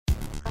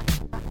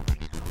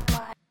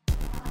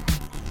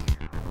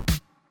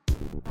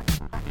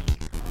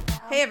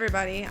Hey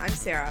everybody, I'm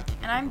Sarah.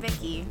 And I'm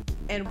Vicky.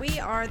 And we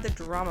are the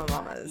Drama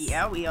Mamas.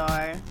 Yeah, we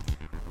are.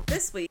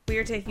 This week, we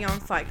are taking on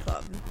Fight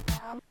Club.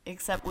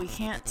 Except we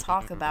can't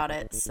talk about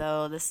it,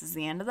 so this is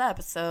the end of the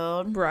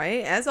episode.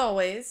 Right, as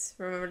always,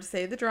 remember to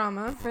say the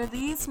drama. For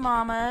these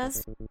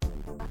mamas.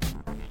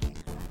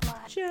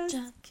 Just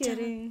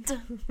kidding.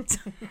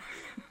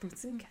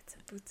 Boots and cats,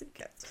 boots and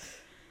cats.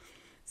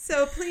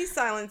 So please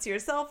silence your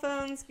cell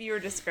phones, viewer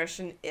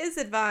discretion is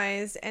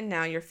advised, and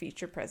now your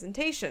feature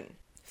presentation.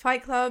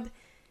 Fight Club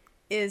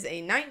is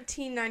a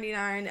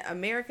 1999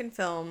 American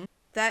film.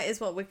 That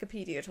is what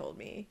Wikipedia told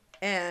me.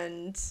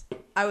 And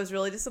I was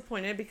really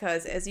disappointed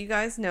because, as you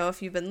guys know,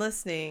 if you've been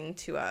listening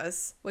to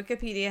us,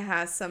 Wikipedia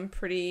has some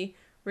pretty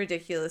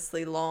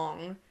ridiculously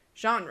long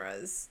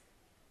genres.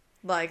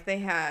 Like, they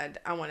had,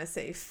 I want to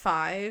say,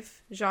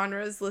 5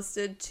 genres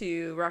listed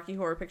to Rocky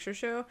Horror Picture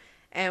Show.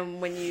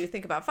 And when you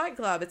think about Fight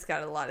Club, it's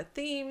got a lot of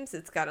themes.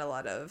 It's got a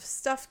lot of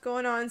stuff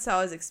going on. So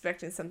I was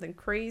expecting something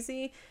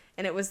crazy.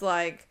 And it was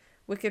like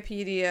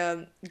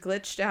Wikipedia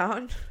glitched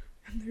out.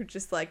 And they're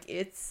just like,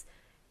 it's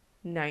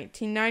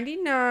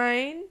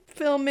 1999,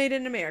 film made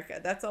in America.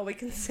 That's all we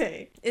can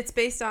say. It's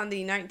based on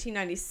the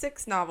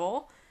 1996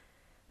 novel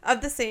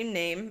of the same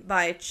name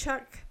by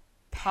Chuck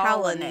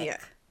Palahniuk.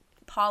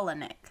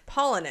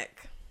 Palahniuk.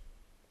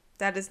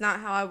 That is not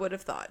how I would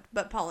have thought,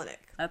 but Palahniuk.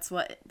 That's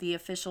what the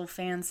official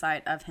fan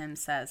site of him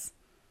says.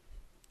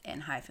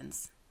 In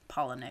hyphens.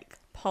 Palahniuk.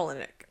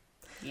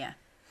 Yeah.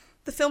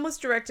 The film was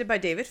directed by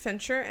David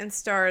Fincher and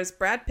stars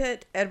Brad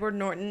Pitt, Edward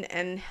Norton,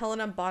 and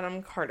Helena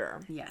Bonham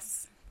Carter.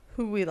 Yes.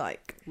 Who we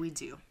like. We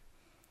do.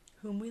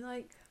 Whom we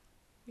like.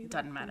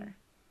 Doesn't matter.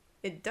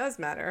 It does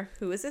matter.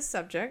 Who is a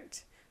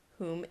subject?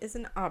 Whom is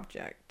an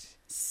object?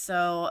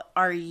 So,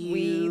 are you...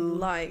 We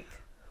like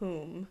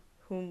whom.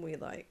 Whom we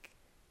like.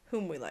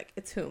 Whom we like.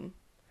 It's whom.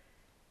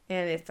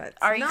 And if it's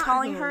Are you not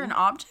calling whom, her an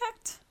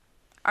object?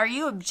 Are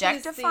you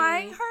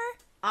objectifying her?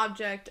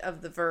 Object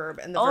of the verb,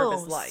 and the verb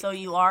is like. So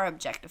you are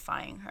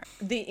objectifying her.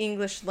 The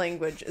English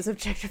language is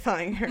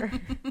objectifying her.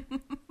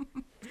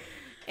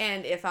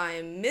 And if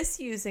I'm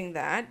misusing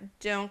that,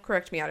 don't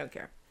correct me, I don't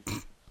care.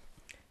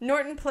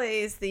 Norton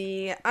plays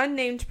the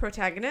unnamed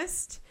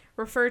protagonist,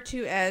 referred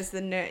to as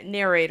the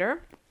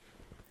narrator,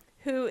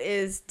 who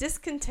is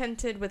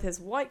discontented with his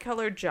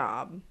white-collar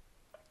job.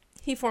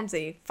 He forms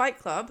a fight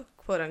club,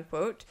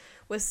 quote-unquote,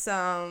 with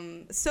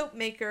some soap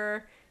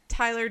maker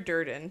Tyler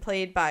Durden,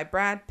 played by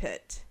Brad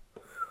Pitt.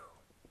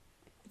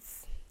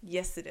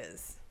 Yes, it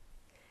is.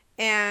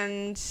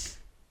 And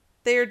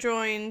they are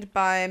joined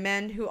by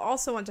men who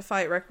also want to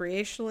fight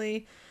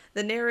recreationally.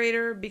 The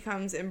narrator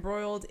becomes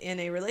embroiled in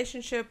a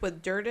relationship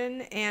with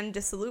Durden and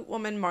dissolute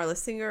woman Marla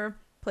Singer,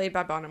 played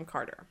by Bonham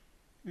Carter.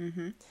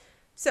 Mm-hmm.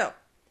 So,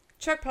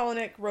 Chuck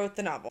Palahniuk wrote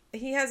the novel.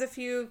 He has a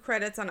few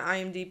credits on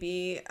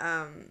IMDb.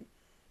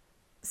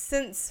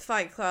 Since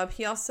Fight Club,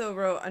 he also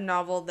wrote a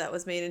novel that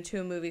was made into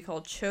a movie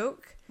called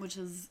Choke. Which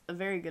is a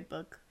very good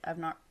book. I've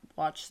not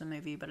watched the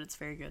movie, but it's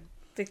very good.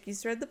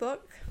 Vicky's read the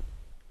book.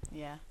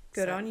 Yeah.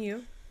 Good on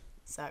you.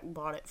 Zach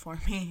bought it for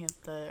me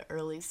at the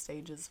early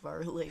stages of our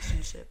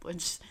relationship,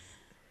 which,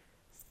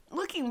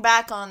 looking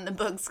back on the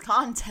book's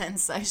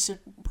contents, I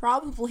should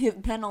probably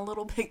have been a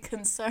little bit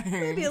concerned.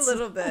 Maybe a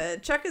little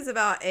bit. Chuck is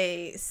about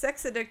a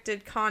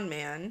sex-addicted con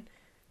man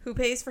who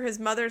pays for his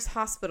mother's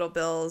hospital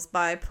bills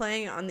by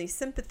playing on the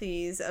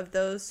sympathies of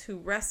those who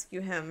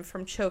rescue him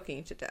from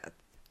choking to death.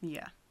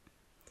 Yeah.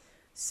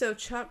 So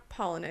Chuck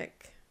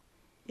Palahniuk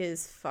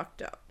is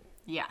fucked up.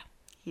 Yeah.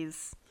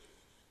 He's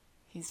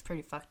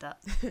pretty fucked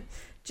up.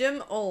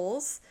 Jim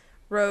Oles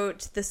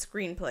wrote the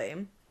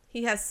screenplay.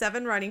 He has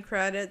 7 writing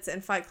credits,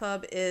 and Fight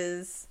Club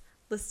is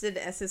listed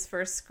as his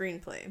first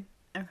screenplay.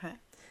 Okay.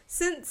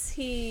 Since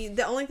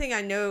the only thing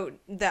I know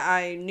that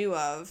I knew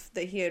of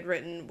that he had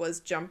written was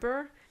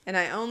Jumper, and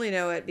I only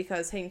know it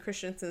because Hayden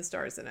Christensen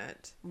stars in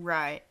it.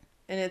 Right.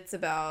 And it's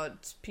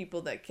about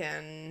people that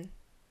can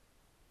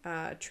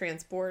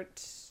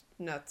transport.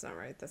 No, that's not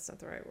right. That's not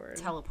the right word.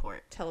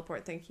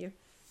 Teleport, thank you.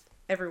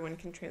 Everyone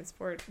can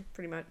transport,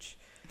 pretty much.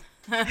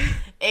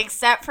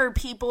 Except for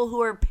people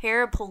who are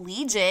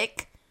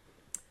paraplegic.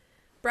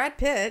 Brad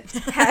Pitt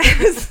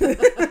has... Brad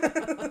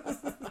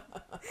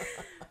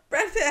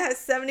Pitt has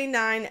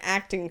 79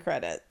 acting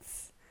credits.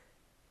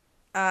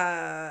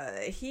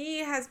 He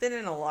has been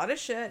in a lot of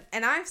shit,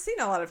 and I've seen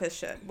a lot of his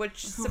shit,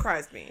 which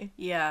surprised me.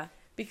 Yeah.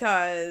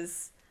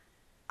 Because,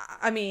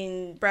 I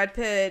mean, Brad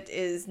Pitt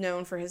is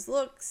known for his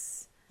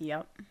looks.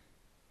 Yep.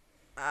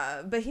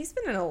 But he's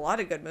been in a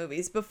lot of good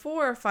movies.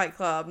 Before Fight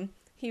Club,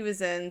 he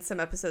was in some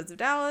episodes of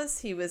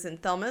Dallas. He was in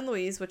Thelma and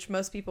Louise, which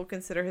most people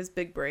consider his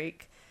big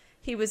break.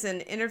 He was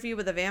in Interview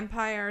with a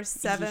Vampire,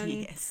 7.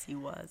 Yes, he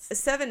was.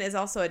 7 is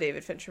also a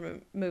David Fincher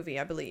movie,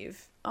 I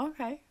believe.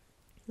 Okay.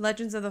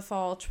 Legends of the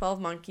Fall, 12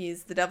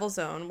 Monkeys, The Devil's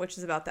Own, which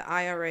is about the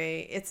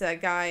IRA. It's a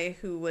guy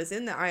who was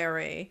in the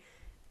IRA,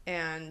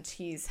 and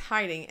he's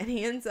hiding, and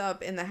he ends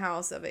up in the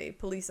house of a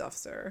police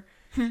officer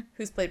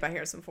who's played by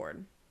Harrison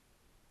Ford.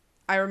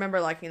 I remember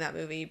liking that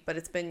movie, but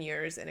it's been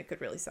years, and it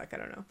could really suck. I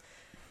don't know.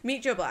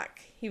 Meet Joe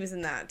Black. He was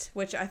in that,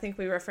 which I think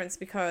we referenced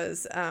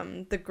because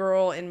the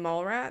girl in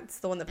Mallrats,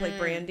 the one that played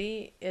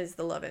Brandy, is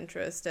the love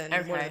interest and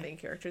one of the main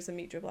characters in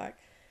Meet Joe Black.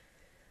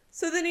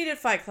 So then he did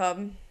Fight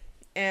Club,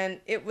 and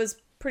it was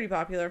pretty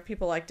popular.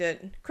 People liked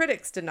it.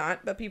 Critics did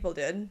not, but people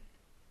did.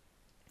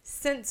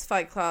 Since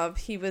Fight Club,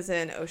 he was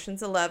in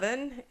Ocean's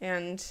 11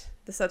 and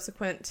the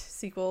subsequent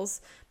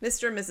sequels,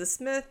 Mr. and Mrs.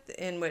 Smith,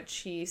 in which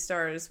he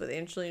stars with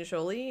Angelina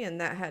Jolie,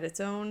 and that had its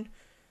own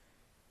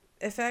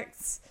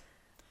effects.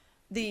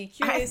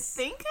 I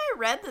think I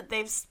read that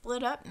they've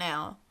split up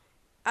now.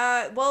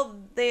 Well,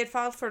 they had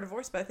filed for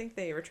divorce, but I think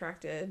they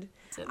retracted.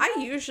 I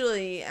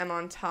usually am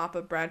on top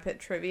of Brad Pitt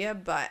trivia,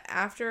 but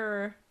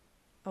after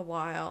a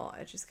while,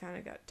 I just kind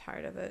of got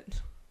tired of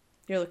it.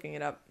 You're looking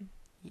it up.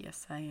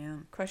 Yes, I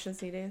am.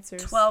 Questions need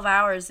answers. 12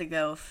 hours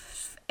ago,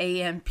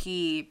 AMP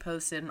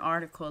posted an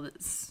article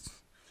that's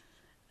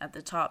at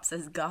the top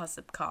says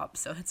Gossip Cop,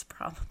 so it's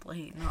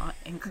probably not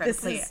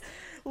incredibly This is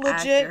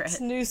legit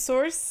accurate. news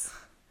source.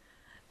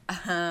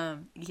 Yeah.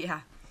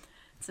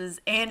 It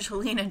says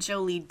Angelina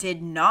Jolie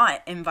did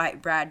not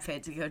invite Brad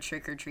Pitt to go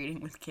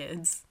trick-or-treating with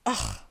kids.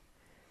 Ugh.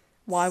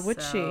 Why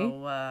would she?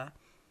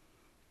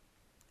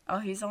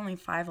 He's only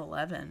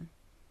 5'11".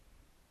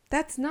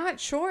 That's not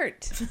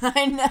short.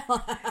 I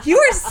know. You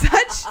are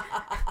such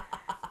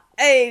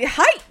a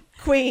height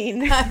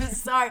queen.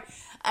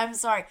 I'm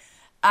sorry.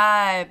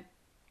 I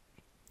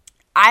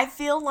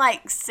feel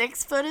like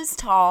 6 foot is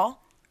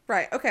tall.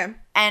 Right, okay.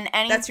 And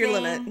anything, that's your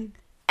limit.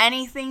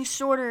 Anything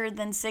shorter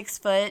than 6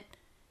 foot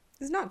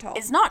is not tall.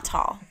 Is not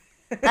tall.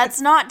 That's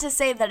not to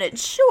say that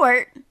it's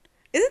short.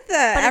 Isn't the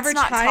average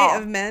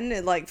height of men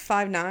at like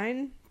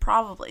 5'9"?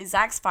 Probably.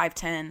 Zach's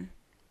 5'10".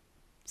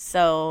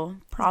 So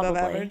probably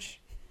above average.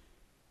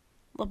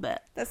 A little bit.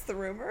 That's the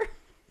rumor.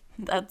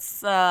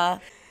 That's a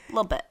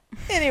little bit.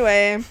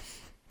 Anyway,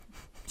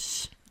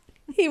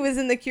 he was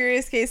in The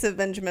Curious Case of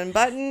Benjamin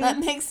Button. That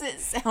makes it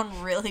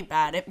sound really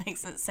bad. It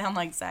makes it sound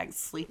like Zach's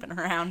sleeping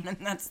around, and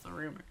that's the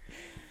rumor.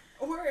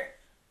 Or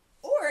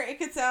it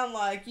could sound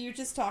like you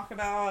just talk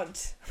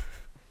about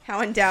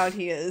how endowed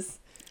he is.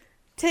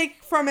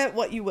 Take from it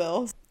what you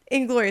will.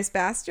 Inglourious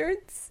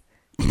Bastards.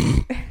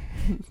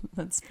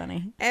 That's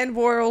funny. And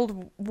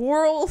World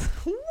War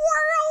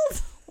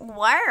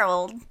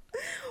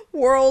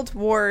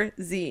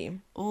Z.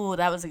 Ooh,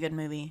 that was a good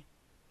movie.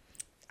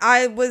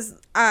 I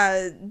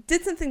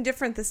did something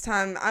different this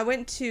time. I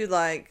went to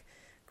like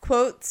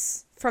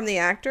quotes from the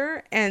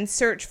actor and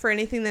searched for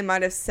anything they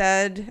might have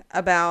said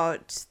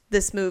about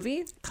this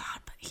movie. God,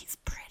 but he's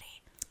pretty.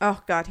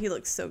 Oh God, he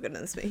looks so good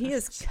in this movie. He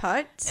is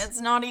cut.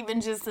 It's not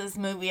even just this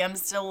movie. I'm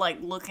still like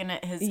looking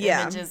at his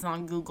images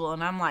on Google,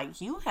 and I'm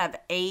like, you have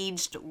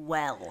aged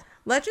well.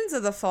 Legends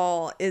of the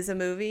Fall is a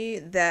movie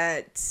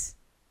that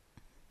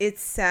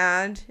it's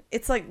sad.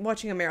 It's like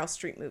watching a Meryl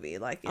Streep movie.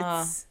 Like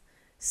it's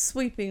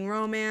sweeping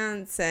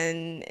romance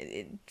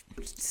and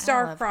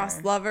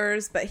star-crossed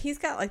lovers, but he's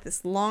got like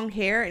this long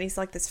hair and he's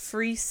like this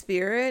free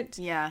spirit.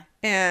 Yeah.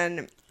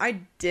 And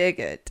I dig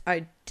it.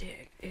 I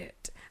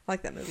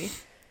like that movie.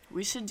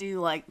 We should do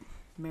like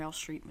Meryl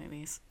Streep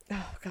movies.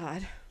 Oh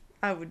God.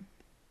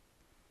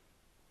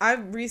 I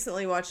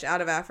recently watched Out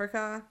of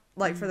Africa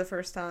like for the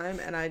first time,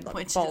 and I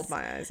like bawled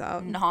my eyes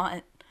out.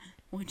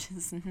 Which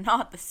is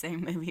not the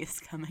same movie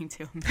as Coming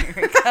to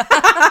America.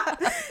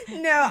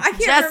 No, I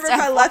can't remember if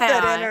I left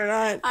that in or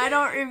not. I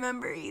don't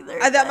remember either.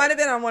 That might have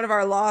been on one of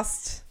our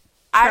lost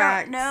tracks.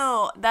 I don't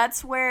know.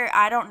 That's where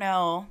I don't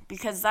know,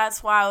 because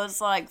that's why I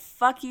was like,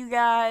 fuck you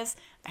guys.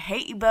 I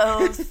hate you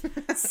both.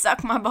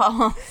 Suck my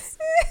balls.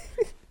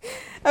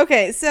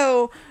 Okay,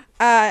 so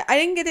I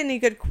didn't get any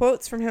good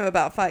quotes from him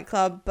about Fight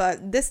Club,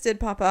 but this did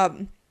pop up.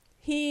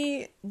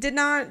 He did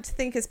not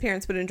think his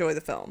parents would enjoy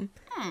the film.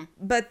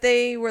 But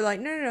they were like,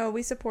 no,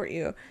 we support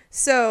you.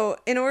 So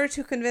in order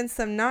to convince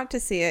them not to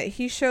see it,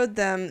 he showed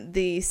them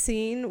the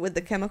scene with the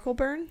chemical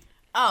burn.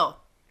 Oh.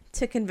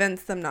 To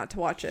convince them not to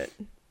watch it.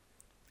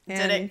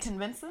 Did it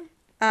convince them?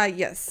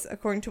 Yes.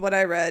 According to what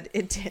I read,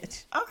 it did.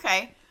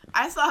 Okay.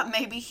 I thought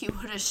maybe he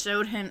would have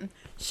showed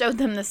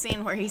them the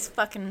scene where he's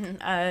fucking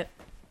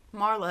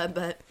Marla,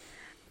 but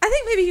I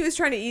think maybe he was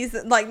trying to ease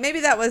it. Like, maybe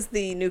that was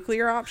the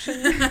nuclear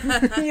option.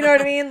 You know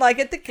what I mean? Like,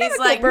 if the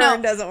chemical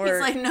burn doesn't work. He's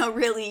like, no,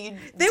 really,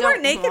 they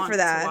weren't naked for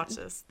that. Watch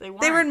this. They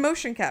were in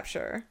motion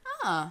capture.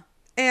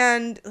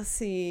 And, let's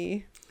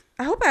see.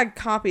 I hope I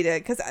copied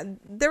it, because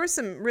there was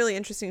some really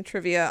interesting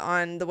trivia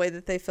on the way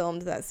that they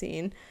filmed that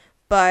scene.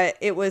 But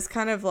it was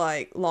kind of,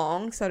 like,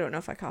 long, so I don't know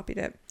if I copied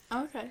it.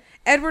 Okay.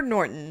 Edward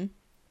Norton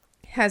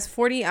has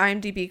 40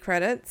 IMDb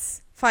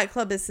credits. Fight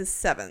Club is his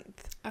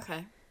 7th.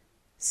 Okay.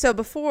 So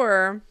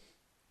before,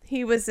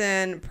 he was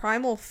in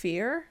Primal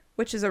Fear,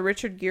 which is a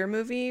Richard Gere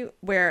movie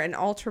where an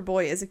altar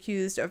boy is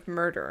accused of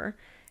murder.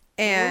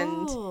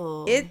 And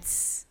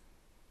it's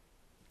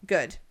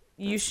good.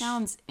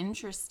 Sounds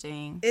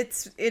interesting.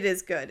 It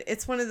is good.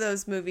 It's one of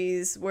those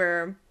movies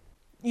where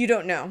you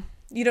don't know.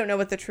 You don't know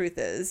what the truth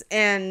is.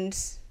 And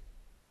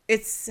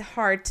it's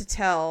hard to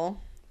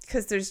tell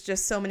because there's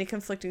just so many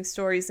conflicting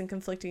stories and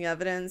conflicting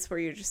evidence where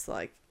you're just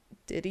like,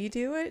 did he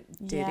do it?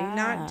 Did he Yeah.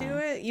 not do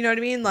it? You know what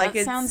I mean? Like, That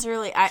it sounds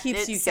really.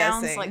 keeps it you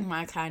sounds guessing. like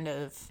my kind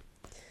of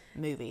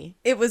movie.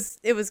 It was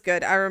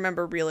good. I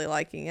remember really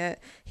liking it.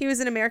 He was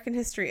in American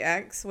History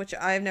X, which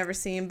I've never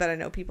seen, but I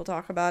know people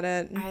talk about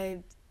it. I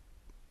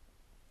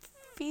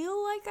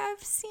feel like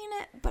I've seen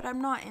it, but I'm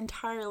not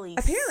entirely.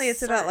 Apparently,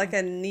 it's about like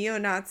certain. a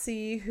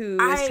neo-Nazi who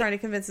is trying to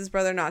convince his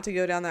brother not to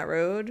go down that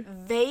road.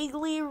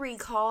 Vaguely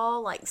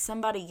recall like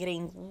somebody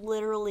getting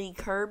literally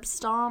curb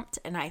stomped,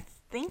 and I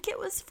think it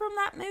was from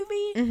that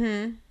movie.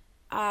 Mm-hmm.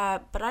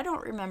 But I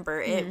don't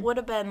remember. It would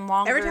have been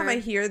longer. Every time I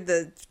hear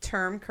the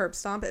term curb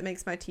stomp, it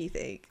makes my teeth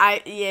ache.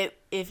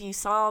 If you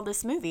saw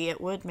this movie, it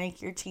would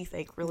make your teeth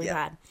ache really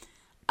Yeah.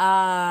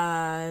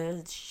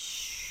 bad.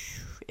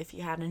 If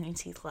you had any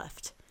teeth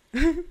left.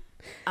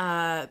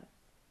 But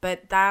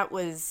that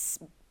was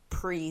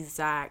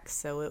pre-Zach,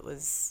 so it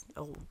was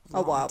a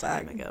while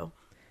time back. ago.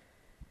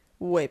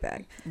 Way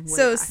back. Way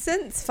So back.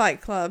 since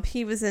Fight Club,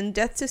 he was in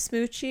Death to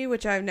Smoochie,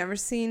 which I've never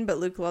seen, but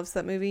Luke loves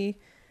that movie.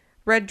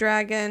 Red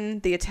Dragon,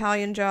 The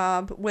Italian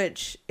Job,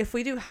 which if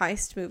we do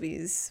heist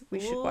movies, we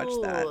should watch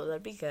that. Ooh,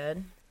 that'd be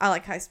good. I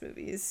like heist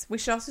movies. We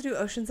should also do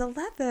Ocean's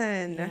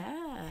 11.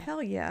 Yeah.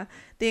 Hell yeah.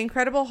 The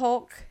Incredible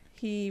Hulk,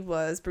 he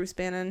was Bruce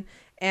Bannon,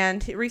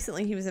 and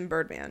recently he was in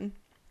Birdman.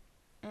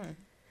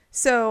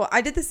 So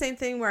I did the same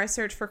thing where I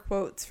searched for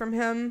quotes from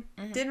him.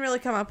 Didn't really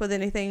come up with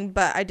anything,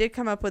 but I did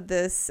come up with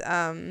this.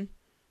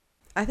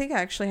 I think I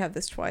actually have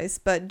this twice,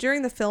 but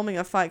during the filming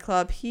of Fight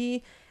Club,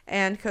 he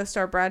and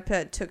co-star Brad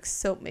Pitt took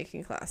soap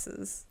making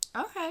classes,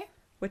 Okay.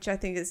 which I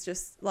think is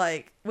just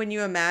like when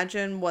you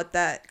imagine what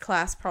that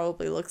class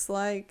probably looks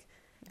like.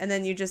 And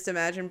then you just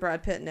imagine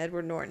Brad Pitt and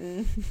Edward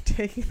Norton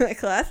taking that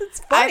class.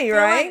 It's funny, I feel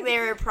right? like they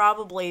were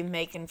probably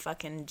making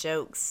fucking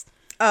jokes.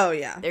 Oh,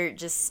 yeah. They're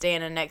just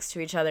standing next to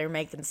each other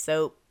making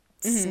soap,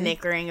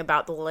 snickering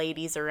about the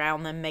ladies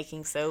around them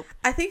making soap.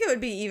 I think it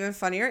would be even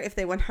funnier if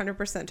they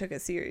 100% took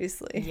it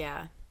seriously.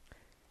 Yeah.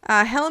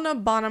 Helena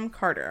Bonham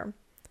Carter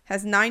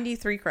has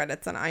 93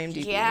 credits on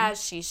IMDb. Yeah,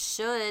 she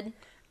should.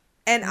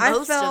 And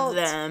Most I felt of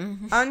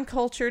them.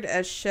 uncultured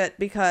as shit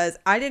because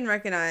I didn't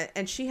recognize,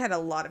 and she had a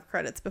lot of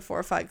credits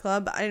before Fight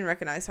Club, but I didn't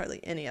recognize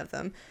hardly any of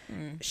them.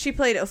 She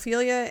played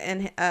Ophelia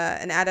in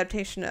an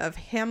adaptation of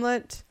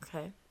Hamlet.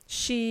 Okay.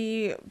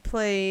 She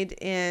played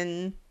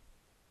in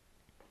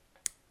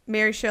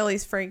Mary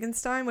Shelley's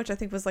Frankenstein, which I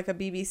think was like a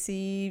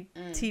BBC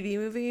TV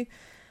movie.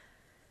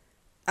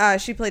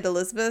 She played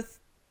Elizabeth,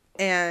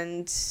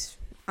 and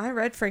I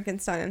read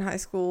Frankenstein in high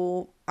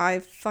school. I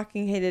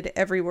fucking hated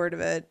every word of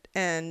it,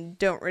 and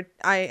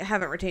I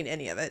haven't retained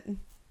any of it.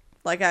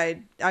 Like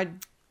I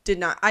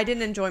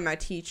didn't enjoy my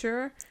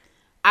teacher.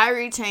 I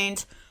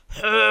retained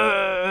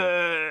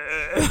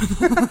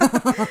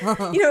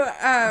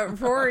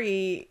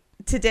Rory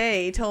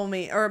today told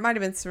me, or it might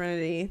have been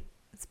Serenity.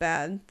 It's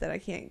bad that I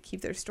can't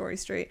keep their story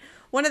straight.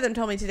 One of them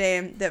told me today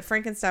that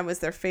Frankenstein was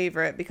their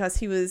favorite because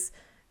he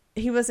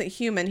wasn't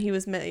human. He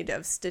was made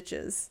of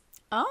stitches.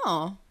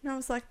 Oh. And I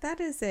was like, that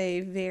is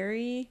a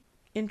very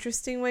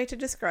interesting way to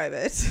describe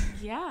it.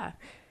 Yeah.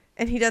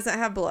 And he doesn't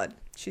have blood,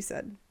 she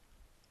said.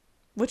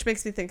 Which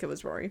makes me think it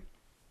was Rory.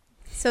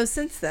 So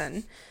since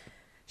then,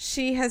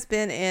 she has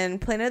been in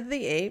Planet of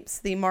the Apes,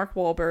 the Mark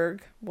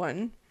Wahlberg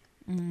one.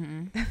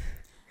 When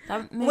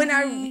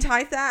I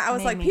typed that, I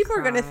was like, people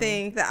are going to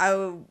think that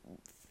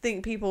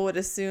people would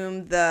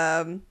assume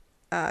the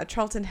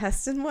Charlton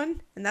Heston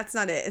one. And that's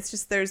not it. It's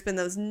just there's been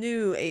those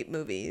new ape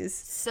movies.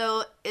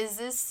 So, is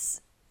this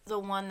the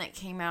one that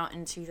came out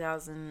in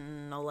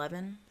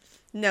 2011?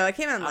 No, it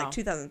came out in like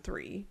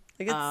 2003.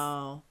 Like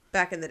it's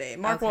back in the day.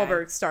 Mark Okay.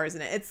 Wahlberg stars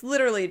in it. It's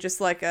literally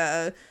just like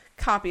a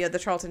copy of the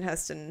Charlton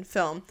Heston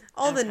film.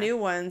 All the new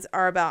ones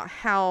are about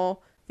how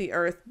the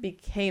Earth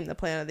became the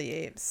Planet of the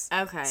Apes.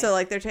 Okay. So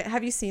like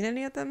have you seen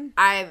any of them?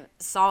 I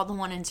saw the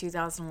one in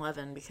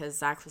 2011 because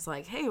Zach was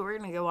like, hey, we're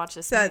going to go watch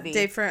this That movie.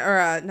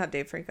 not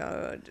Dave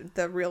Franco,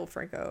 the real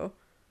Franco,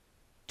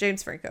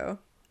 James Franco.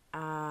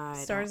 I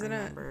stars don't in it.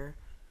 remember.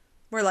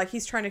 Where like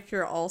he's trying to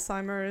cure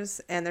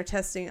Alzheimer's and they're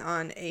testing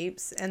on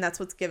apes and that's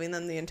what's giving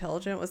them the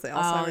intelligent was the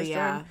Alzheimer's Oh,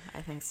 yeah. drug.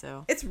 I think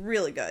so. It's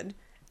really good.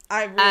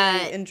 I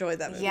really enjoyed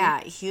that movie.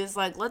 Yeah, he was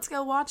like, let's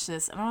go watch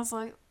this. And I was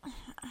like,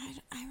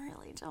 I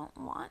really don't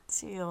want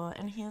to.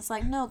 And he was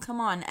like, no,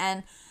 come on.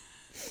 And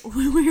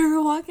when we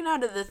were walking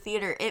out of the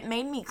theater, it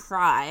made me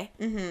cry.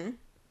 Mm-hmm.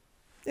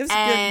 It was good.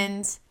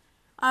 And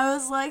I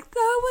was like,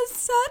 that was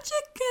such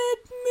a good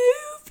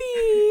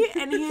movie.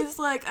 And he was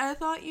like, I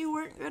thought you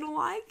weren't going to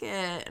like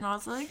it. And I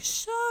was like,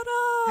 shut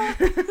up.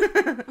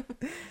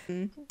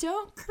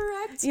 Don't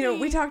correct me. You know,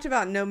 we talked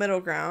about No Middle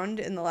Ground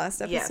in the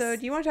last episode.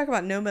 Yes. You want to talk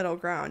about No Middle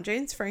Ground?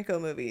 James Franco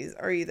movies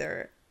are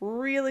either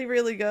really,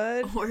 really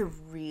good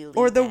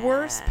or the bad.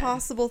 worst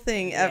possible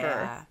thing ever.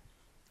 Yeah.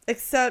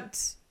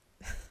 Except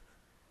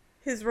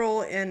his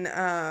role in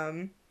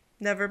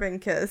Never Been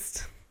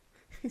Kissed.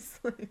 He's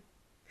like,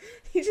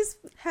 he just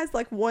has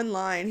like one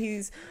line.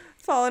 He's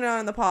falling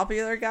on the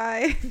popular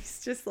guy.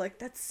 He's just like,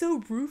 that's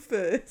so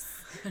Rufus.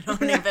 I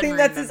don't And even I think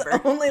remember. that's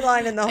his only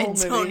line in the whole I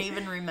movie. don't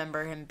even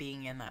remember him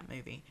being in that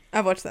movie.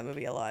 I've watched that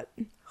movie a lot.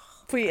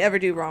 If we ever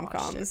do I watched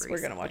rom-coms, it we're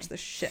going to watch recently. the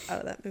shit out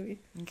of that movie.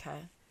 Okay.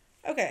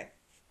 Okay.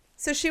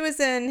 So she was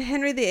in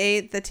Henry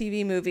VIII, the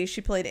TV movie. She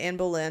played Anne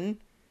Boleyn.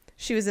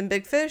 She was in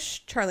Big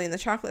Fish, Charlie and the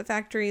Chocolate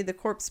Factory, The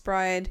Corpse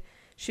Bride.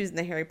 She was in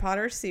the Harry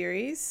Potter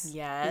series.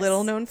 Yes.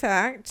 Little known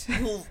fact.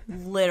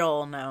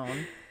 Little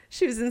known.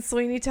 She was in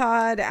Sweeney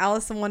Todd,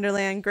 Alice in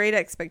Wonderland, Great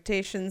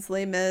Expectations,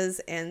 Les Mis,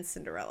 and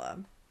Cinderella.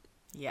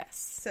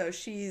 Yes. So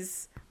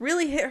she's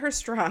really hit her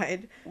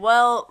stride.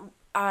 Well,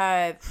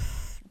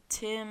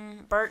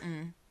 Tim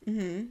Burton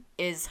Mm-hmm.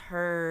 is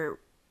her.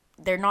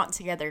 They're not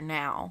together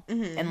now,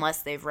 Mm-hmm.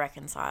 unless they've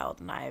reconciled,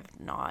 and I have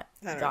not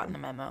I don't gotten know.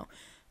 the memo.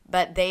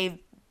 But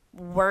they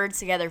were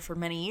together for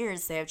many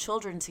years. They have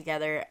children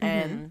together, Mm-hmm.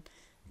 and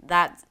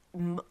that's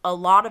a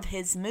lot of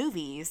his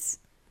movies.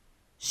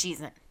 She's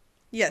in.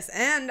 Yes,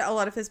 and a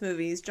lot of his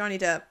movies, Johnny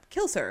Depp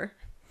kills her.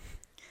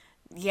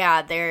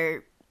 Yeah,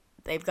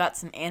 they've got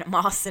some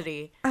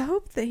animosity. I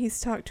hope that he's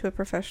talked to a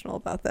professional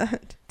about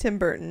that. Tim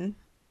Burton.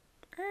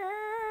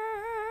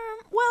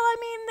 Well, I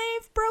mean,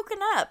 they've broken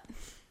up.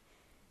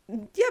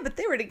 Yeah, but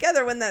they were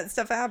together when that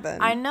stuff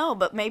happened. I know,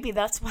 but maybe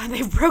that's why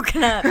they've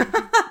broken up.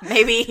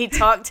 Maybe he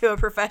talked to a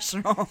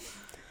professional.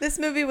 This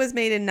movie was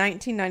made in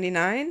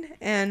 1999,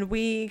 and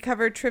we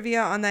covered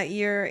trivia on that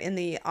year in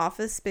the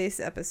Office Space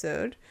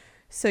episode.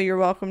 So you're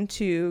welcome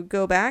to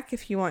go back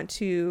if you want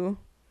to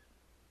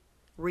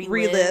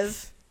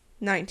relive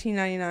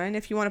 1999.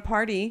 If you want to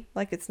party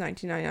like it's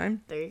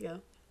 1999. There you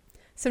go.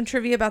 Some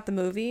trivia about the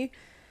movie.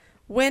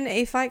 When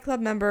a Fight Club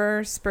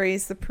member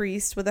sprays the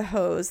priest with a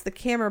hose, the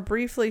camera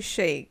briefly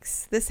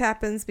shakes. This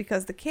happens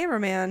because the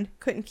cameraman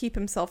couldn't keep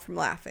himself from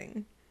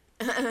laughing.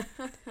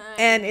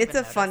 And it's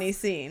a funny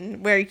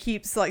scene where he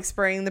keeps like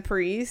spraying the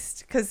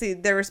priest because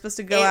they were supposed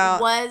to go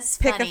out,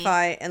 pick funny. a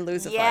fight, and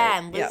lose a fight. Yeah,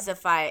 and lose Yep. a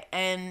fight.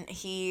 And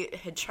he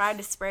had tried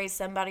to spray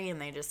somebody,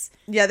 and they just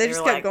Yeah, they were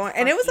just kept like, going.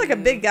 And it "Fuck was like a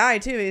you." big guy,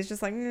 too. He's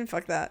just like,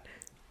 fuck that.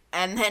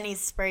 And then he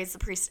sprays the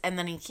priest, and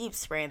then he keeps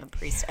spraying the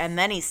priest, and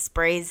then he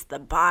sprays the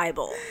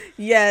Bible.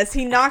 Yes,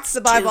 he knocks the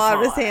Bible too out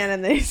of his far. hand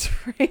and then he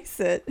sprays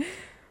it.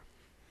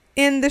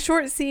 In the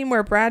short scene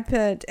where Brad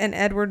Pitt and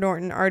Edward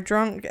Norton are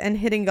drunk and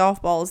hitting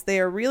golf balls, they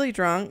are really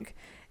drunk,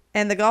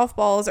 and the golf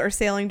balls are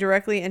sailing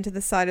directly into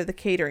the side of the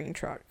catering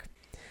truck.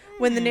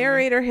 When the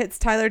narrator hits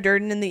Tyler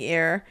Durden in the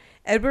ear,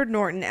 Edward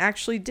Norton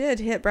actually did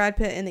hit Brad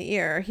Pitt in the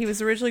ear. He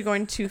was originally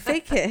going to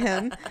fake hit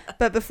him,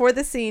 but before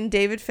the scene,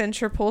 David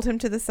Fincher pulled him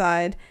to the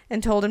side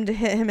and told him to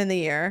hit him in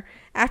the ear.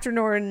 After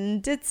Norton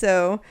did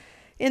so,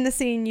 in the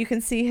scene, you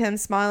can see him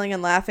smiling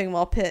and laughing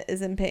while Pitt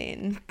is in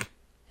pain.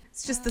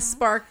 It's just the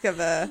spark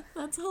of a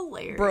That's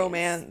hilarious.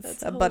 bromance,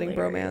 That's a budding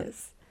hilarious.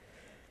 bromance.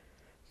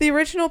 The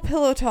original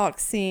Pillow Talk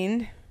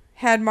scene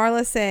had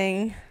Marla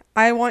saying,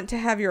 "I want to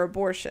have your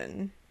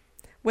abortion."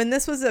 When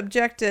this was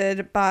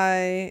objected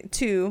by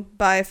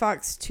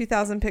Fox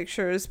 2000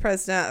 Pictures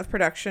president of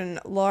production,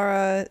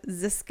 Laura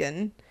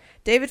Ziskin,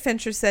 David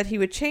Fincher said he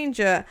would change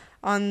it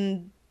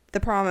on the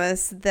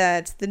promise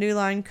that the new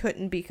line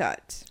couldn't be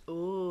cut.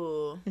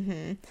 Ooh.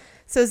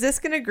 So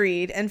Ziskin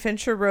agreed, and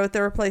Fincher wrote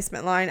the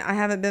replacement line, "I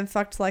haven't been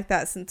fucked like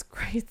that since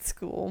grade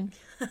school."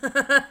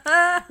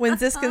 When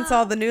Ziskin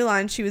saw the new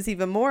line, she was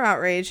even more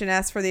outraged and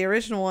asked for the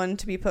original one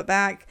to be put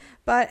back,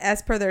 but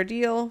as per their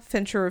deal,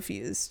 Fincher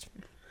refused.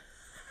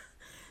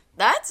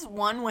 That's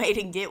one way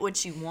to get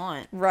what you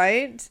want.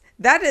 Right?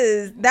 That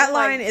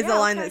line is yeah, a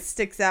line okay. that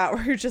sticks out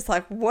where you're just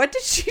like, what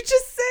did she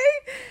just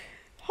say?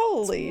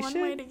 Holy One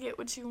shit. way to get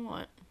what you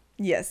want.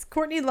 Yes,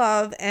 Courtney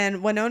Love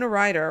and Winona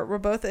Ryder were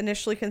both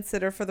initially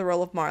considered for the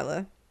role of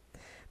Marla.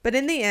 But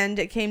in the end,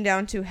 it came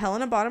down to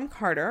Helena Bonham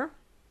Carter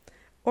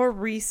or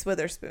Reese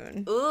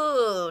Witherspoon.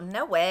 Ooh,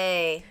 no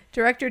way.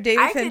 Director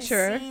David I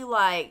Fincher. could see,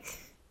 like,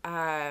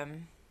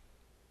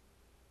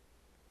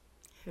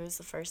 who's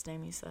the first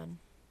name you said?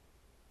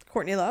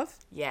 Courtney Love.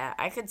 Yeah,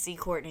 I could see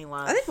Courtney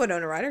Love. I think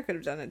Winona Ryder could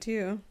have done it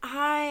too.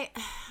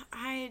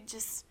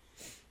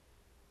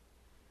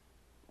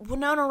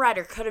 Winona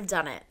Ryder could have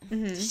done it.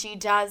 Mm-hmm. She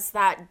does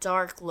that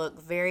dark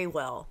look very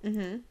well.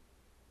 Mm-hmm.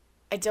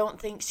 I don't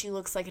think she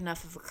looks like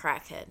enough of a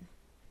crackhead.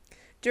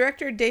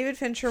 Director David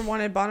Fincher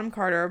wanted Bonham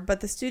Carter,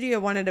 but the studio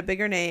wanted a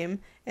bigger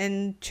name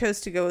and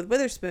chose to go with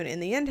Witherspoon. In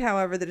the end,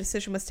 however, the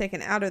decision was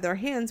taken out of their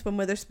hands when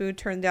Witherspoon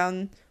turned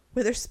down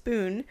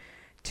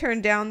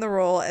the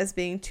role as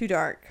being too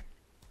dark.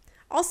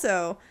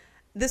 Also,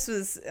 this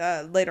was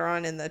later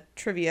on in the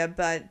trivia,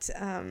 but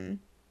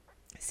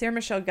Sarah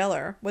Michelle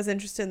Gellar was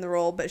interested in the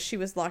role, but she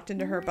was locked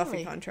into her Buffy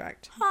Really?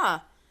 contract. Huh.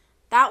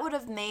 That would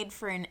have made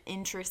for an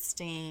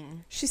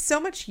interesting She's so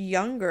much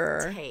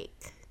younger.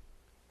 take.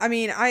 I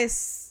mean,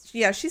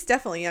 she's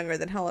definitely younger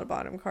than Helena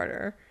Bonham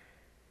Carter.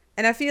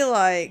 And I feel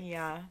like,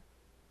 Yeah.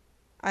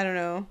 I don't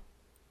know,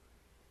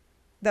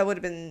 that would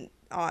have been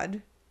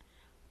odd.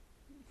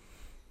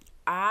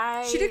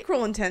 She did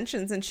Cruel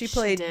Intentions, and she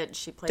played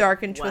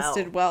Dark and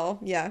Twisted well.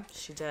 Yeah.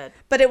 She did.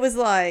 But it was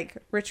like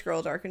Rich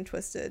Girl Dark and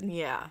Twisted.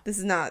 Yeah. This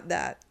is not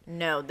that.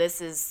 No,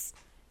 this is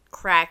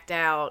cracked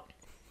out.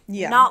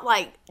 Yeah. Not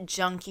like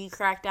junky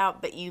cracked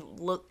out, but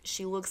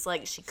she looks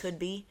like she could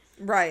be.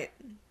 Right.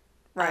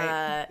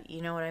 Right.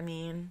 You know what I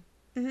mean?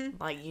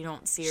 Like, you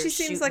don't see her She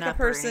seems shooting like a up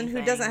or person who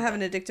anything, doesn't have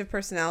but- an addictive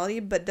personality,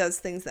 but does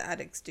things that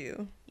addicts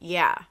do.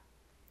 Yeah.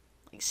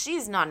 Like,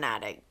 she's not an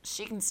addict.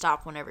 She can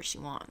stop whenever she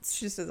wants.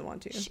 She just doesn't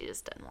want to. She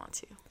just doesn't want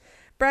to.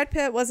 Brad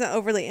Pitt wasn't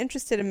overly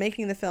interested in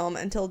making the film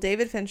until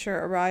David Fincher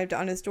arrived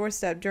on his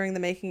doorstep during the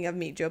making of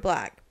Meet Joe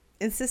Black,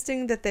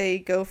 insisting that they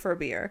go for a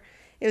beer.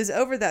 It was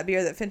over that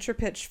beer that Fincher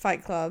pitched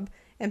Fight Club,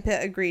 and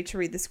Pitt agreed to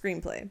read the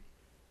screenplay.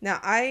 Now,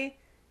 I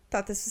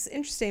thought this was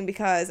interesting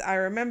because I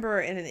remember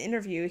in an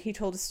interview he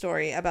told a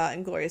story about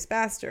Inglourious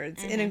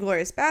Basterds. In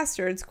Inglourious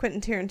Basterds,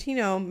 Quentin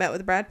Tarantino met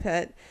with Brad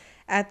Pitt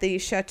at the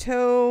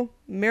Chateau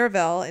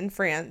Miraval in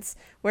France,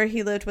 where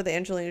he lived with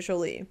Angelina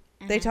Jolie.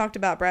 They talked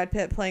about Brad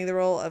Pitt playing the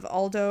role of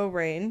Aldo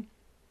Rain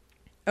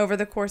over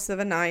the course of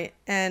a night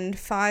and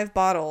 5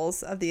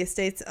 bottles of the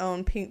estate's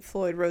own Pink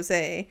Floyd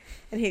Rosé,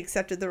 and he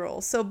accepted the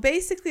role. So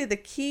basically the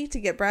key to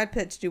get Brad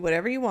Pitt to do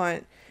whatever you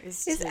want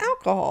is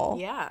alcohol.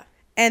 Yeah.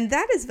 And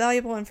that is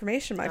valuable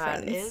information, my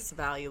friends. That is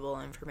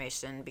valuable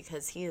information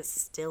because he is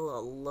still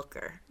a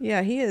looker.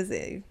 Yeah, he is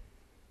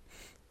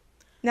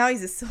now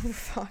he's a silver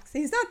fox.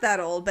 He's not that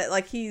old, but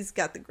like he's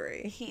got the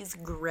gray. He's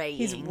graying.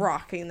 He's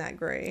rocking that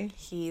gray.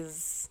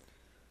 He's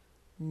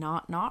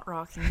not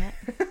rocking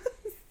it.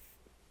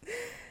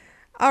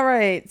 All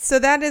right, so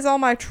that is all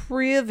my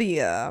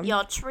trivia.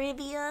 Y'all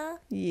trivia.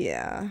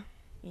 Yeah.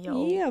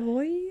 Yo. Yeah,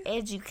 boy.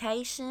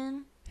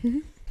 Education.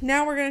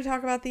 Now we're going to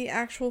talk about the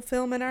actual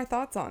film and our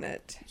thoughts on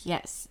it.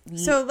 Yes.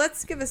 So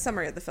let's give a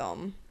summary of the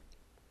film.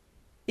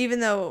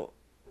 Even though,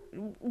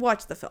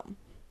 watch the film.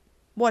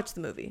 Watch the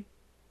movie.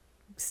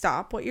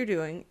 Stop what you're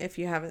doing if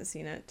you haven't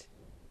seen it.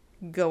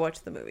 Go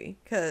watch the movie.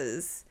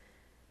 Because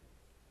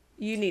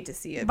you need to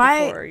see it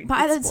before you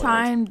By get the spoiled.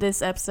 time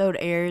this episode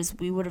airs,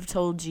 we would have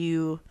told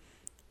you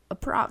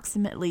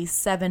approximately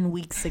 7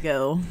 weeks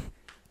ago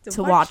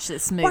to watch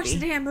this movie. Watch the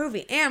damn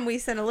movie. And we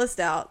sent a list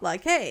out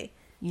like, hey,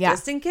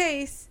 just in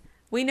case,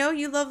 we know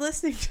you love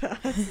listening to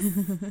us.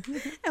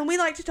 And we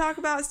like to talk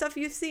about stuff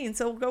you've seen,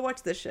 so go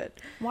watch this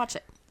shit. Watch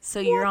it. So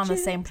you're on the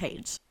Watch it. same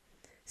page.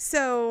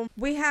 So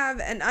we have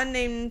an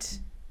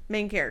unnamed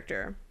main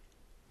character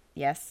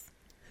Yes.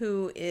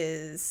 who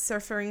is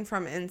suffering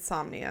from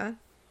insomnia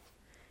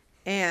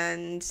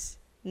and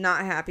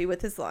not happy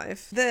with his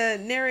life. The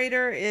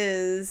narrator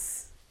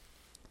is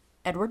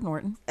Edward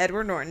Norton.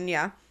 Edward Norton,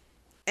 yeah.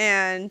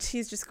 And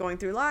he's just going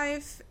through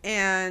life,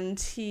 and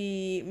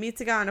he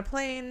meets a guy on a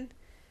plane,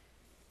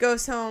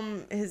 goes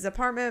home, his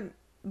apartment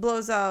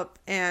blows up,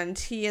 and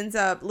he ends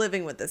up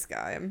living with this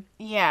guy.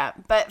 Yeah,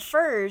 but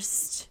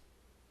first,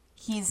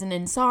 he's an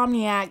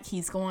insomniac.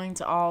 He's going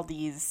to all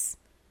these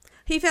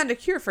He found a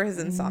cure for his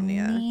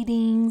insomnia.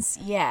 meetings.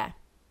 Yeah.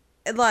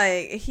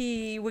 Like,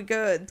 he would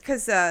go,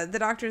 because the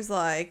doctor's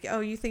like,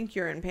 oh, you think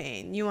you're in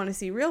pain. You want to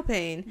see real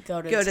pain.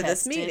 Go to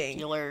this meeting.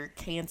 Testicular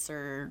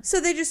cancer. So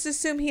they just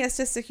assume he has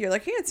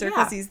testicular cancer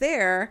because he's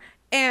there.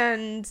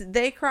 And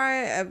they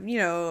cry,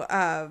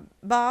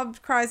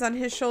 Bob cries on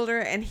his shoulder,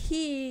 and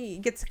he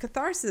gets a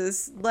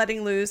catharsis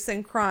letting loose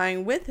and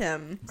crying with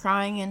him.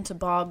 Crying into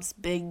Bob's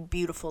big,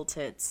 beautiful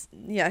tits.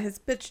 Yeah, his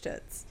bitch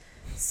tits.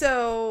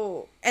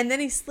 So, and then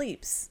he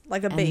sleeps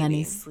like a baby. And then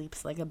he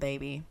sleeps like a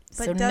baby.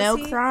 But so does no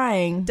he?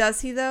 crying.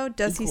 Does he, though?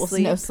 Does he equals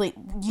sleep? No sleep.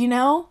 You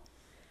know?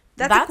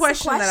 That's a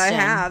question that I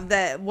have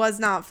that was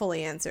not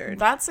fully answered.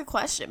 That's a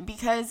question.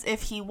 Because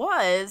if he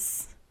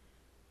was,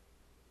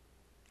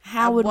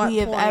 how At would what we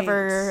have point?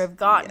 ever have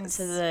gotten Yes.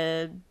 to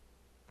the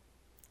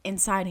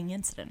inciting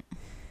incident?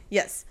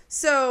 Yes.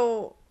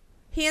 So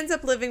he ends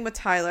up living with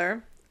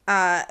Tyler.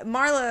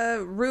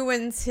 Marla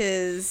ruins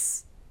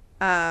his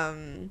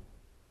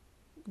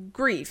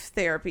grief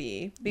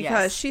therapy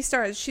because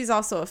she's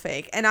also a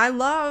fake. And I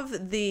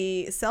love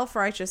the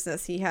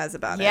self-righteousness he has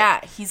about it.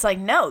 Yeah, he's like,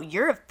 no,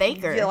 you're a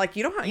faker. Yeah, like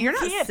you're not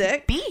can't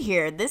sick. Be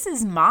here. This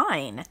is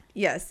mine.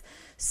 Yes.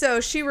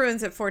 So she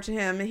ruins it for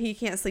him. He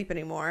can't sleep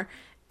anymore.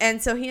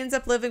 And so he ends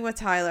up living with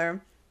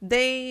Tyler.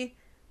 They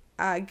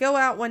go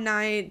out one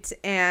night,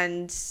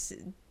 and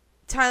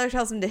Tyler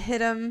tells him to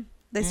hit him.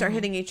 They start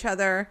hitting each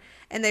other,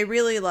 and they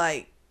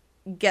really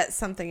get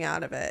something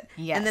out of it.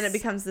 Yes. And then it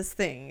becomes this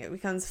thing. It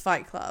becomes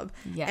Fight Club.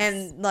 Yes.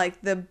 And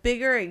the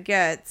bigger it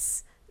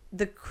gets,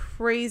 the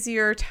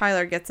crazier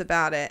Tyler gets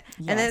about it.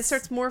 Yes. And then it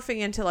starts morphing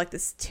into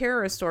this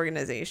terrorist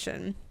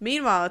organization.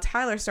 Meanwhile,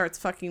 Tyler starts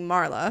fucking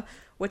Marla,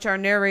 which our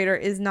narrator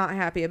is not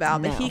happy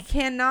about, but he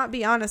cannot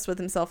be honest with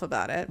himself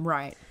about it.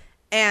 Right.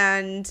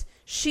 And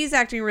she's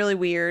acting really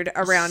weird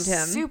around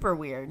him. Super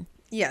weird.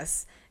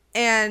 Yes.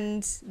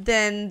 And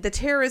then the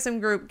terrorism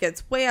group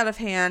gets way out of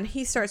hand.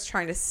 He starts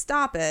trying to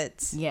stop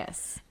it.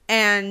 Yes.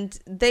 And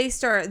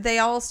they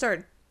all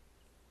start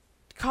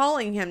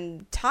calling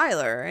him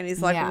Tyler. And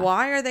he's like,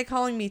 why are they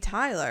calling me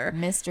Tyler?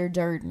 Mr.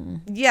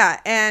 Durden. Yeah.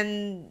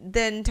 And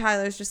then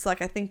Tyler's just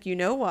like, I think you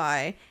know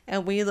why.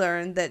 And we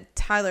learn that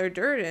Tyler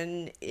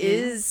Durden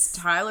is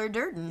Tyler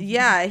Durden.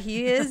 Yeah,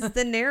 he is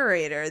the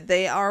narrator.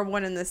 They are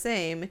one and the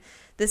same.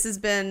 This has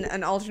been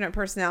an alternate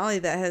personality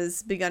that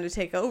has begun to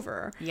take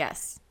over.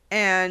 Yes.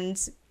 And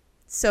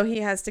so he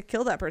has to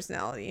kill that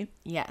personality.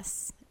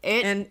 Yes.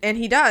 And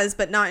he does,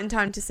 but not in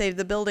time to save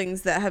the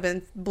buildings that have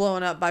been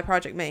blown up by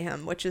Project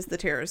Mayhem, which is the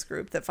terrorist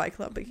group that Fight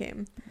Club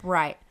became.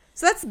 Right.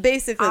 So that's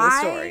basically the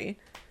story.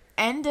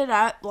 Ended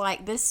up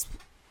like this.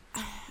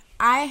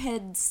 I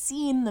had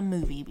seen the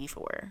movie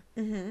before,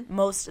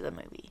 most of the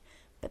movie,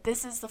 but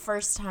this is the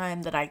first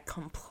time that I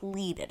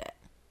completed it.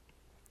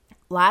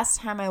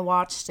 Last time I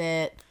watched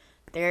it,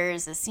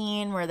 there's a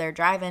scene where they're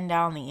driving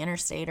down the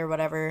interstate or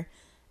whatever,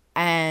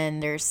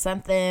 and there's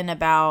something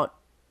about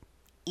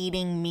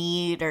eating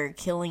meat or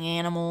killing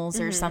animals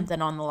or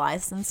something on the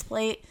license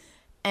plate.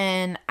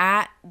 And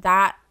at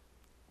that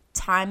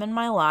time in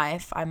my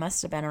life, I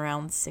must have been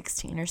around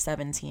 16 or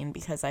 17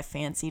 because I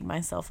fancied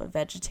myself a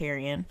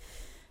vegetarian,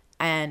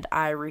 and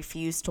I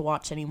refused to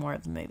watch any more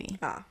of the movie.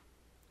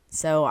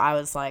 So I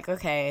was like,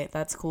 okay,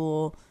 that's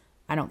cool.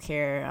 I don't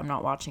care. I'm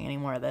not watching any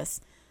more of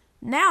this.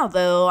 Now,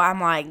 though, I'm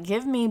like,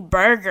 give me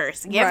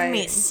burgers. Give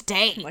me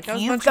steak. Like, I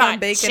was You've munching got on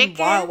bacon chicken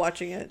while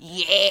watching it.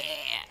 Yeah.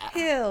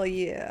 Hell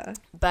yeah.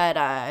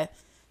 But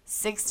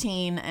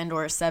 16 and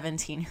or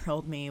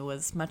 17-year-old me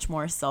was much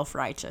more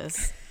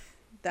self-righteous.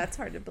 That's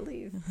hard to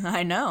believe.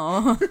 I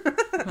know.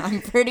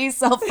 I'm pretty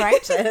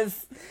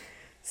self-righteous.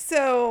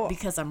 So.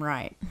 Because I'm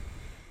right.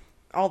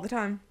 All the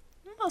time.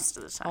 Most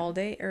of the time. All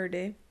day,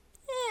 day.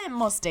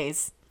 Most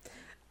days.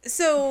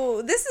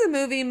 So, this is a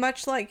movie,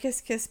 much like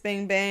Kiss Kiss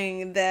Bang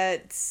Bang,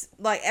 that,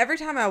 like, every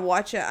time I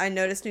watch it, I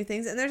notice new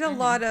things. And there's a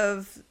lot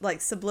of, like,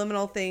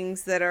 subliminal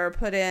things that are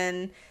put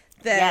in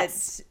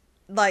that,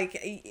 like,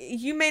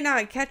 you may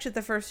not catch it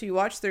the first few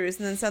watch throughs,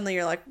 and then suddenly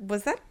you're like,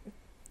 was that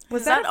a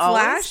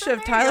flash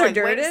of Tyler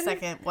Durden? Wait a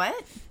second,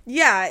 what?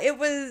 Yeah, it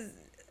was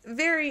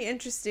very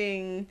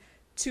interesting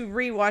to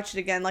rewatch it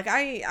again. Like,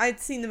 I'd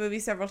seen the movie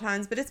several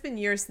times, but it's been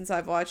years since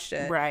I've watched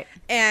it. Right.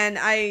 And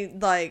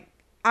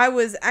I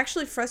was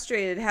actually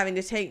frustrated having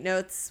to take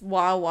notes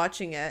while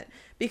watching it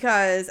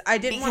because I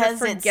didn't want to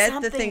forget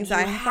the things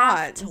I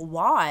had to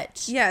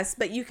watch. Yes,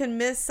 but you can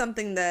miss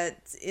something that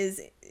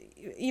is,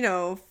 you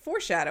know,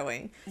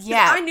 foreshadowing.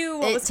 Yeah, I knew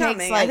what was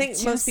coming. Like I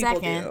think most people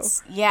do.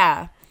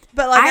 Yeah,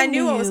 but like I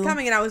knew what was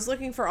coming, and I was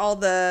looking for all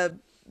the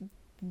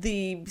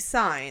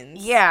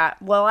signs. Yeah,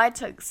 well, I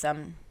took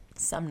some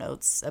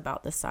notes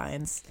about the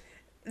signs.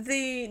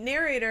 The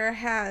narrator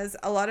has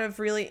a lot of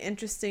really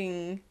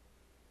interesting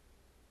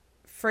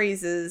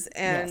phrases,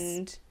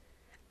 and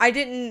I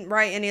didn't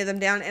write any of them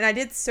down, and I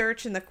did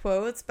search in the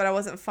quotes, but I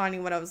wasn't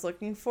finding what I was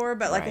looking for.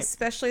 But like,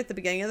 especially at the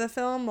beginning of the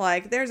film,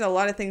 like, there's a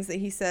lot of things that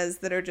he says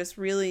that are just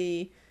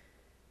really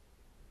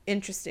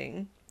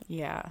interesting.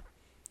 Yeah.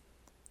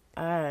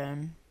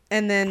 And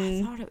then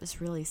I thought it was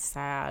really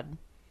sad.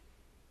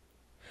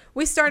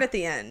 We start at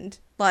the end.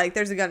 Like,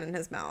 there's a gun in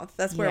his mouth.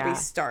 That's where we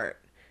start.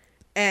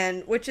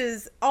 And which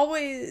is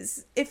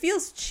always, it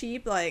feels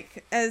cheap,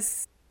 like,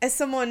 as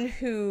someone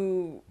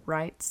who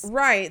writes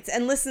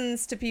and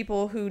listens to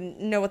people who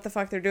know what the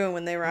fuck they're doing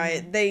when they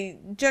write, they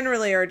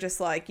generally are just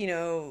like, you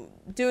know,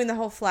 doing the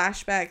whole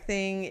flashback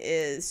thing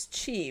is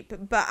cheap.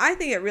 But I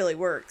think it really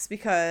works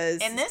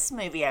because in this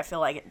movie, I feel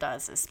like it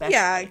does, especially.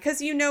 Yeah,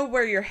 because you know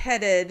where you're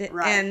headed,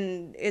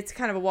 and it's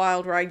kind of a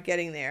wild ride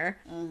getting there.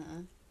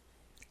 Mm-hmm.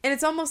 And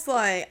it's almost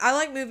like, I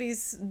like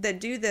movies that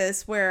do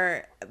this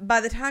where by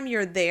the time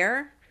you're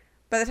there,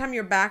 by the time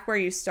you're back where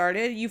you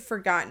started, you've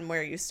forgotten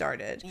where you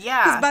started.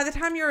 Yeah. Because by the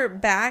time you're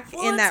back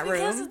in that room.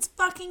 Because it's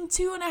fucking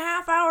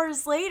 2.5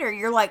 hours later.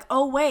 You're like,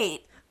 oh,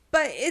 wait.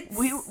 But it's.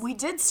 We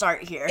did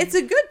start here. It's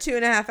a good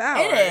 2.5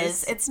 hours. It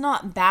is. It's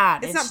not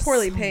bad. It's not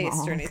poorly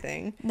paced or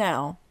anything.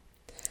 No.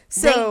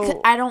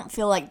 So. I don't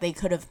feel like they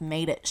could have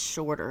made it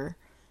shorter.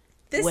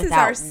 This is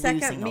our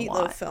second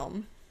Meatloaf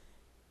film.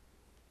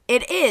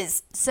 It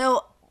is.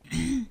 So,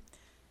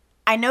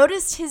 I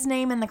noticed his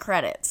name in the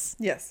credits.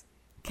 Yes.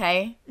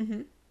 Okay?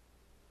 Mm-hmm.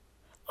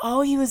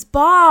 Oh, he was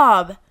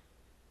Bob.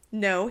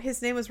 No,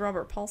 his name was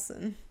Robert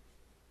Paulson.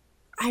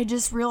 I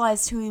just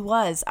realized who he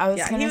was. I was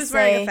going to say... he was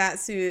wearing a fat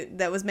suit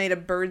that was made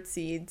of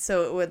birdseed,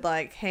 so it would,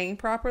 like, hang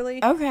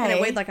properly. Okay. And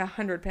it weighed, like,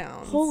 100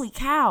 pounds. Holy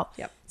cow.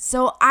 Yep.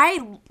 So,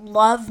 I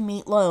love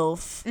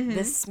Meatloaf. Mm-hmm.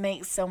 This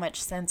makes so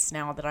much sense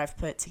now that I've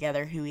put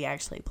together who he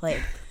actually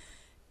played.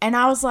 And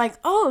I was like,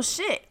 oh,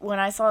 shit. When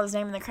I saw his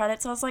name in the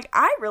credits, I was like,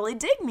 I really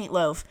dig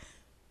Meatloaf.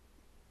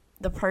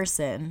 The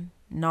person,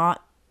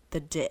 not the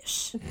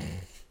dish.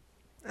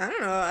 I don't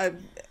know.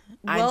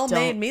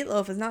 Well-made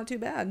meatloaf is not too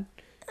bad.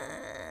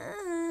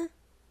 There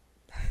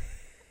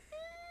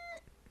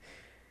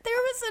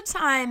was a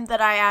time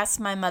that I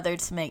asked my mother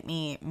to make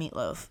me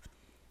meatloaf.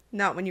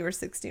 Not when you were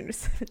 16 or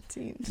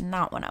 17.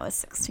 Not when I was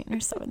 16 or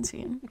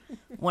 17.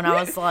 When I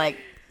was like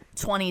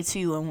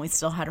 22 and we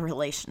still had a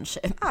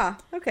relationship. Ah,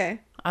 okay.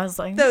 I was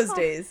like, those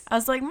days. I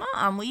was like,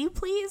 Mom, will you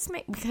please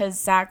make, because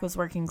Zach was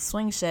working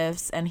swing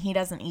shifts and he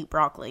doesn't eat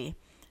broccoli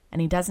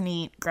and he doesn't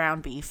eat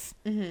ground beef.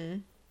 Mm-hmm.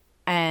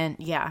 And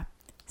yeah,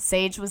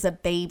 Sage was a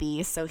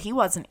baby, so he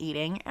wasn't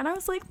eating. And I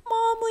was like,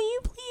 Mom, will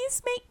you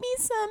please make me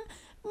some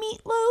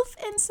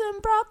meatloaf and some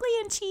broccoli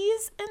and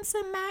cheese and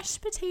some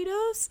mashed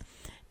potatoes?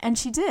 And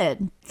she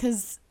did,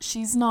 because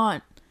she's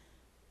not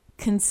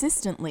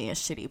consistently a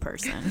shitty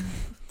person.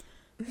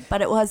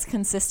 but it was She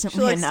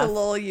consistently likes enough. to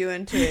lull you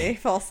into a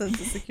false sense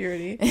of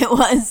security. It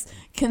was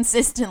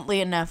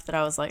consistently enough that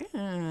I was like,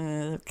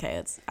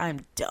 okay,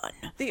 I'm done.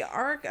 The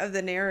arc of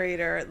the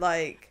narrator,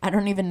 like... I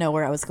don't even know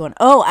where I was going.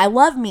 Oh, I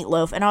love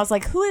Meatloaf. And I was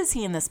like, who is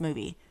he in this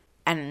movie?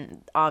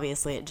 And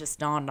obviously it just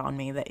dawned on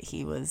me that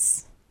he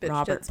was Bitch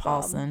Robert Tits Bob.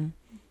 Paulson.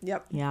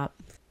 Yep. Yep.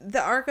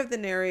 The arc of the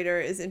narrator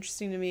is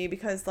interesting to me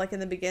because, like, in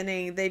the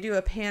beginning, they do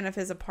a pan of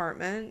his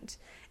apartment.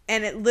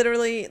 And it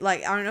literally,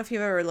 like, I don't know if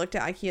you've ever looked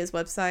at IKEA's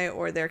website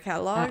or their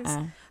catalogs.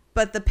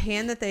 But the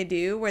pan that they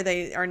do where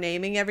they are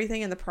naming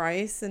everything and the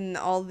price and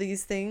all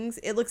these things,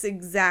 it looks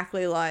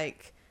exactly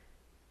like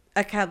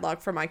a catalog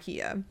from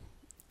IKEA.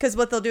 Because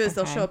what they'll do is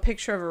they'll show a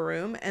picture of a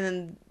room and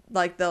then,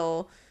 like,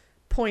 they'll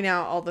point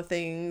out all the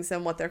things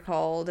and what they're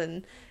called.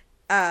 And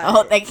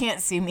they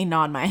can't see me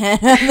nod my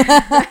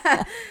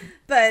head.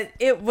 but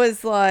it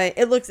was like,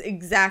 it looks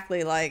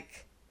exactly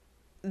like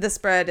the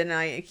spread in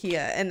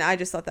IKEA. And I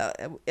just thought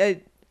that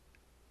it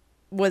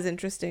was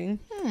interesting.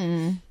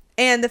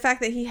 And the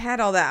fact that he had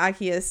all that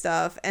IKEA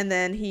stuff and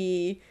then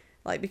he,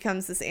 like,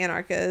 becomes this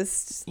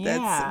anarchist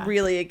that's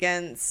really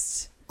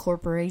against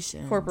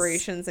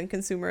corporations and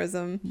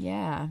consumerism.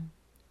 Yeah.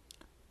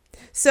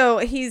 So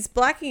he's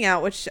blacking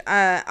out, which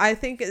I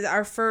think is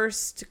our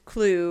first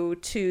clue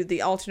to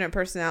the alternate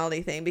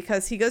personality thing,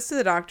 because he goes to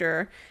the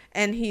doctor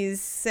and he's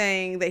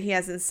saying that he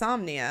has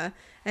insomnia.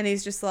 And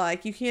he's just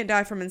like, you can't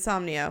die from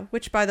insomnia,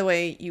 which, by the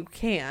way, you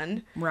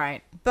can.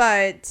 Right.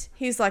 But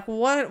he's like,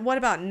 what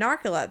about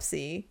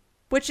narcolepsy?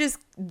 Which is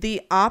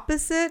the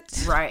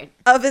opposite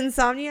of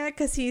insomnia,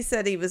 because he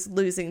said he was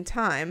losing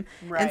time.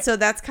 Right. And so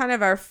that's kind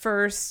of our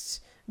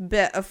first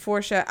bit of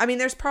foreshadowing. I mean,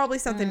 there's probably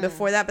something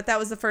before that, but that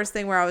was the first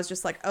thing where I was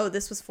just like, oh,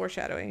 this was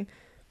foreshadowing.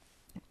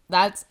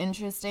 That's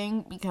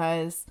interesting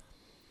because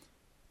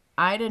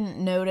I didn't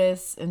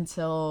notice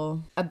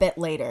until a bit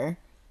later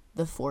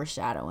the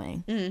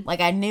foreshadowing.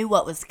 Like, I knew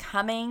what was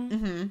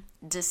coming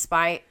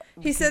despite...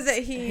 He said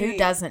that who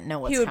doesn't know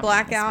what's coming. He would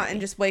black out and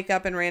just wake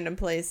up in random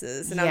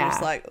places. And I'm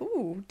just like,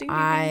 ooh, ding, ding, ding.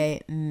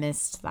 I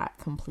missed that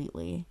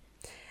completely.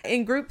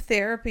 In group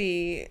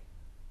therapy,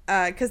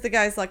 because the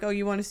guy's like, oh,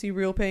 you want to see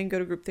real pain? Go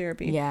to group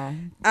therapy. Yeah.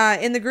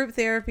 In the group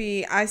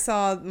therapy, I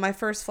saw my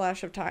first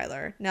flash of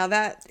Tyler. Now,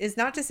 that is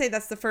not to say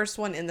that's the first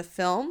one in the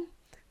film,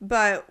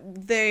 but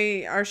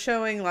they are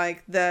showing,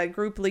 like, the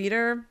group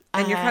leader,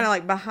 and you're kind of,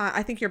 like, behind.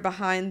 I think you're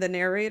behind the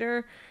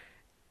narrator.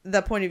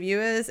 The point of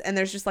view is, and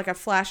there's just like a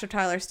flash of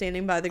Tyler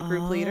standing by the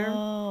group leader.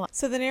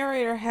 So the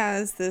narrator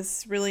has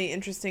this really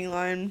interesting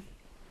line.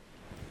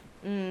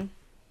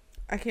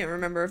 I can't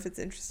remember if it's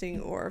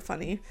interesting or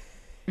funny,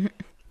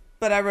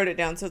 but I wrote it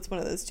down, so it's one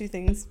of those two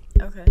things.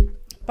 Okay.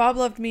 Bob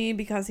loved me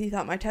because he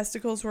thought my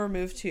testicles were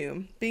removed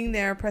too. Being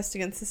there, pressed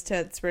against his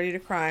tits, ready to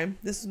cry.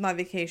 This was my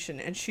vacation,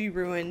 and she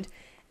ruined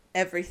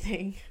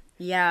everything.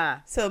 Yeah.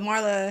 So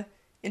Marla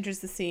enters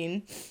the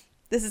scene.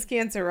 This is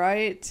cancer,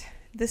 right?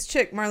 This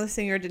chick, Marla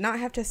Singer, did not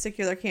have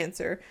testicular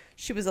cancer.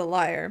 She was a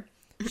liar.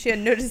 She had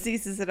no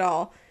diseases at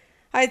all.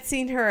 I had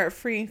seen her at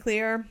Free and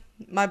Clear,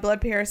 my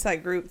blood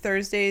parasite group,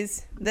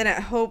 Thursdays. Then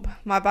at Hope,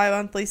 my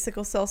bi-monthly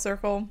sickle cell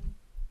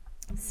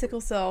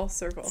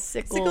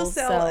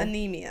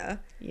anemia.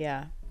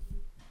 Yeah.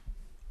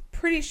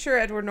 Pretty sure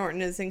Edward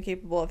Norton is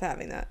incapable of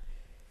having that.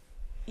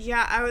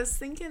 Yeah, I was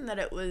thinking that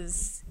it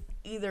was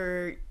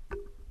either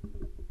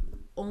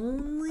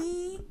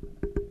only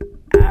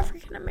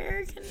African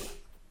American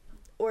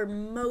or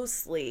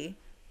mostly.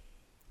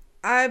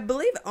 I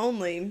believe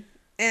only.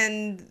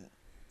 And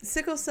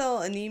sickle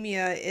cell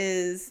anemia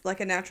is like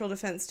a natural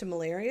defense to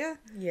malaria.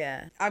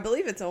 Yeah. I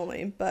believe it's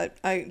only, but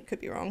I could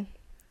be wrong.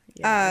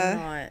 Yeah, I'm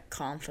not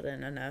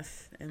confident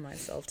enough in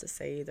myself to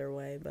say either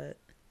way, but...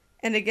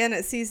 And again,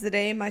 it sees the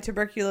day, my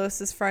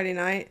tuberculosis Friday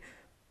night.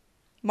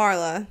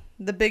 Marla,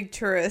 the big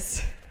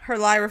tourist. Her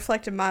lie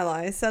reflected my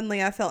lie.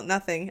 Suddenly I felt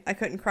nothing. I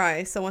couldn't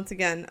cry, so once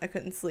again, I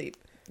couldn't sleep.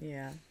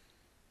 Yeah.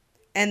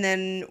 And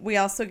then we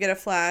also get a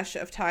flash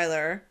of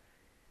Tyler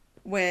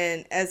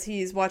as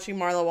he's watching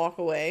Marla walk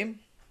away.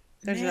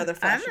 There's another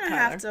flash of Tyler. I'm going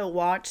to have to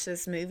watch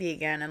this movie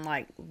again and,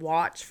 like,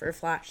 watch for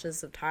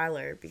flashes of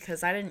Tyler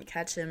because I didn't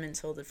catch him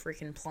until the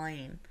freaking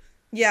plane.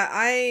 Yeah,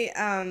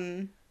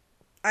 I'm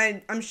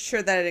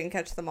sure that I didn't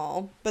catch them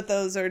all, but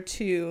those are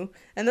two,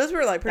 and those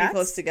were, like, pretty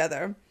close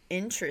together.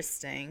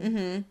 Interesting.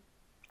 Mm-hmm.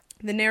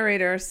 The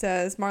narrator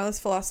says Marla's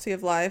philosophy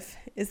of life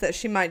is that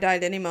she might die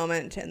at any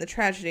moment, and the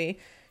tragedy,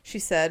 she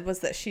said, was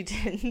that she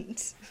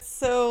didn't.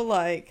 So,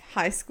 like,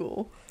 high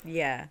school.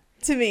 Yeah.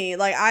 To me,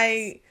 like,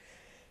 I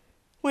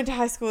went to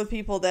high school with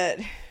people that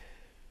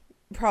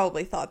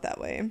probably thought that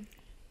way.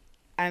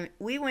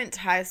 We went to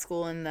high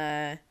school in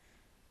the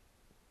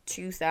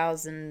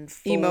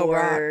 2004 emo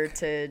rock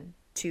to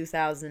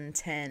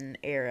 2010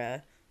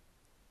 era.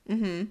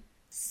 Mm-hmm.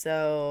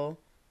 So,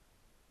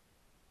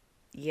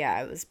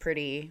 yeah, it was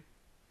pretty...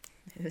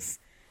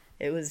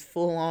 It was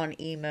full-on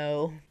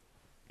emo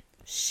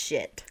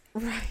shit.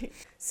 Right.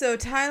 So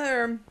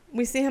Tyler,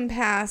 we see him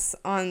pass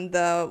on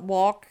the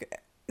walk.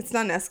 It's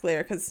not an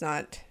escalator because it's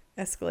not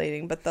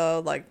escalating, but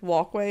the like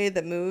walkway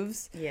that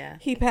moves, Yeah.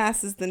 he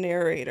passes the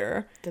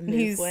narrator. The And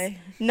he's moveway.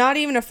 not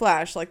even a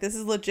flash. Like, this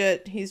is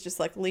legit. He's just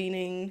like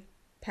leaning,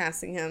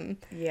 passing him.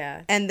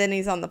 Yeah. And then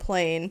he's on the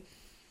plane,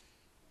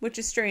 which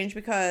is strange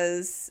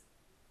because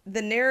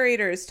the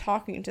narrator is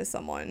talking to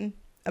someone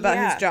about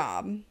Yeah. his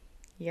job.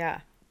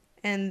 Yeah.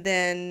 And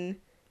then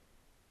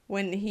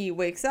when he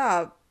wakes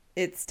up,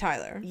 it's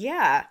Tyler.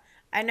 Yeah.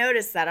 I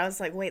noticed that. I was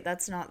like, wait,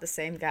 that's not the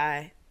same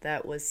guy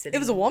that was sitting. It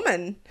was a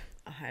woman.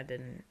 Oh, I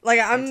didn't. Like,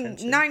 pay I'm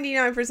attention.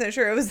 99%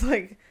 sure it was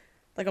like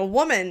a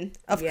woman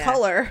of Yeah.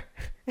 color.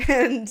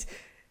 And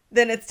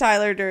then it's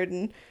Tyler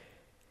Durden.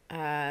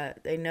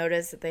 They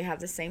noticed that they have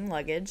the same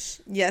luggage.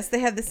 Yes, they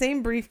have the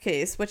same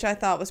briefcase, which I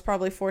thought was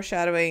probably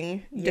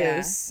foreshadowing Yeah.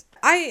 Deuce.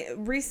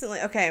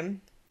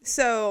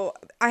 So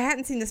I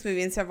hadn't seen this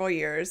movie in several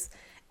years,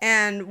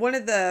 and one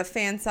of the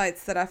fan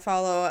sites that I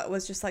follow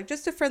was just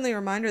a friendly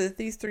reminder that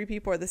these three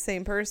people are the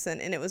same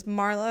person, and it was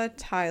Marla,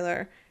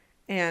 Tyler,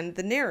 and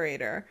the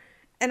narrator.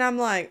 And I'm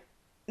like,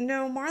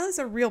 no, Marla's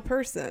a real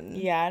person.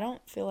 Yeah, I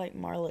don't feel like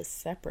Marla's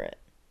separate.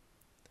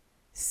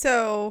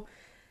 So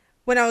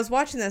when I was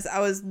watching this, I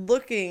was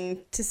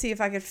looking to see if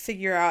I could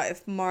figure out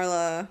if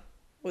Marla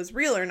was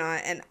real or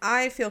not, and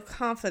I feel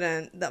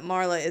confident that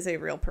Marla is a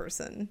real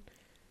person.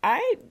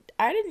 I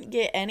didn't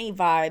get any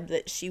vibe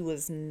that she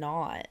was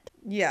not.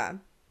 Yeah.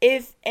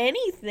 If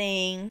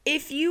anything,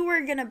 if you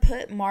were going to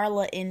put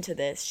Marla into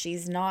this,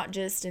 she's not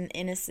just an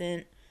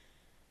innocent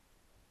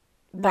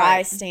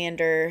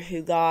bystander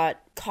who got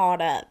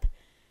caught up.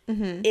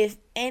 Mm-hmm. If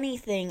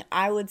anything,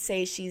 I would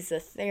say she's a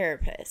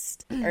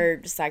therapist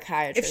or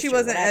psychiatrist. If she or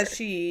wasn't whatever.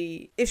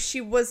 if she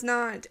was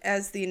not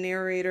as the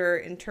narrator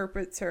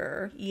interprets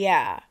her,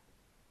 Yeah,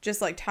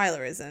 just like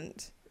Tyler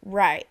isn't,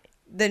 right.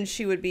 then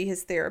she would be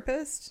his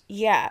therapist.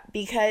 Yeah,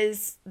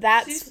 because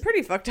that's... She's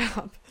pretty fucked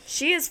up.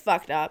 She is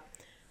fucked up,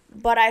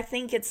 but I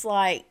think it's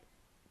like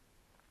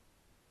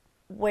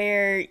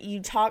where you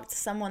talk to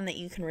someone that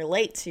you can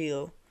relate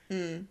to,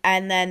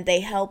 and then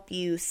they help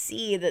you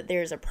see that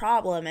there's a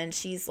problem, and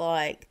she's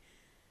like,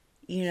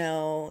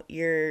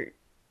 you're...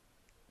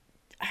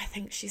 I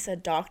think she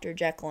said Dr.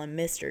 Jekyll and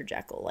Mr.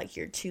 Jekyll, like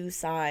you're two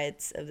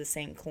sides of the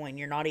same coin.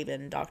 You're not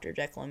even Dr.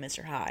 Jekyll and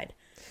Mr. Hyde.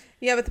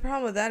 Yeah, but the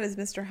problem with that is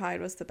Mr.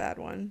 Hyde was the bad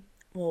one.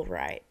 Well,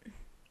 right.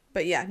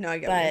 But yeah, no, I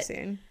get what you're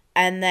saying.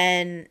 And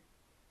then,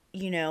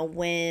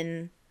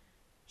 when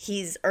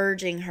he's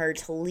urging her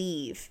to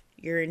leave,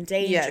 you're in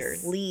danger,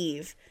 Yes.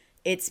 leave.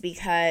 It's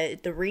because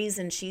the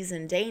reason she's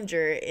in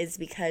danger is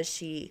because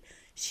she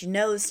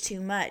knows too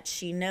much.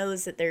 She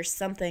knows that there's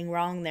something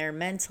wrong there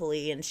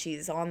mentally, and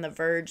she's on the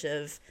verge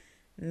of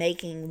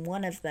making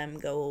one of them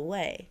go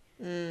away.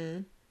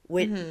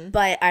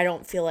 But I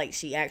don't feel like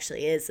she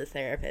actually is a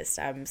therapist.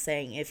 I'm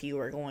saying if you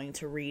were going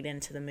to read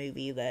into the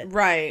movie that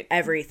Right.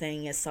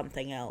 everything is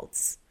something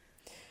else.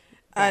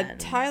 then-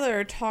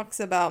 Tyler talks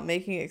about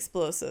making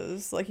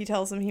explosives. Like, he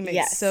tells him he makes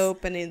Yes.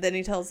 soap, and then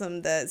he tells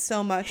him that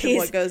so much of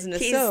what goes into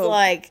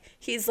soap.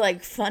 He's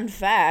like, fun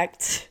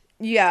fact.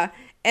 Yeah.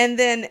 And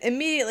then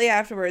immediately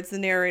afterwards, the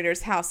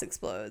narrator's house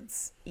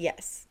explodes,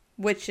 Yes.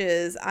 which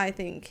is, I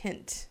think,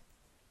 hint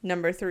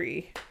number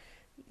 3,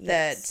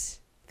 that Yes.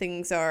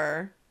 things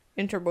are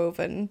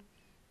interwoven.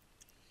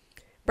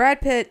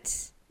 Brad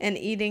Pitt and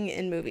eating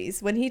in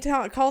movies. When he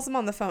calls him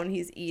on the phone,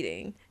 he's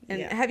eating. And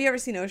Yeah. have you ever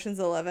seen Ocean's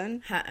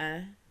 11?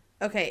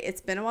 Okay,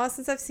 it's been a while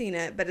since I've seen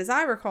it, but as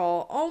I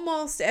recall,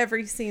 almost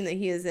every scene that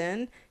he is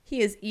in,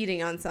 he is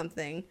eating on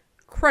something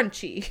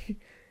crunchy.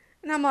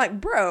 And I'm like,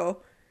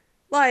 bro,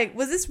 like,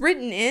 was this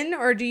written in,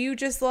 or do you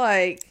just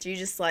like... Do you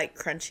just like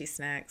crunchy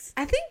snacks?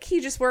 I think he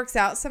just works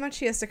out so much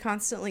he has to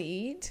constantly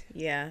eat,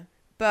 Yeah.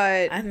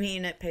 but... I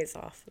mean, it pays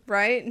off.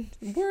 right?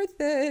 Worth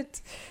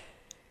it.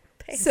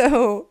 Pays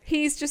So,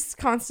 he's just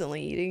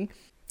constantly eating.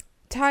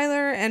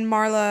 Tyler and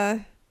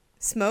Marla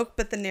smoke,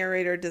 but the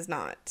narrator does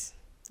not.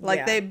 Like,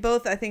 Yeah. they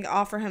both, I think,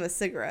 offer him a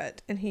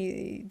cigarette, and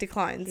he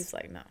declines. He's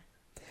like, no.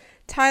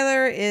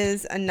 Tyler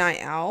is a night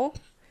owl.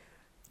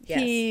 Yes.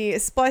 He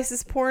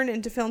splices porn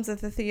into films at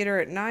the theater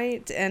at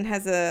night and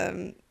has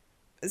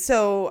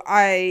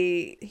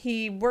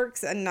he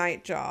works a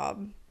night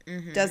job,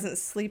 Mm-hmm. doesn't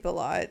sleep a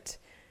lot,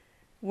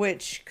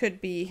 which could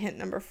be hint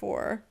number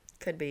 4.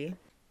 Could be.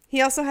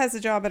 He also has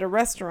a job at a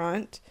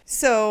restaurant.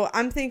 So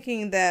I'm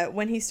thinking that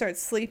when he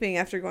starts sleeping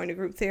after going to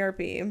group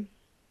therapy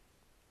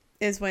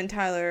is when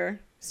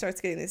Tyler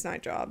starts getting these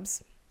night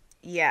jobs.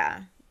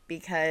 Yeah.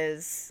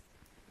 Because,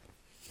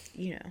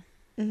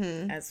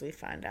 Mm-hmm. as we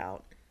find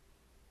out,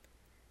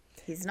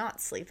 he's not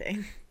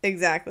sleeping.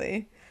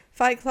 Exactly.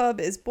 Fight Club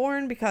is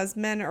born because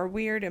men are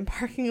weird in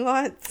parking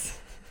lots.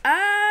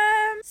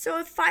 So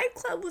if Fight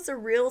Club was a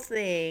real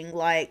thing,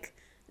 like,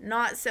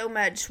 not so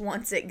much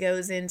once it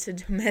goes into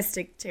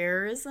domestic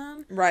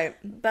terrorism, Right.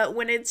 but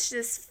when it's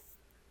just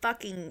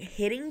fucking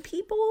hitting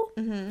people,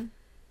 Mm-hmm.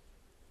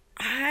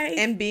 I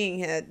And being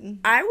hit.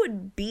 I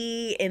would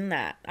be in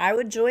that. I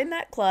would join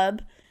that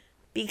club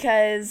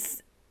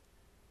because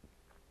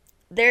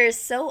there is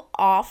so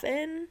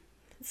often,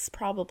 it's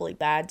probably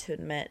bad to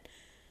admit,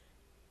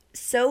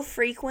 so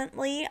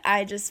frequently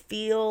I just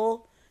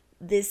feel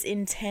this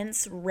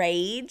intense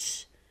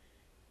rage.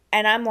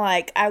 And I'm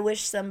like, I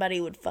wish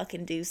somebody would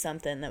fucking do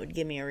something that would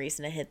give me a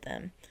reason to hit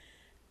them.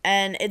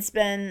 And it's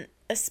been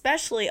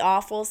especially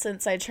awful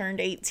since I turned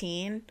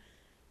 18.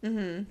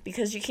 Mm-hmm.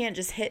 Because you can't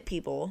just hit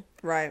people.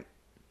 Right.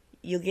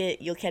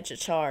 You'll catch a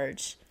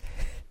charge.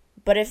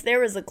 But if there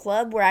was a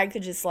club where I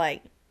could just,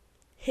 like,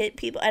 hit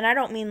people, and I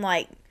don't mean,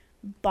 like,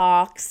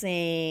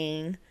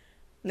 boxing.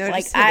 No,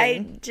 like, just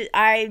hitting.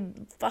 I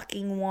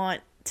fucking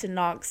want to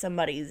knock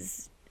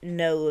somebody's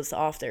nose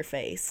off their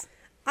face.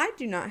 I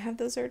do not have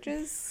those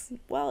urges.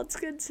 Well, it's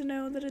good to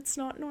know that it's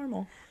not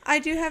normal. I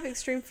do have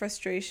extreme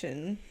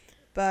frustration,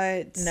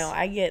 but... No,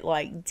 I get,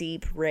 like,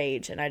 deep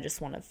rage, and I just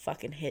want to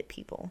fucking hit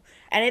people.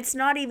 And it's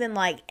not even,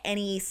 like,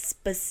 any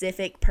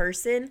specific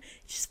person.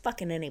 It's just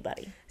fucking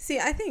anybody. See,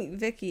 I think,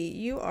 Vicky,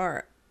 you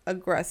are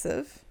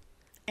aggressive.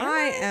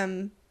 I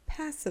am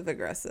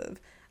passive-aggressive.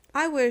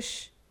 I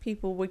wish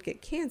people would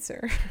get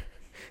cancer.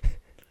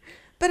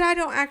 But I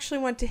don't actually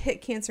want to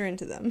hit cancer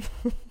into them.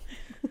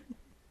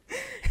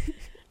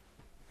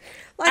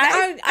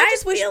 I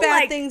just wish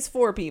bad things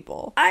for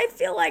people. I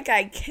feel like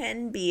I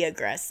can be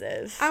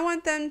aggressive. I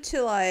want them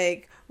to,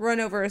 like, run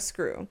over a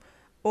screw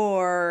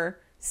or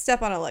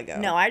step on a Lego.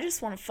 No, I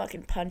just want to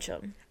fucking punch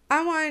them.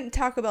 I want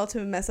Taco Bell to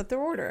mess up their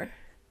order.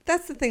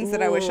 That's the things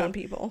that I wish on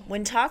people.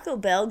 When Taco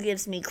Bell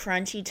gives me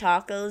crunchy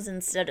tacos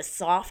instead of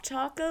soft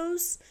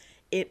tacos,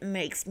 it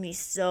makes me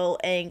so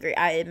angry.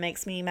 It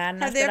makes me mad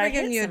enough. Have they ever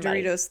given you a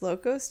Doritos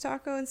Locos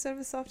taco instead of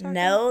a soft taco?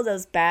 No,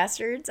 those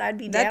bastards. That'd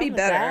be better.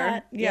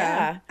 That.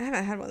 Yeah. I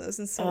haven't had one of those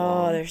in so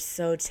long. Oh, they're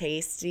so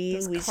tasty.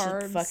 Those we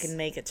carbs. should fucking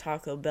make a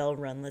Taco Bell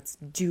run. Let's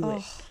do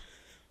it.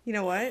 You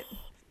know what?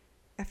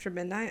 After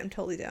midnight, I'm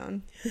totally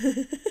down.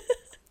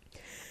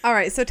 All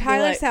right, so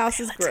Tyler's house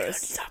is gross.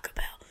 Let's go to Taco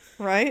Bell.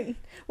 Right?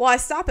 Well, I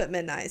stop at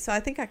midnight, so I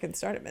think I can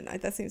start at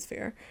midnight. That seems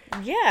fair.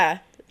 Yeah.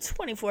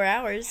 24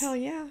 hours. Hell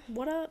yeah.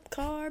 What up,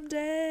 carb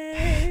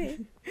day?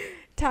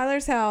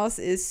 Tyler's house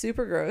is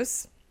super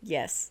gross.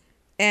 Yes.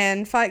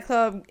 And Fight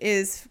Club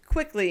is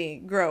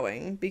quickly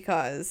growing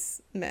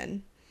because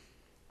men.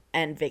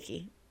 And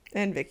Vicky.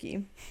 And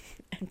Vicky.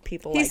 And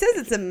people He like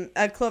says Vicky. it's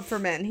a club for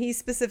men. He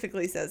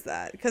specifically says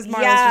that. Because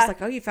Marla's just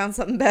like, oh, you found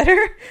something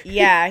better?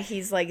 Yeah,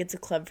 he's like, it's a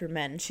club for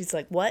men. She's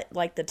like, what?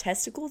 Like the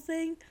testicle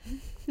thing?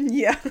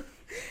 Yeah.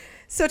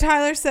 So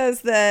Tyler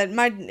says that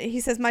my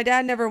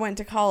dad never went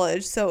to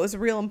college, so it was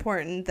real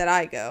important that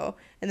I go.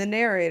 And the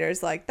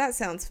narrator's like, that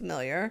sounds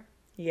familiar.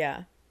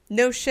 Yeah.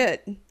 No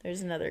shit.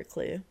 There's another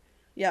clue.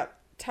 Yep.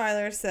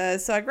 Tyler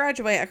says, so I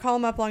graduate. I call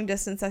him up long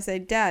distance. I say,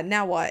 Dad,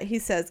 now what? He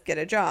says, get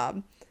a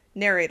job.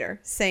 Narrator,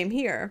 same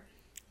here.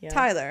 Yeah.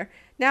 Tyler,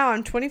 now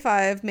I'm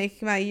 25,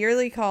 making my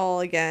yearly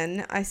call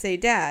again. I say,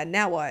 Dad,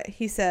 now what?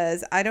 He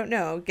says, I don't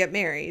know. Get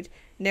married.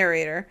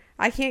 Narrator,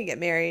 I can't get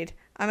married.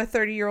 I'm a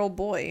 30-year-old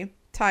boy.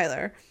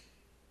 Tyler,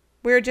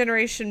 we're a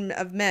generation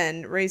of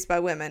men raised by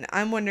women.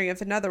 I'm wondering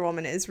if another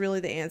woman is really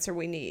the answer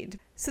we need.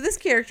 So this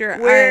character,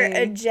 we're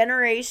a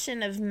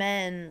generation of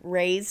men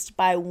raised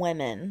by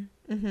women.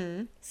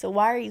 Mm-hmm. So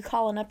why are you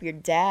calling up your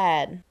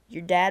dad?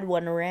 Your dad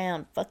wasn't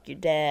around. Fuck your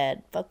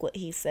dad. Fuck what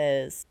he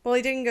says. Well,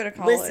 he didn't go to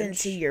college. Listen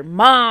to your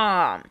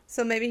mom.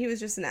 So maybe he was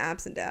just an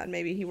absent dad.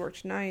 Maybe he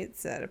worked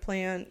nights at a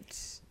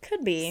plant.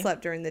 Could be.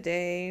 Slept during the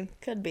day.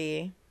 Could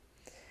be.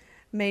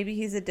 Maybe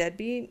he's a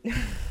deadbeat.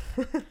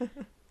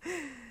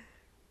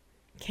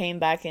 Came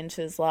back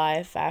into his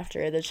life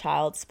after the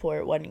child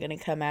support wasn't going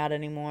to come out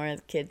anymore.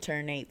 The kid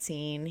turned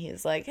 18. He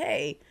was like,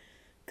 hey,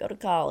 go to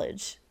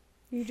college.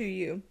 You do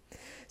you.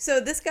 So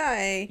this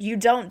guy... You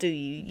don't do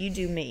you. You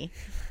do me.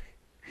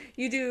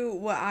 You do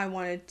what I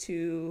wanted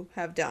to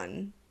have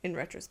done in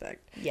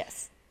retrospect.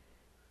 Yes.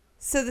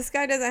 So this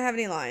guy doesn't have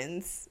any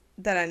lines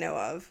that I know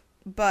of.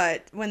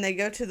 But when they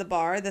go to the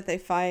bar that they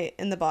fight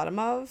in the bottom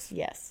of...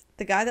 Yes.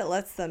 The guy that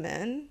lets them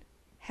in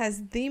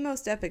has the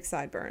most epic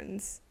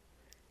sideburns.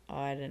 Oh,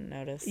 I didn't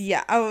notice.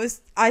 Yeah,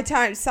 I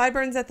typed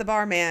sideburns at the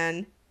bar,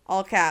 man,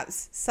 all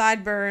caps,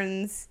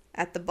 sideburns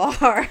at the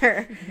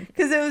bar,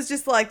 because it was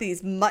just like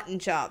these mutton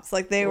chops,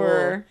 like they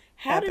were.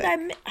 How epic.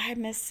 did I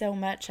miss so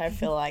much? I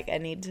feel like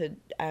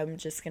I'm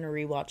just gonna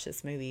rewatch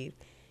this movie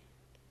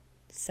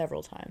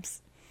several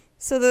times.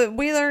 So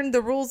we learned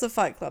the rules of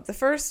Fight Club. The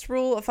first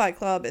rule of Fight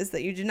Club is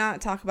that you do not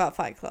talk about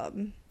Fight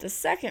Club. The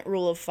second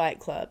rule of Fight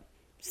Club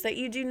is that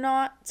you do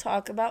not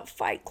talk about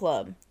Fight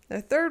Club.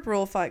 The third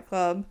rule of Fight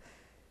Club.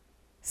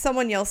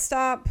 Someone yells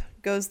stop,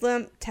 goes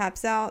limp,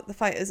 taps out, the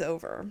fight is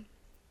over.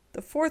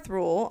 The fourth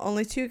rule,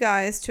 only 2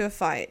 guys to a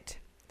fight.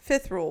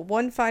 Fifth rule,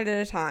 1 fight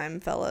at a time,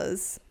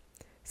 fellas.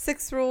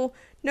 Sixth rule,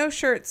 no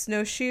shirts,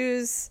 no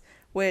shoes,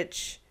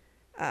 which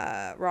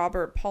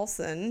Robert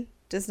Paulson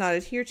does not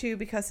adhere to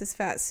because his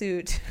fat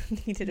suit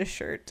needed a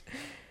shirt.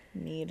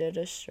 Needed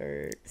a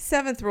shirt.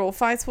 Seventh rule,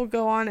 fights will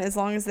go on as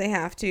long as they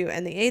have to.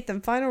 And the eighth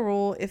and final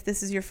rule, if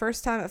this is your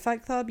first time at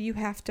Fight Club, you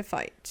have to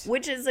fight.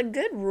 Which is a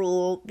good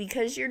rule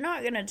because you're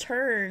not going to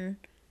turn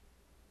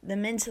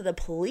them into the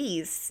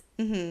police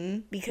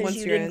because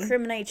you'd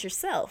incriminate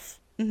yourself.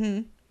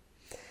 Mm-hmm.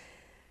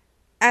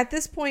 At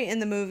this point in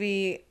the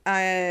movie,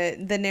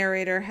 the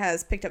narrator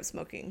has picked up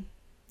smoking.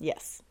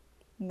 Yes.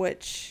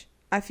 Which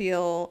I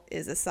feel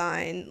is a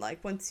sign.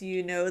 Like, once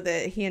you know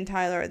that he and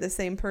Tyler are the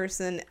same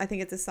person, I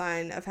think it's a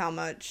sign of how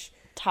much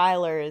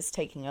Tyler is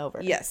taking over.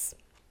 Yes.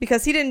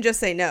 Because he didn't just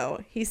say no.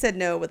 He said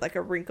no with like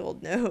a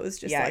wrinkled nose.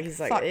 Just yeah, like, he's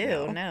like, fuck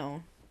ew,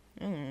 no.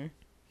 no.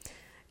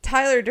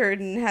 Tyler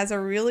Durden has a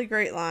really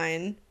great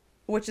line,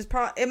 which is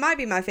it might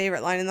be my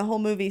favorite line in the whole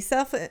movie.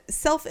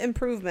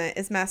 Self-improvement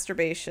is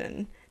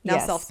masturbation. Now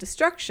Yes.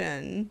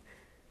 self-destruction,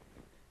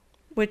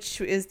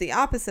 which is the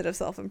opposite of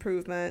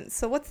self-improvement.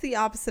 So what's the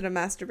opposite of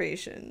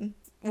masturbation?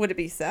 Would it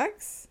be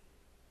sex?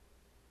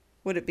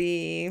 Would it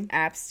be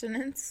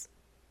Abstinence?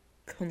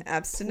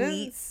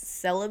 abstinence?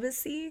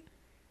 Celibacy?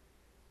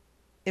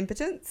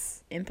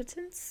 Impotence?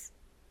 Impotence?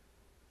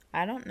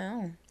 I don't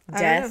know. I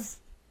don't Death?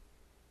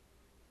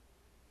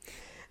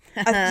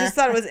 I just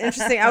thought it was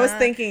interesting. I was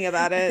thinking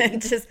about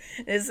it.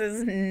 This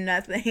is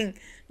nothing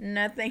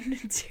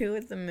to do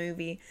with the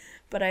movie.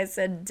 But I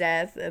said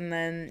death, and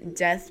then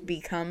death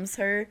becomes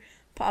her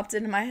popped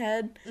into my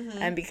head. Mm-hmm.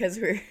 And because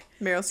we're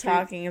Meryl Streep.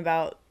 talking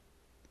about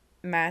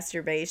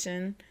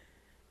masturbation,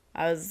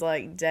 I was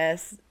like,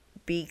 death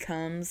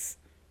becomes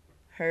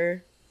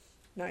her.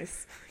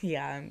 Nice.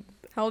 Yeah, I'm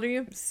How old are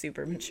you?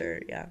 super mature.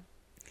 Yeah,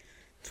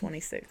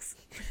 26.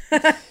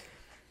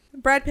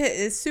 Brad Pitt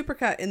is super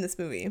cut in this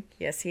movie.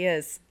 Yes, he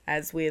is,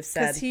 as we have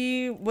Because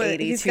said.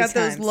 he's got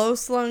those low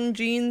slung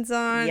jeans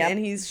on, Yep.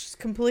 and he's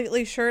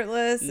completely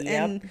shirtless.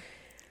 Yep.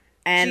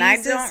 And I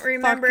Jesus don't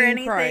remember fucking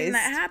anything Christ.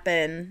 that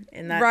happened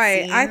in that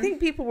Right. scene. I think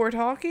people were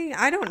talking.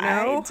 I don't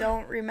know. I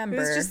don't remember. It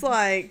was just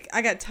like,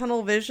 I got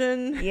tunnel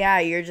vision. Yeah,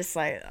 you're just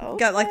like, oh,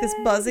 Got like this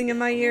buzzing in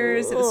my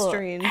ears. It was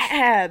strange.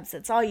 Abs.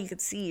 That's all you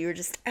could see. You were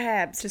just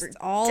abs. Just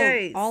for all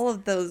days.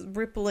 of those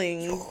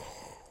rippling,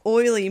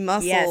 oily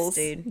muscles. Yes,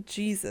 dude.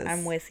 Jesus.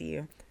 I'm with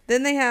you.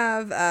 Then they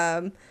have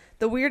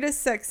the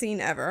weirdest sex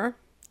scene ever.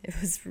 It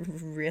was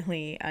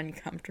really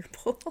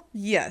uncomfortable.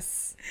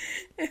 Yes.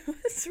 It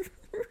was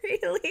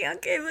really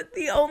okay, but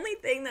the only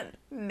thing that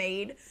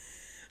made,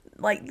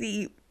 like,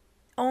 the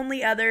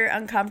only other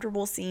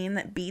uncomfortable scene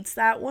that beats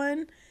that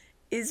one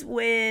is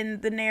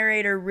when the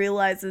narrator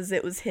realizes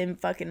it was him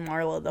fucking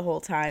Marla the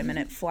whole time, and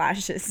it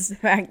flashes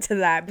back to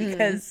that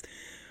because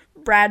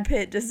Brad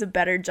Pitt does a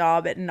better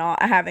job at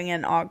not having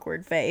an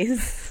awkward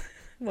face.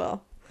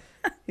 Well,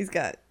 he's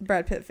got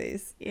Brad Pitt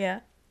face. Yeah.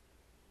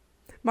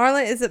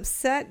 Marla is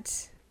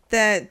upset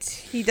that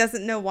he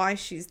doesn't know why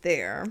she's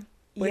there,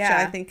 which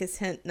Yeah. I think is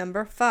hint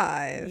number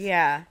 5.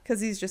 Yeah. Because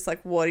he's just like,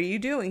 what are you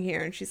doing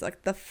here? And she's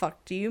like, the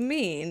fuck do you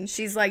mean?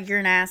 She's like, you're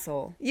an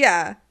asshole.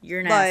 Yeah. You're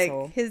an like,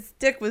 asshole. his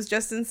dick was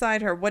just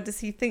inside her. What does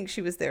he think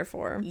she was there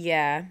for?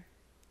 Yeah.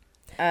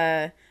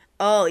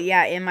 Oh,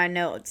 yeah, in my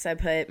notes, I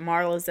put,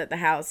 Marla's at the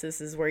house. This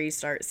is where you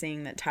start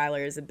seeing that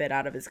Tyler is a bit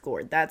out of his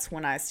gourd. That's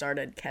when I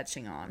started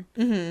catching on.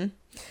 Mm-hmm.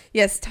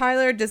 Yes,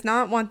 Tyler does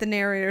not want the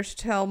narrator to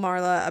tell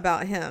Marla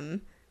about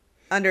him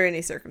under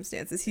any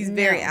circumstances. He's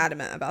very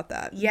adamant about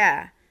that.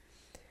 Yeah.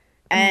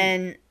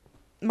 And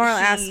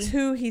Marla asks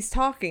who he's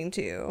talking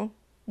to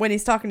when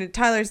he's talking to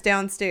Tyler's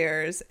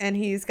downstairs, and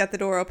he's got the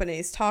door open and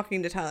he's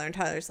talking to Tyler, and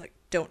Tyler's like,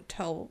 don't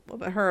tell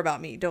her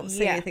about me. Don't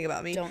say anything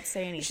about me. Don't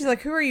say anything. She's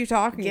like, who are you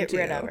talking to? Get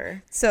rid of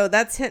her. So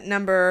that's hint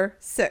number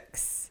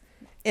 6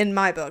 in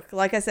my book.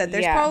 Like I said,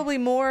 there's probably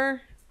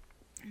more,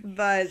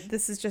 but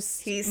this is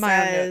just He my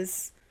own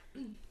notes.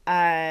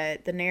 says,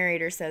 the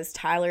narrator says,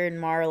 Tyler and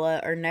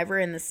Marla are never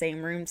in the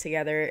same room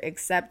together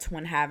except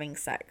when having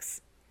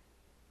sex.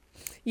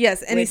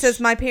 Yes, and he Which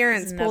says, my is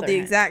parents pulled another the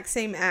hint. exact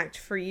same act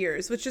for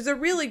years, which is a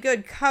really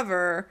good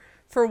cover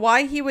for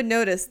why he would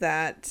notice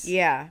that.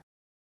 Yeah.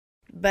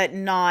 But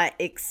not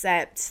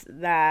accept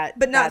that.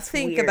 But not that's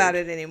think weird. about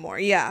it anymore.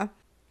 Yeah.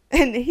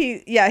 And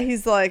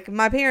he's like,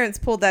 my parents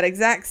pulled that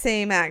exact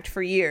same act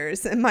for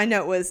years. And my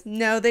note was,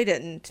 no, they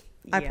didn't.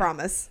 I Yeah.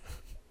 promise.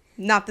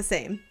 Not the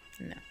same.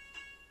 No.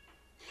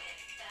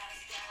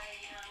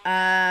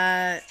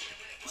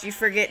 Did you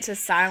forget to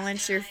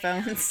silence your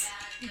phones?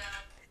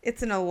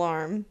 It's an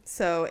alarm,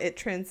 so it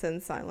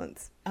transcends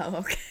silence. Oh,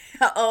 okay.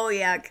 Oh,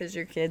 yeah, because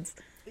your kids.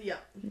 Yeah.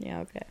 Yeah,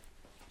 okay.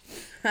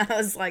 I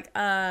was like,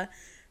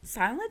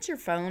 silence your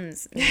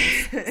phones.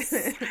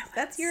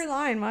 That's your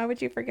line. Why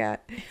would you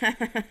forget?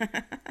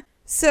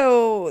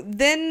 So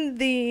then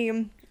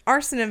the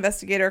arson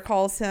investigator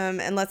calls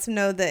him and lets him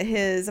know that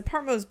his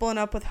apartment was blown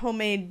up with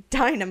homemade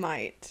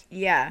dynamite.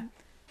 Yeah.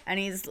 And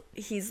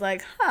he's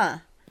like, huh,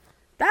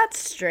 that's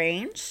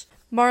strange.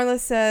 Marla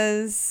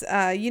says,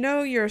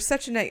 you're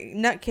such a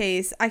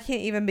nutcase, I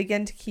can't even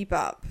begin to keep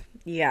up.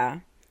 Yeah.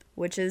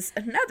 Which is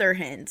another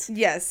hint.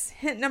 Yes.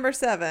 Hint number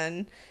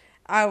 7.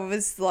 I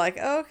was like,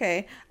 oh,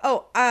 okay.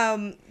 Oh,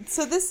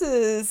 so this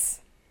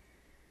is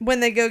when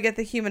they go get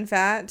the human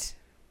fat.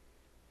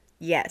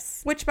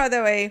 Yes. Which, by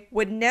the way,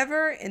 would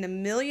never in a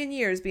million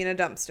years be in a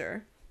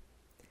dumpster.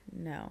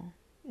 No.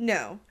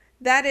 No.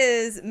 That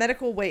is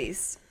medical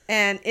waste.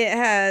 And it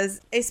has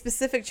a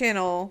specific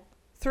channel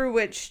through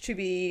which to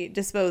be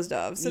disposed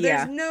of. So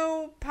there's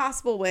no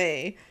possible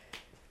way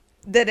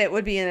that it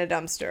would be in a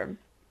dumpster.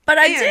 But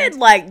I And- did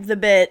like the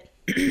bit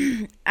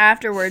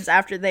afterwards,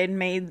 after they'd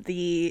made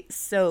the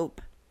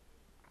soap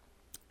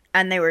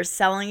and they were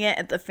selling it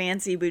at the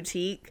fancy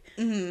boutique.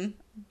 Mm-hmm.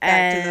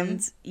 Back to them.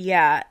 And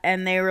yeah,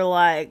 and they were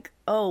like,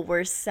 "Oh,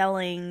 we're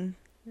selling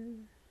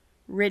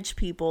rich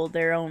people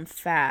their own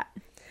fat."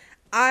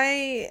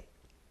 I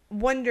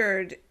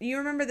wondered, you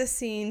remember the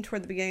scene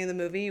toward the beginning of the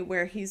movie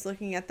where he's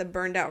looking at the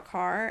burned out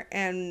car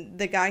and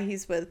the guy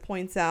he's with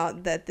points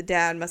out that the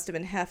dad must have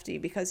been hefty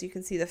because you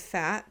can see the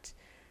fat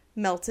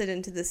melted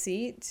into the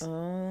seat.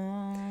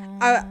 Oh.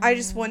 I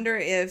just wonder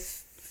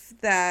if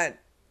that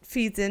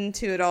feeds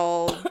into it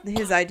all,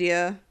 his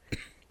idea.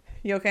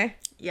 You okay?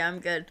 Yeah, I'm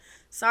good.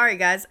 Sorry,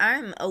 guys.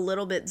 I'm a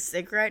little bit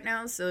sick right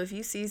now, so if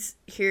you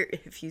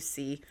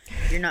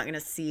you're not going to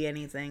see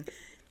anything.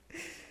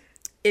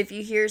 If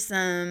you hear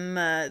some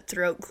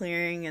throat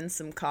clearing and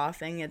some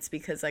coughing, it's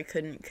because I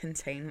couldn't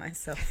contain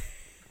myself.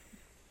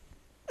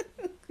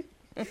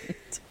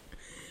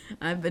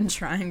 I've been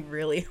trying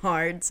really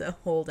hard to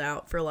hold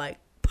out for like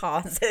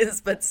pauses,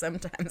 but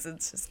sometimes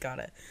it's just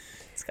gotta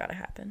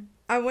happen.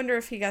 I wonder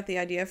if he got the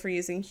idea for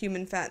using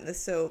human fat in the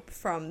soap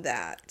from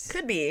that.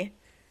 Could be.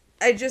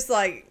 It just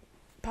like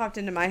popped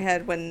into my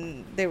head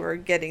when they were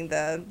getting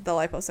the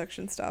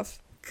liposuction stuff.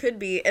 Could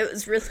be. It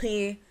was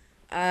really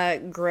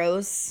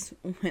gross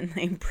when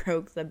they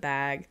broke the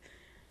bag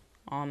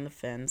on the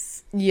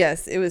fence.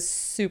 Yes, it was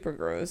super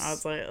gross. I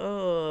was like,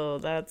 oh,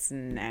 that's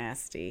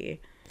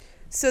nasty.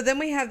 So then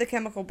we have the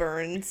chemical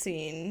burn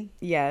scene,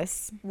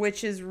 Yes.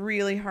 which is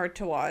really hard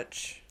to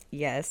watch.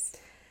 Yes.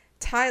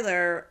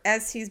 Tyler,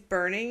 as he's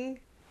burning,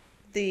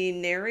 the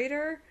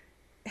narrator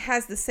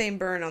has the same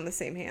burn on the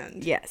same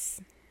hand. Yes.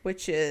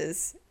 Which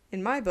is,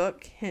 in my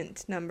book,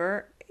 hint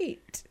number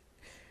 8.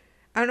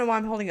 I don't know why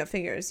I'm holding up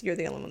fingers. You're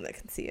the only one that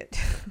can see it.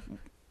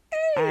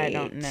 I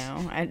don't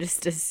know. I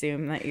just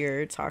assume that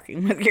you're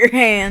talking with your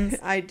hands.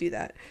 I do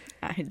that.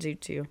 I do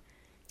too.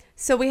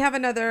 So we have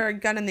another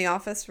Gun in the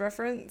Office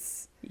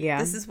reference. Yeah.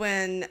 This is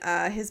when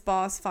his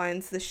boss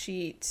finds the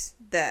sheet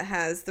that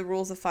has the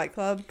rules of Fight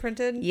Club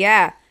printed.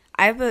 Yeah.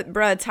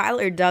 Bruh,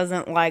 Tyler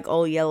doesn't like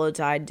old yellow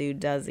tie dude,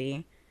 does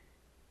he?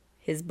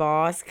 His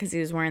boss, because he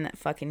was wearing that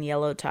fucking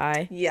yellow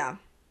tie. Yeah.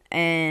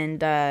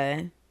 And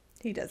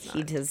He does not.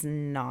 he does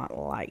not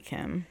like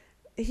him.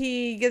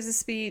 He gives a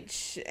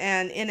speech,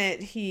 and in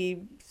it,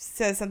 he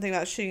says something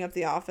about shooting up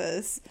the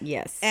office.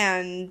 Yes.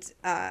 And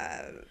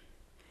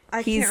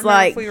I He's can't remember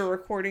like- if we were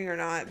recording or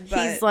not. But,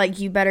 He's like,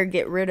 you better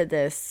get rid of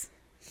this.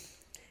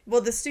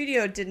 well, the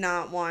studio did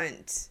not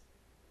want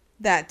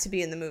that to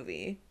be in the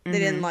movie. They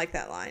didn't like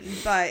that line.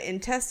 But in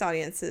test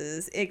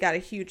audiences, it got a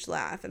huge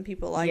laugh, and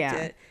people liked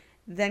it.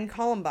 Then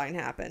Columbine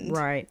happened.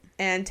 Right.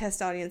 And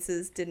test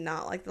audiences did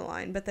not like the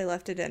line, but they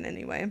left it in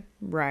anyway.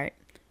 Right.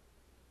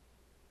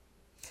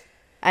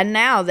 And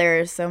now there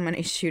are so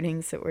many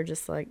shootings that we're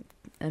just like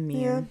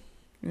immune.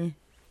 Yeah.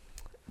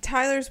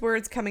 Tyler's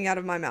words coming out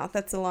of my mouth.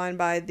 That's a line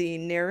by the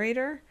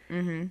narrator.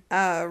 Mm-hmm.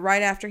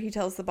 Right after he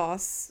tells the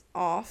boss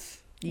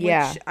off.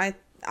 Yeah. Which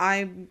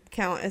I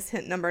count as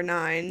hint number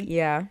 9.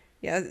 Yeah.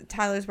 Yeah,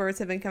 Tyler's words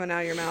have been coming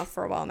out of your mouth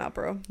for a while now,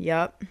 bro.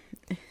 Yep.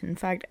 In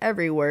fact,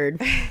 every word.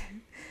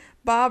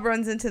 Bob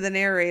runs into the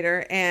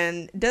narrator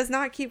and does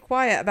not keep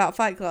quiet about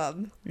Fight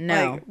Club.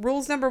 No. Like,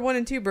 rules number 1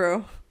 and 2,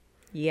 bro.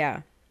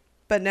 Yeah.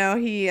 But no,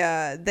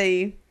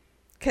 they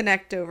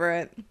connect over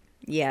it.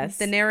 Yes.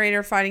 The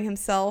narrator fighting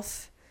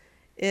himself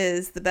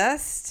is the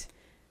best.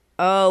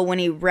 Oh, when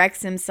he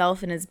wrecks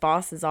himself in his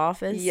boss's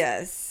office?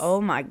 Yes.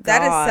 Oh my God.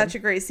 That is such a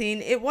great scene.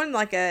 It won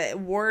like a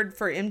award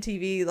for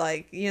MTV,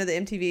 like, you know, the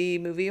MTV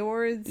Movie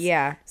Awards.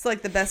 Yeah. It's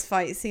like the best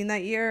fight scene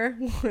that year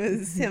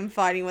was him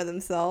fighting with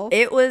himself.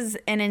 It was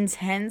an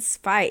intense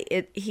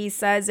fight. He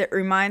says it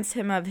reminds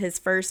him of his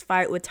first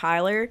fight with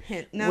Tyler,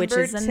 Hint number which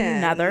is 10.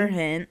 another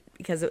hint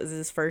because it was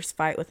his first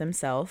fight with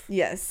himself.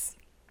 Yes.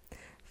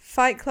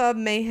 Fight Club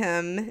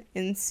mayhem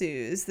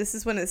ensues. This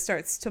is when it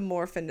starts to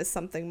morph into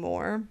something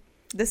more.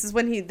 This is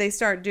when they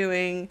start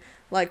doing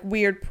like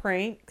weird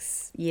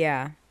pranks.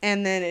 Yeah.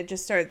 And then it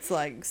just starts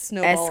like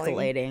snowballing.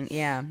 Escalating.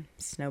 Yeah.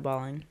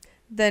 Snowballing.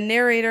 The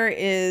narrator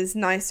is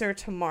nicer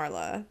to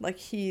Marla. Like,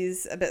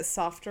 he's a bit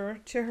softer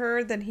to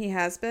her than he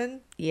has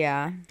been.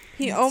 Yeah.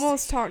 He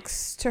almost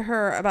talks to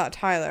her about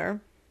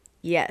Tyler.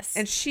 Yes.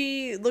 And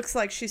she looks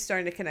like she's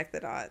starting to connect the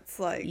dots.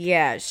 Like,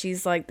 yeah,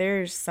 she's like,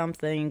 there's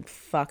something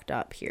fucked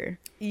up here.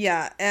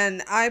 yeah,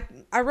 and I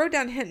wrote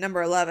down hint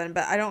number 11,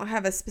 but I don't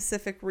have a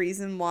specific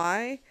reason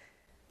why.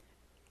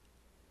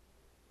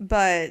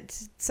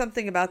 But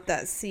something about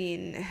that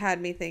scene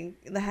had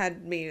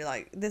me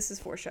like, this is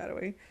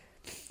foreshadowing.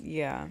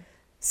 Yeah.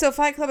 So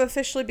Fight Club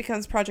officially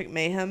becomes Project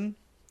Mayhem.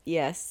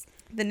 Yes.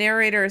 The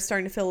narrator is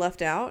starting to feel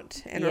left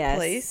out and Yes.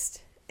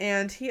 replaced.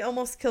 And he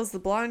almost kills the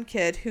blonde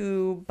kid,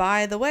 who,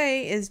 by the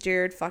way, is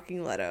Jared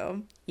fucking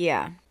Leto.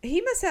 Yeah. He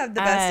must have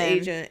the best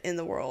agent in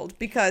the world,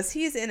 because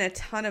he's in a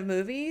ton of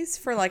movies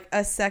for like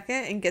a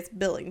second and gets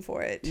billing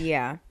for it.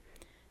 Yeah.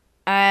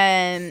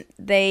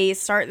 They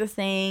start the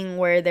thing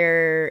where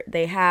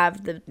they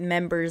have the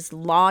members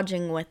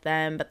lodging with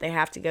them, but they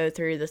have to go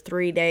through the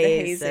 3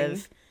 days hazing.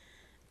 of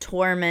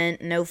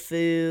torment, no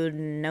food,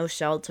 no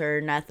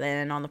shelter,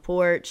 nothing on the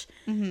porch.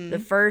 The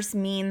first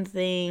mean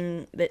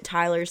thing that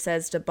Tyler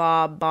says to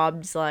Bob,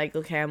 Bob's like,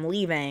 okay, I'm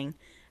leaving.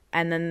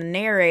 And then the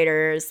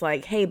narrator is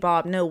like, hey,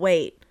 Bob, no,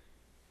 wait.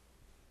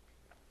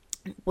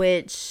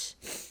 Which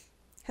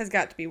has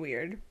got to be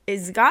weird.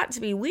 It's got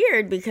to be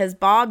weird because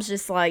Bob's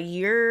just like,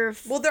 you're...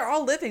 Well, they're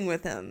all living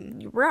with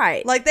him.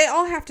 Right. Like, they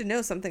all have to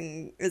know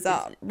something is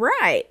up.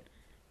 Right.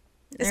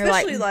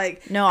 Especially,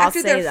 like... No, I'll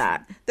say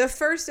that. The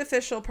first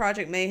official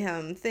Project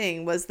Mayhem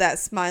thing was that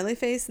smiley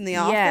face in the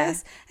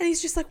office. And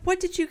he's just like, what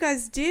did you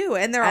guys do?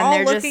 And they're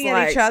all looking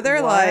at each other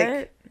what?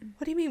 Like,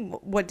 what do you mean,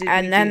 what did we do?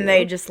 And then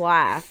they just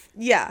laugh.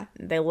 Yeah.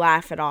 They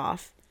laugh it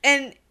off.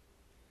 And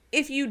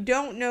if you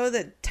don't know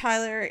that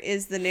Tyler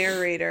is the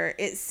narrator,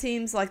 it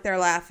seems like they're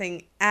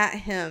laughing at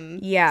him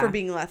for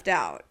being left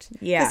out.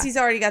 Yeah. Because he's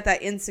already got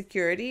that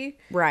insecurity.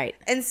 Right.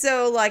 And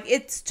so, like,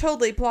 it's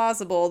totally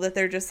plausible that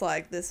they're just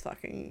like, this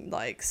fucking,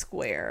 like,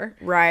 square.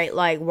 Right.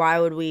 Like, why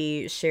would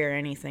we share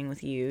anything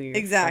with you? You're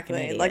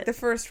exactly. Like, the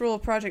first rule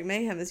of Project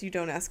Mayhem is you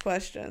don't ask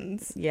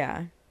questions.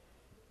 Yeah.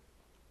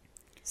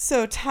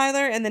 So,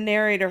 Tyler and the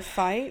narrator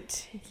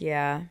fight.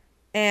 Yeah.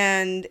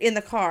 And in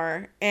the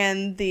car,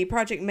 and the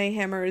Project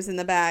Mayhemers in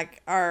the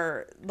back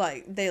are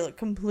like, they look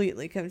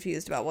completely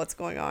confused about what's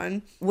going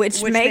on,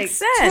 which makes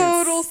sense.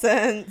 Total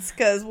sense,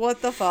 because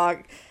what the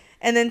fuck.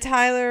 And then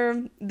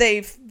Tyler,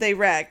 they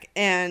wreck,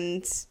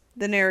 and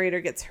the narrator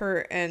gets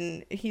hurt,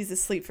 and he's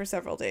asleep for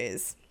several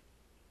days.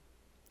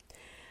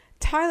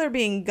 Tyler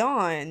being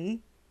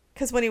gone,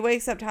 because when he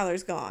wakes up,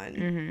 Tyler's gone,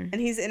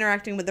 and he's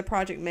interacting with the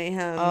Project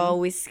Mayhem. Oh,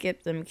 we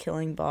skipped them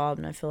killing Bob,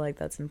 and I feel like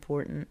that's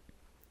important.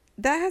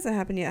 That hasn't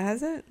happened yet,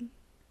 has it?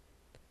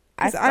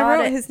 I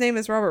wrote his name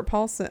is Robert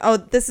Paulson. Oh,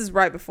 this is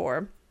right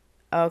before.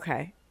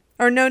 Okay.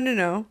 Or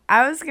no.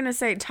 I was going to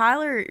say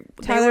Tyler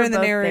and the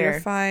narrator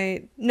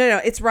fight.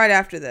 No, it's right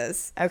after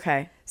this.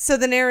 Okay. So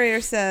the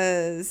narrator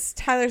says,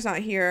 Tyler's not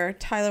here.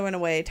 Tyler went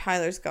away.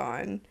 Tyler's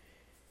gone.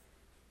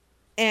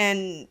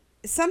 And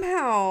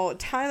somehow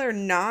Tyler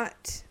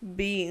not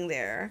being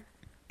there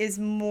is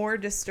more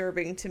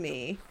disturbing to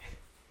me.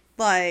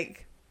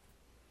 Like...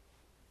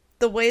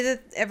 the way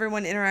that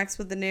everyone interacts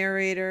with the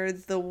narrator,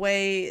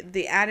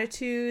 the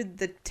attitude,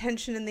 the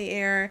tension in the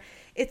air,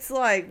 it's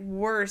like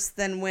worse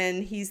than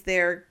when he's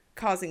there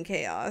causing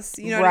chaos.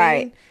 You know what I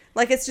mean?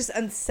 Like, it's just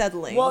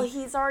unsettling. Well,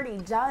 he's already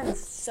done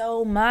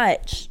so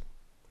much.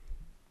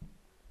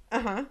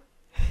 Uh-huh.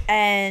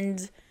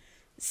 And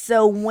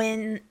so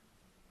when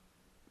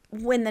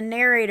the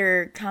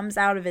narrator comes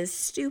out of his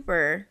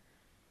stupor,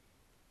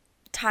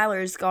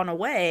 Tyler's gone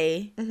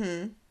away.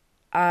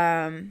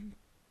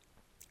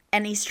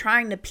 And he's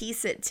trying to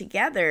piece it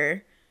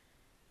together.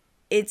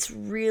 It's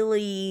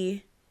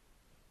really...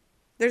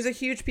 there's a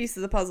huge piece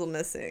of the puzzle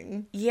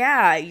missing.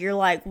 Yeah, you're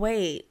like,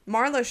 wait.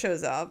 Marla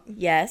shows up.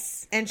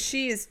 Yes. And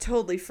she is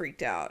totally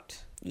freaked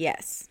out.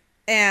 Yes.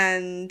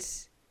 And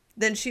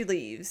then she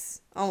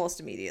leaves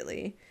almost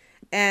immediately.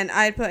 And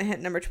I had put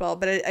hint number 12,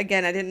 but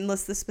again, I didn't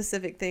list the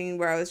specific thing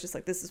where I was just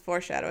like, this is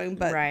foreshadowing,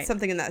 but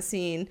something in that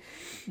scene.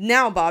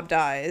 Now Bob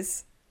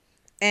dies.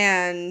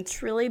 And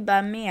it's really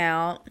bummed me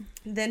out.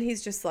 Then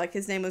he's just like,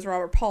 his name was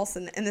Robert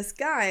Paulson. And this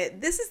guy,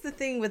 this is the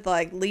thing with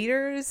like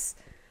leaders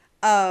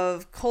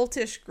of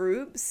cultish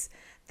groups.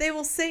 They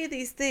will say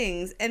these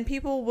things and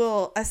people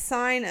will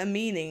assign a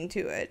meaning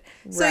to it.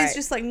 So he's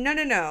just like,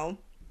 no.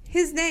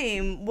 His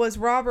name was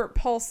Robert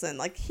Paulson.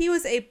 Like, he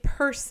was a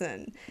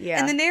person. Yeah.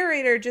 And the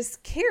narrator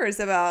just cares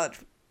about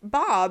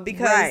Bob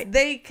because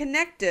they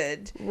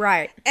connected.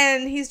 Right.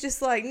 And he's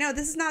just like, no,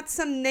 this is not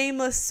some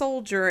nameless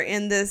soldier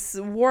in this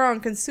war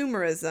on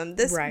consumerism.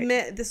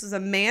 This was a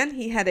man.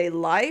 He had a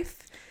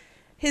life.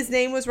 His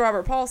name was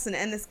Robert Paulson.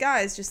 And this guy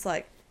is just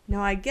like, no,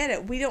 I get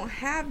it. We don't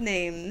have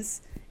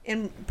names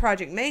in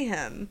Project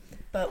Mayhem.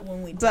 But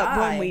when we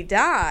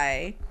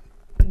die,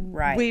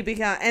 we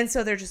become, and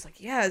so they're just like,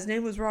 yeah, his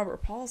name was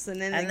Robert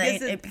Paulson, and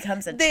it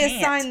becomes a they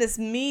chant. Assign this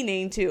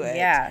meaning to it.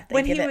 Yeah,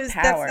 when he was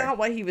power. That's not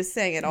what he was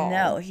saying at all.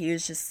 No, he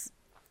was just.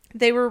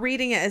 They were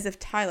reading it as if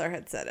Tyler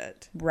had said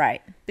it.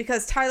 Right.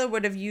 Because Tyler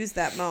would have used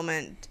that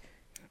moment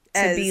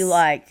to be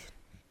like,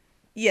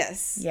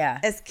 yes, yeah,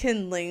 as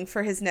kindling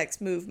for his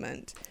next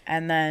movement.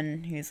 And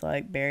then he's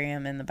like, bury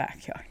him in the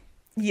backyard.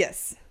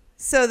 Yes.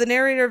 So the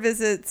narrator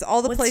visits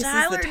all the places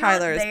that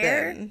Tyler has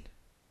been.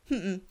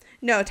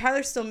 No,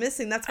 Tyler's still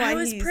missing. That's why I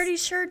was pretty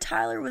sure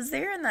Tyler was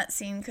there in that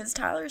scene because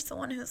Tyler's the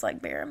one who's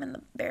like bury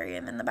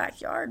him in the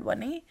backyard,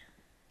 wasn't he?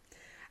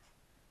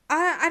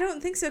 I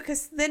don't think so,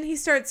 because then he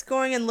starts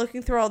going and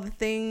looking through all the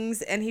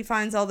things, and he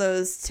finds all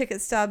those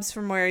ticket stubs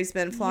from where he's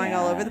been flying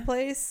all over the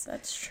place.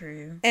 That's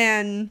true.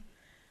 And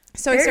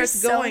so he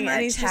starts going,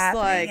 and he's just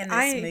like, in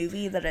this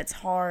movie that it's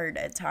hard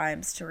at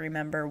times to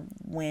remember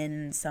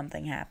when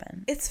something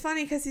happened. It's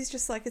funny because he's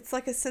just like, it's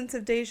like a sense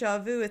of deja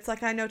vu. It's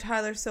like, I know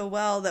Tyler so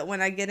well that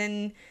when I get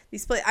in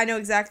these places, I know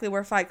exactly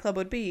where Fight Club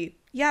would be.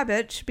 Yeah,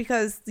 bitch,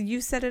 because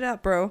you set it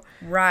up, bro.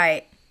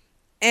 Right.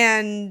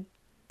 And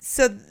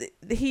So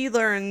he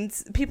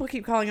learns, people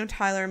keep calling him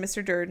Tyler,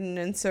 Mr. Durden,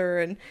 and Sir.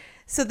 And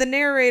so the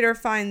narrator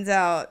finds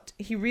out,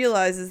 he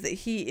realizes that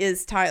he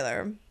is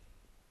Tyler.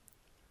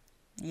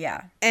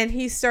 Yeah. And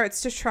he starts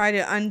to try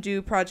to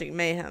undo Project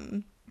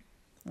Mayhem.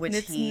 Which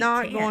and it's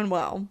not going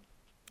well.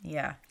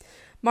 Yeah.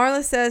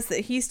 Marla says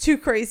that he's too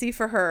crazy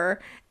for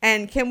her.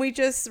 And can we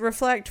just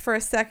reflect for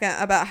a second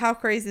about how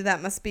crazy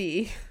that must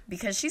be?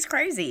 Because she's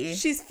crazy.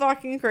 She's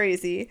fucking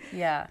crazy.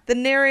 Yeah. The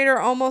narrator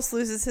almost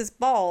loses his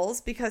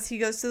balls because he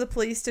goes to the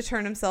police to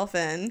turn himself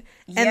in.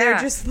 And they're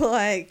just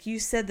like, you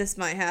said this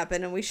might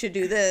happen and we should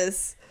do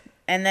this.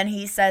 And then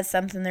he says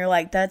something. They're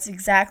like, that's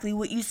exactly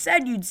what you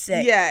said you'd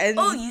say. Yeah. And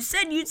oh, you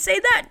said you'd say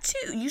that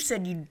too. You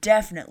said you'd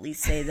definitely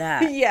say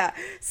that. Yeah.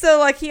 So,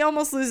 like, he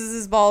almost loses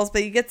his balls,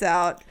 but he gets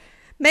out.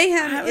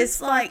 Mayhem is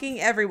fucking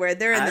everywhere.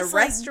 They're in the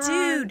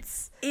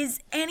restaurants. Dude, is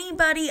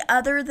anybody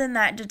other than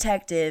that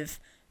detective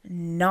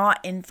not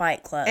in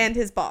Fight Club? And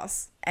his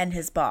boss. And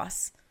his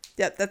boss.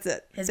 Yep, that's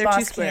it. His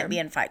boss can't be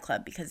in Fight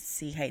Club because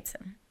he hates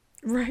him.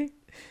 Right.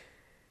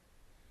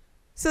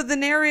 So the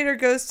narrator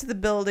goes to the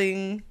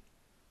building.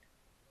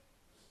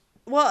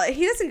 Well,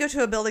 he doesn't go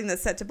to a building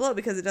that's set to blow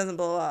because it doesn't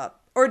blow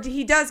up. Or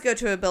he does go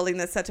to a building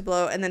that's set to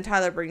blow, and then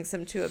Tyler brings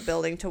him to a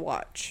building to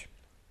watch.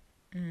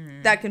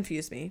 That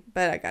confused me,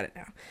 but I got it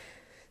now.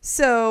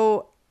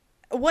 So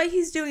what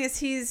he's doing is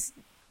he's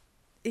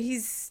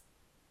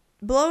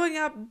blowing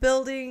up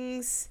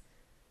buildings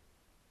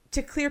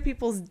to clear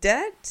people's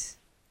debt?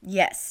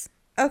 Yes.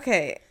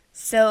 Okay.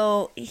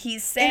 So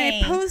he's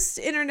saying... In a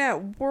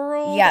post-internet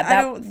world, yeah, that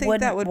I don't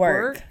think that would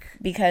work.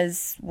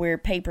 Because we're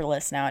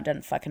paperless now. It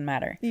doesn't fucking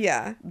matter.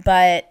 Yeah.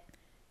 But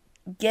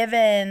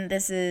given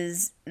this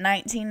is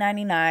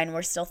 1999,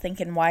 we're still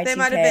thinking Y2K. They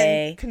might have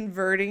been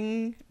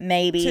converting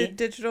maybe to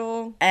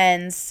digital.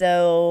 And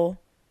so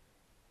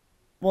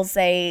we'll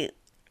say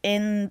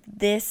in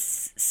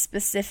this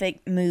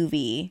specific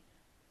movie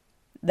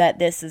that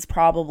this is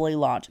probably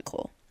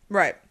logical.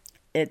 Right.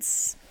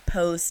 It's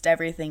post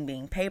everything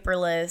being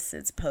paperless.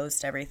 It's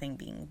post everything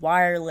being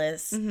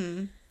wireless.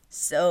 Mm-hmm.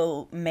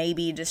 So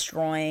maybe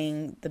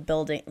destroying the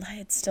building,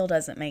 it still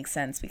doesn't make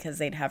sense because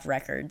they'd have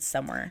records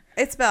somewhere.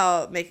 It's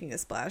about making a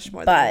splash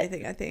more than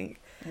anything, I think.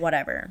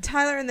 Whatever.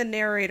 Tyler and the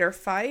narrator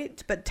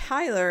fight, but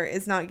Tyler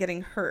is not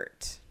getting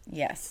hurt.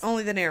 Yes.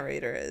 Only the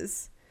narrator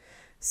is.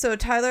 So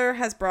Tyler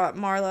has brought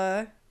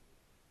Marla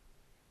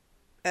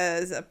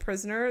as a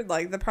prisoner.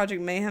 Like, the Project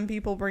Mayhem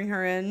people bring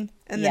her in.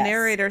 And the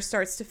narrator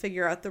starts to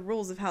figure out the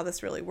rules of how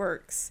this really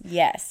works.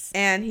 Yes.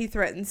 And he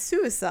threatens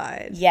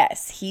suicide.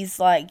 Yes. He's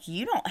like,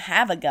 you don't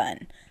have a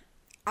gun.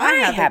 I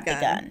have the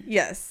gun.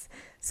 Yes.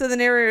 So the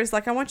narrator's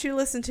like, I want you to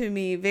listen to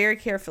me very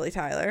carefully,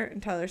 Tyler.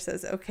 And Tyler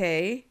says,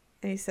 okay.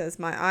 And he says,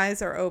 my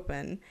eyes are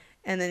open.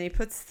 And then he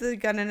puts the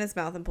gun in his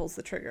mouth and pulls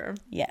the trigger.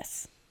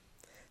 Yes.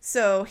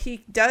 So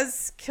he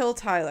does kill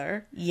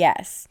Tyler.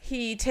 Yes.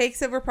 He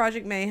takes over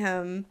Project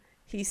Mayhem.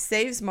 He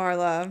saves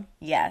Marla.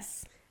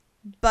 Yes.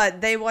 But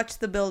they watch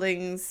the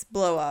buildings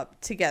blow up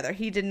together.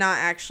 He did not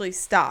actually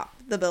stop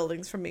the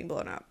buildings from being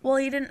blown up. Well,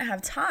 he didn't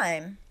have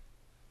time.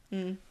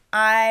 Mm.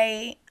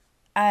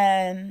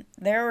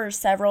 There were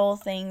several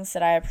things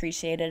that I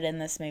appreciated in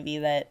this movie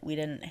that we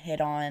didn't hit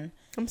on.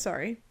 I'm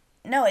sorry.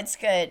 No, it's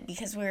good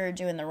because we were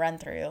doing the run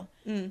through.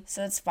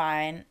 So it's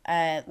fine.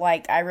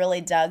 Like, I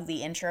really dug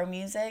the intro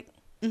music.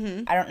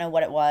 Mm-hmm. I don't know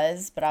what it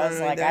was, but I was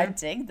like, I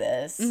dig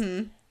this.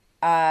 Mm-hmm.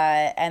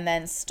 And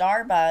then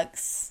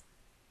Starbucks,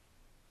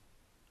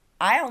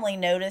 I only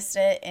noticed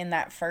it in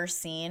that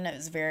first scene. It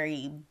was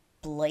very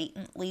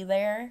blatantly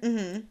there.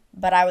 Mm-hmm.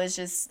 But I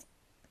was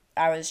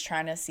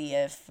trying to see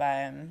if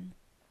Brad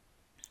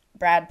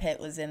Pitt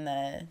was in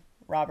the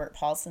Robert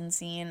Paulson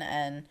scene,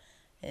 and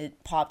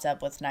it popped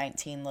up with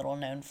 19 little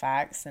known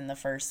facts. And the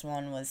first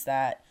one was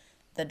that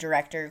the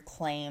director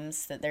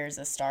claims that there's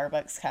a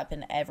Starbucks cup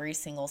in every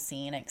single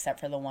scene except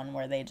for the one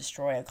where they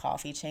destroy a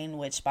coffee chain,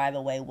 which, by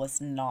the way, was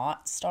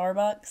not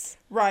Starbucks.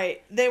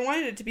 Right. They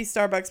wanted it to be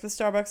Starbucks, but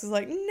Starbucks was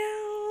like,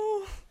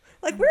 no.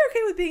 Like, we're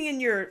okay with being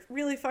in your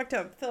really fucked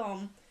up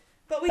film,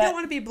 but we don't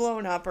want to be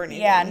blown up or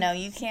anything. Yeah, no,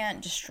 you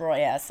can't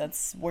destroy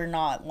us. We're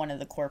not one of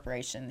the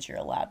corporations you're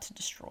allowed to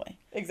destroy.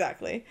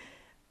 Exactly.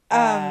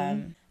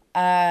 And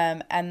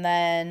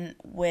then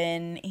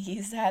when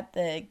he's at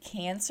the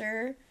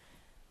cancer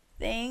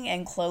thing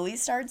and Chloe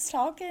starts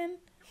talking,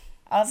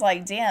 I was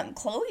like, damn,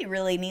 Chloe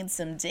really needs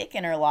some dick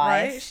in her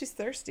life. Right? She's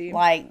thirsty.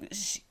 Like,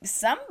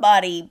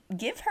 somebody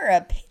give her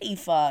a pity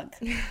fuck.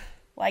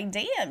 Like,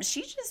 damn,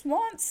 she just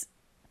wants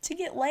to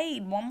get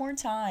laid one more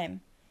time.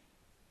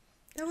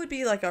 That would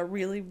be like a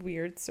really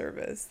weird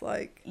service.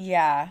 Like,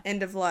 yeah.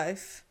 End of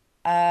life.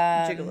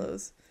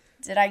 Gigolos.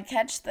 Did I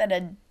catch that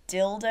a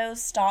dildo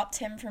stopped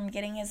him from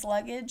getting his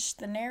luggage,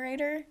 the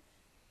narrator?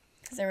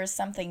 Because there was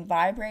something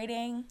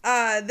vibrating.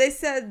 They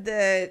said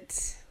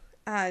that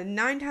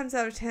 9 times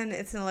out of 10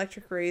 it's an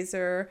electric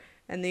razor,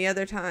 and the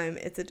other time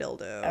it's a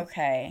dildo.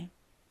 Okay.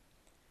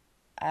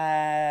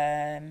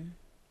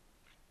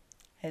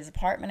 His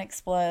apartment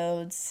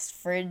explodes.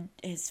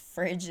 His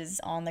fridge is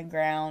on the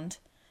ground.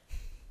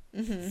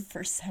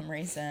 for some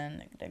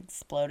reason. It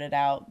exploded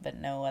out, but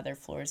no other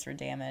floors were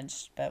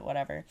damaged, but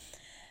whatever.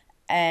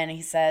 And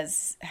he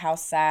says, how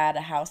sad,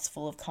 a house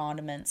full of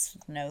condiments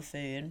with no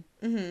food.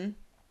 Mm-hmm.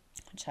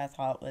 Which I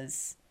thought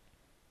was...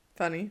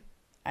 Funny.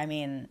 I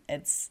mean,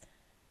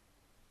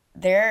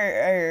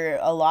 there are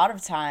a lot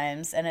of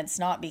times, and it's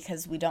not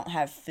because we don't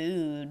have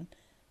food,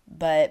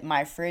 but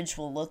my fridge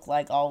will look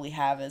like all we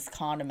have is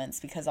condiments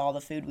because all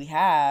the food we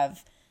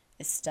have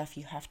is stuff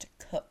you have to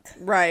cook.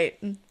 Right.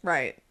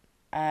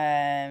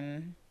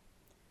 When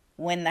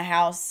the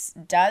house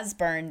does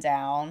burn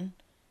down,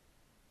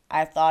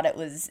 I thought it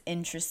was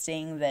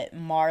interesting that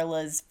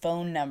Marla's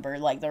phone number,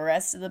 like the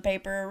rest of the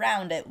paper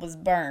around it, was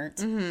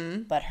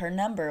burnt, but her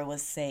number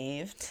was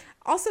saved.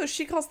 Also,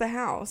 she calls the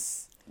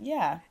house.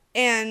 Yeah.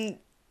 And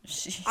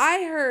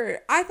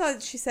I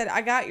thought she said,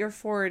 I got your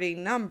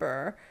forwarding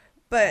number.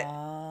 But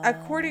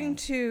according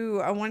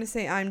to, I want to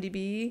say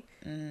IMDb,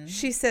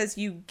 she says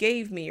you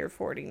gave me your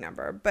forwarding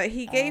number. But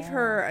he gave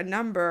her a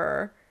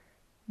number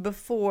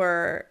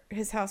before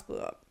his house blew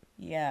up.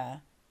 Yeah.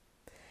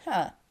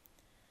 Huh.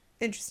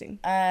 Interesting.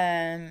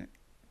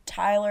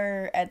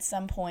 Tyler at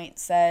some point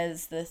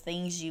says the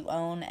things you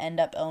own end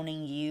up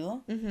owning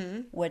you,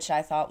 which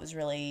I thought was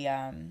really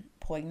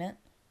poignant.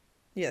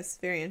 Yes,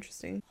 very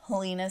interesting.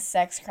 Helena's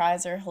sex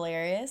cries are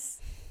hilarious.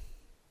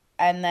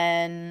 And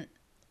then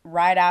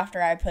right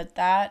after I put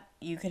that,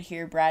 you could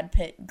hear Brad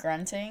Pitt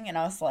grunting, and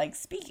I was like,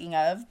 speaking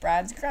of,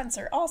 Brad's grunts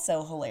are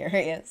also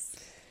hilarious.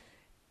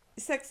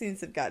 Sex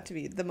scenes have got to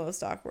be the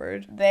most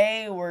awkward.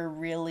 They were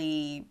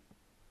really...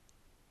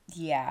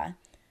 Yeah.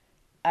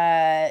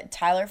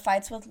 Tyler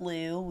fights with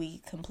Lou. We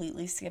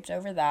completely skipped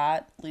over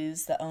that.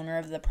 Lou's the owner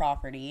of the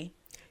property.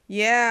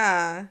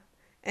 Yeah.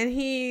 And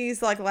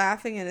he's like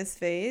laughing in his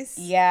face.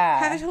 Yeah.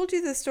 Have I told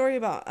you the story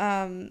about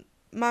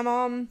my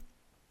mom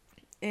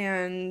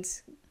and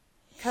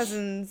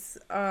cousins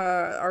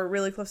are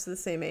really close to the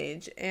same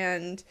age,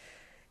 and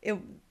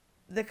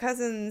the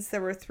cousins,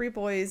 there were 3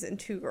 boys and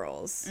 2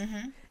 girls.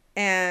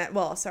 And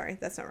well, sorry,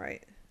 that's not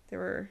right. There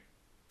were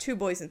 2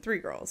 boys and 3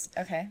 girls.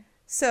 Okay.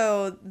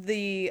 So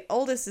the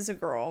oldest is a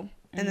girl,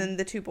 and then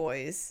the 2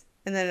 boys,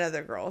 and then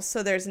another girl.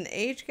 So there's an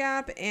age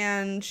gap,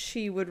 and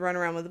she would run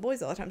around with the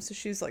boys all the time. So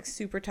she was like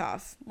super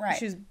tough. Right.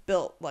 She was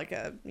built like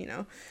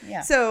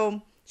Yeah.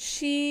 So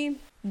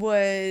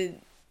the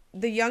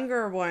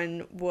younger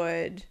one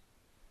would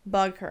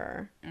bug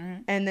her,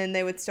 and then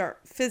they would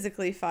start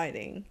physically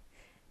fighting.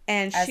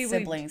 And as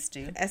siblings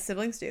do.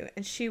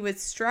 And she would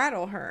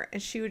straddle her,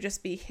 and she would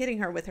just be hitting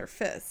her with her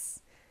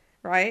fists,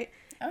 right?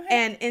 Okay.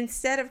 And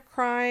instead of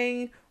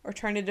crying or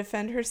trying to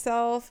defend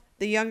herself,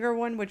 the younger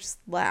one would just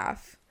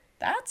laugh.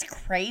 That's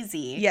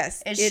crazy.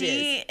 Yes, Is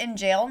she in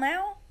jail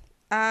now?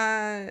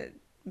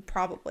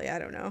 Probably. I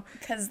don't know.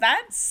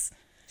 Because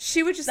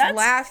she would just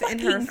laugh in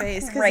her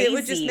face because it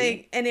would just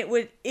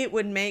it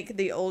would make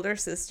the older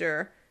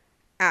sister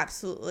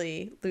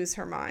absolutely lose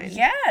her mind.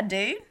 Yeah,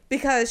 dude.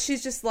 Because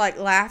she's just like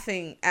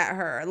laughing at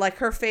her. Like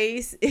her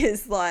face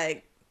is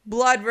like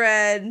blood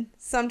red.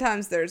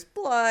 Sometimes there's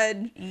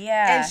blood.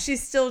 Yeah. And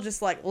she's still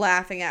just like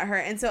laughing at her.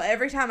 And so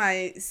every time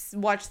I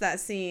watch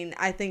that scene,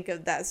 I think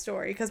of that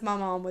story because my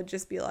mom would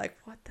just be like,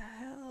 "What the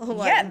hell?"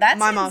 Like, yeah,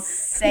 that's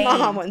insane. My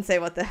mom wouldn't say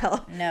what the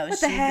hell. No, what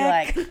she'd the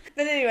heck? be like.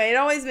 But anyway, it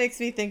always makes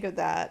me think of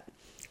that.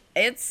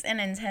 It's an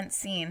intense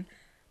scene.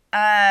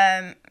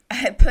 I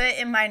put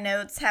in my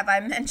notes, have I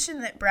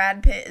mentioned that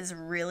Brad Pitt is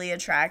really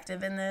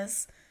attractive in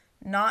this?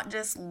 Not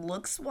just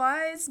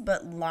looks-wise,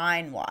 but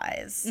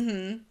line-wise.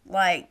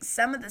 Like,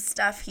 some of the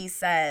stuff he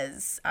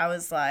says, I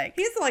was like...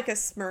 He has like a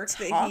smirk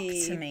Talk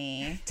to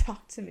me.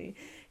 Talk to me.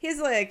 He has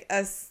like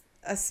a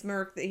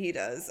smirk that he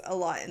does a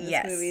lot in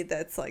this movie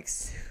that's like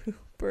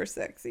super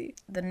sexy.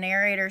 The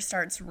narrator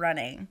starts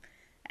running,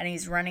 and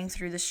he's running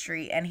through the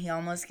street, and he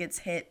almost gets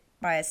hit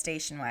by a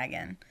station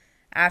wagon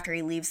after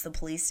he leaves the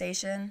police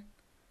station.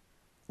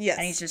 Yes.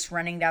 And he's just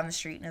running down the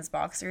street in his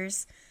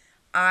boxers.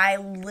 I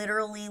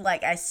literally,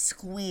 like, I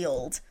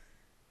squealed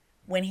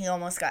when he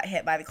almost got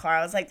hit by the car.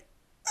 I was like,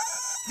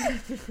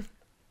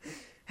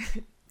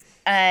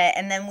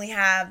 and then we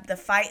have the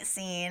fight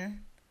scene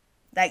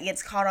that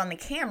gets caught on the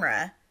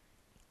camera.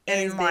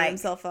 And he's beating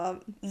himself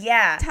up.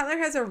 Yeah. Tyler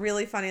has a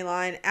really funny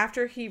line.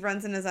 After he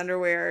runs in his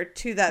underwear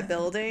to that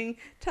building,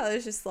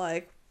 Tyler's just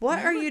like, what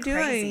are you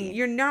doing? Crazy.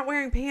 You're not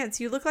wearing pants.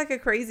 You look like a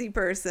crazy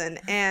person.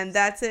 And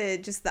that's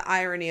it. Just the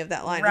irony of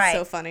that line is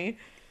so funny.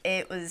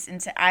 It was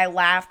I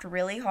laughed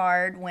really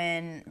hard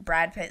when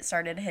Brad Pitt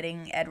started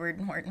hitting Edward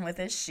Norton with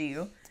his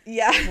shoe.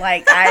 Yeah.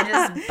 Like, I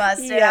just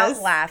busted out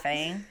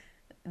laughing.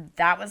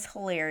 That was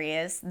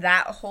hilarious.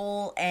 That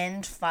whole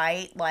end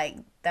fight, like,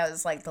 that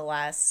was like the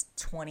last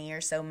 20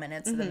 or so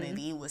minutes of the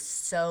movie was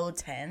so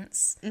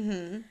tense.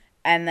 And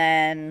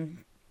then,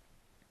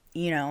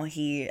 you know,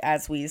 he,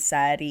 as we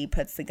said, he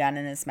puts the gun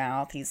in his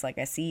mouth. He's like,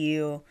 I see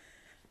you.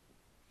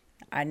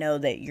 I know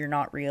that you're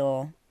not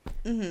real.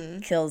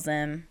 Kills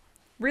him.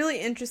 Really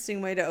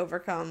interesting way to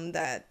overcome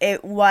that.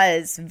 It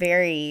was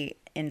very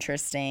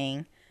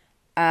interesting.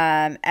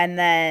 And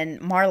then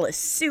Marla's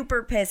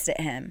super pissed at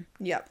him.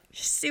 Yep.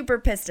 She's super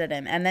pissed at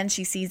him. And then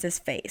she sees his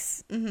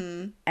face.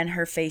 Mm-hmm. And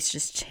her face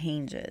just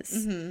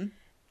changes. Mm-hmm.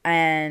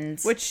 And...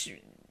 Which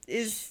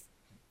is,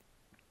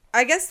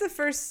 I guess, the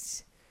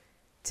first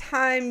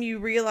time you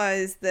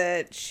realize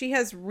that she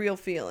has real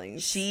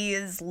feelings. She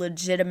is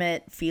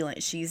legitimate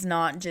feelings. She's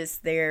not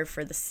just there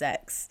for the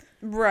sex.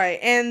 Right.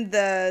 And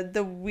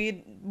the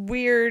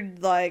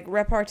weird like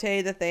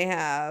repartee that they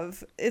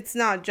have, it's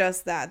not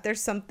just that.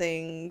 There's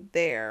something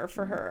there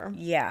for her.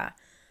 Yeah.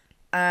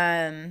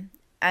 And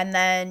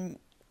then,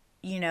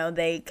 you know,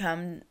 they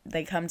come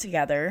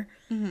together,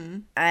 mm-hmm.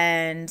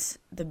 and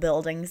the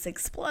buildings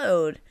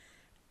explode.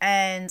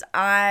 And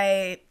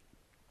I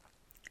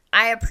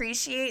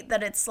appreciate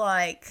that it's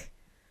like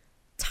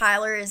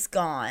Tyler is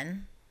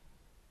gone.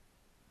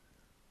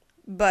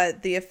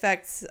 But the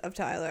effects of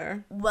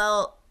Tyler.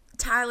 Well,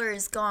 Tyler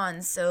is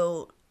gone,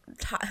 so...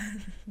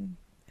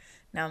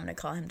 now I'm going to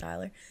call him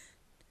Tyler.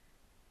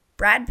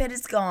 Brad Pitt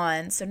is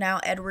gone, so now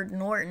Edward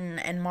Norton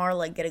and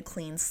Marla get a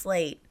clean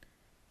slate.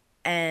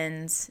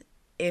 And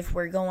if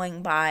we're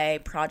going by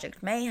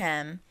Project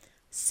Mayhem,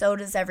 so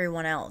does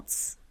everyone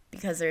else.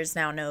 Because there's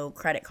now no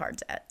credit card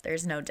debt.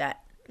 There's no debt.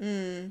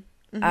 Mm-hmm.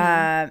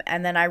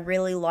 And then I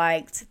really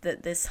liked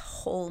that this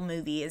whole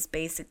movie is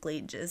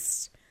basically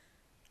just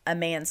a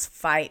man's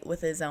fight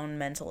with his own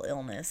mental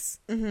illness.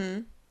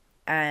 Mm-hmm.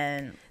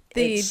 And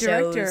it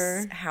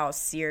shows how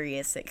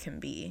serious it can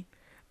be.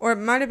 Or it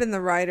might have been the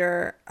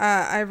writer.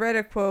 I read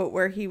a quote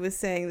where he was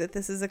saying that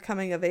this is a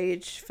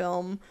coming-of-age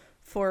film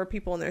for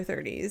people in their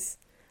 30s.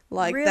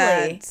 Like really?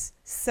 That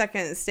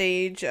second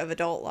stage of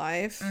adult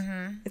life.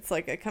 Mm-hmm. It's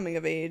like a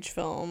coming-of-age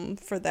film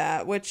for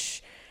that,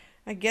 which...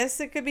 I guess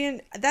it could be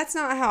that's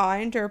not how I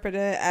interpret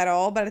it at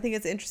all, but I think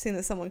it's interesting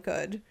that someone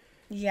could.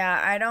 Yeah,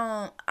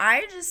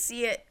 I just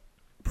see it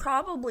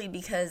probably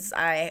because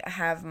I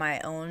have my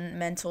own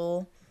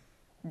mental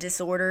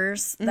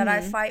disorders that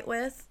I fight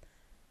with.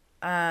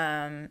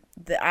 That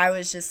I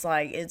was just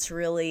like, it's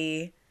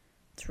really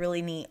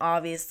neat.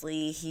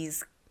 Obviously,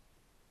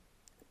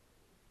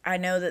 I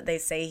know that they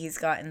say he's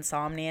got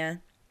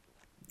insomnia.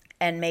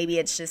 And maybe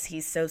it's just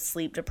he's so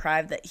sleep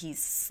deprived that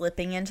he's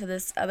slipping into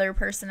this other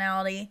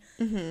personality.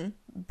 Mm-hmm.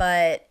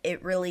 But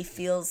it really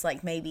feels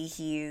like maybe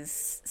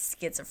he's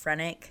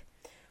schizophrenic.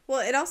 Well,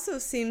 it also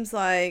seems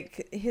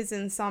like his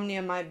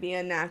insomnia might be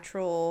a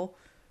natural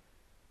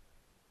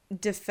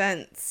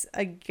defense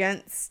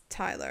against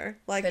Tyler.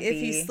 Like, if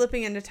he's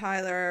slipping into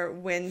Tyler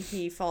when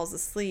he falls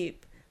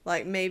asleep,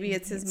 like, maybe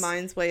it's his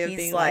mind's way of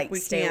being like, we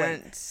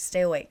can't.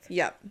 Stay awake.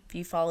 Yep. If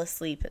you fall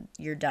asleep,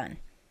 you're done.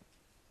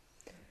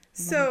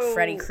 So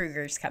Freddy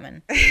Krueger's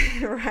coming.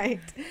 Right.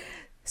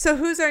 So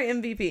who's our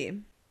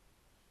MVP?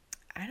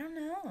 I don't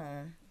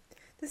know.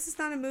 This is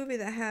not a movie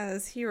that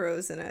has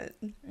heroes in it.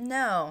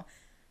 No.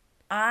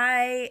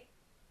 I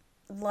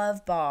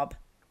love Bob.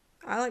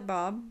 I like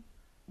Bob.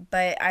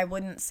 But I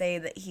wouldn't say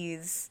that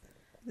he's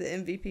the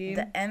MVP.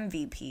 The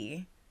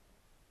MVP.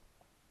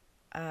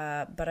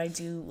 But I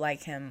do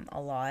like him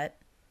a lot.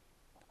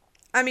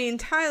 I mean,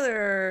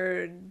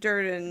 Tyler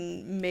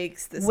Durden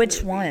makes this Which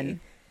movie. One?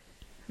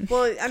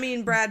 Well, I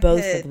mean, Brad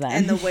Both Pitt of them.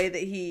 and the way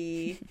that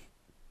he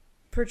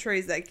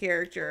portrays that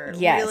character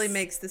really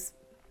makes this...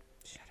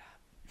 Shut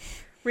up.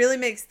 Really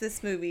makes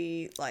this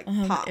movie, like,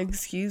 pop.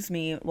 Excuse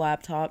me,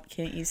 laptop.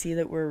 Can't you see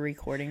that we're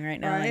recording right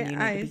now and you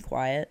need to be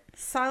quiet?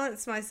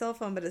 Silenced my cell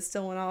phone, but it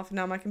still went off. And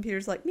now my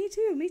computer's like, me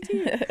too.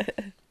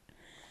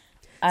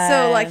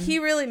 So, like, he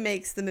really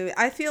makes the movie.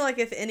 I feel like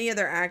if any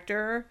other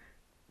actor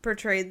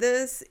portrayed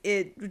this,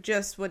 it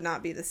just would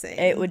not be the same.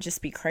 It would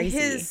just be crazy.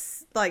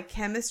 His, like,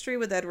 chemistry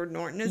with Edward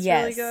Norton is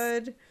really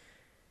good.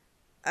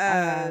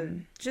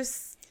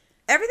 Just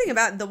everything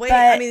about the way,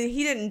 I mean,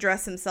 he didn't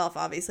dress himself,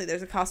 obviously.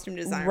 There's a costume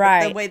designer.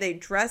 Right. But the way they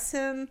dress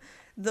him,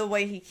 the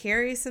way he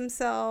carries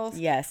himself.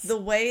 Yes. The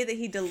way that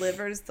he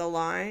delivers the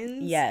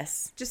lines.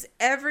 Yes. Just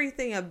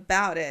everything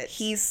about it.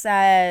 He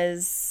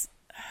says,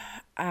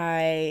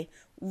 I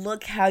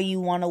look how you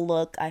want to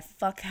look. I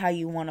fuck how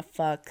you want to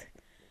fuck.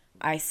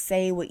 I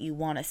say what you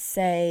want to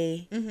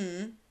say.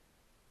 Mm-hmm.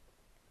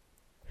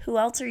 Who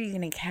else are you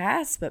going to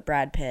cast but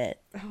Brad Pitt?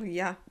 Oh,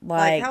 yeah.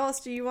 Like how else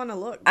do you want to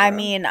look, bro? I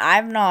mean,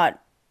 I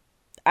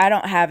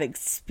don't have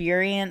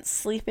experience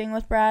sleeping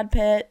with Brad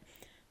Pitt,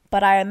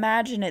 but I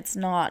imagine it's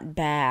not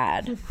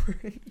bad.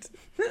 Right.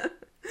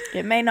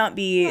 It may not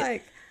be...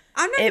 Like,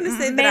 I'm not going to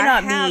say that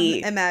I have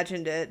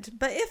imagined it,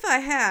 but if I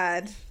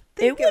had...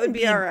 I think it would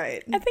be all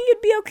right. I think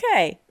it'd be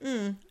okay.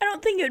 I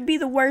don't think it would be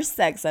the worst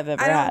sex I've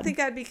ever had. I don't think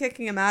I'd be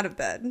kicking him out of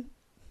bed.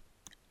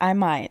 I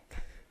might.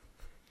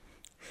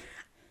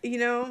 You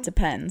know?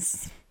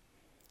 Depends.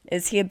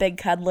 Is he a big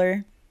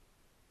cuddler?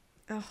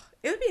 Oh,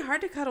 it would be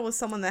hard to cuddle with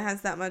someone that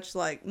has that much,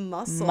 like,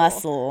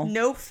 muscle.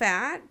 No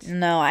fat.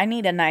 No, I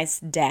need a nice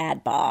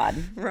dad bod.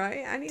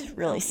 Right? I need to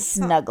really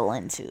snuggle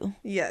into.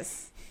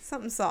 Yes.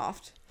 Something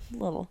soft. A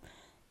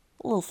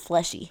little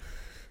fleshy.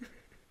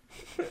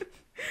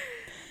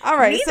 All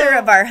right. Neither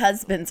of our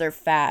husbands are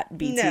fat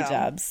BT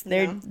jobs.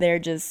 They're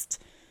just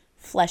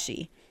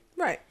fleshy.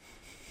 Right.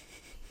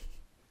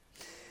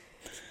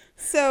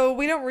 So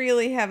we don't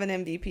really have an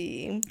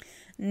MVP.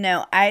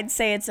 No, I'd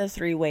say it's a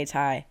 3-way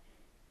tie.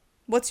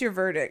 What's your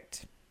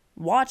verdict?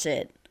 Watch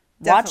it.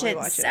 Definitely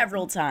Watch it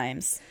several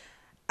times.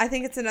 I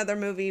think it's another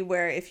movie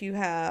where if you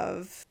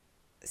have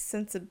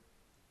sensitive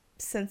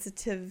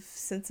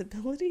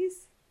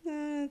sensibilities,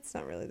 it's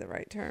not really the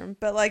right term,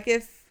 but like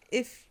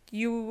if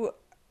you're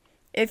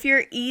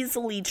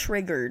easily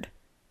triggered,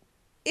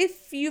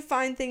 if you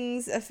find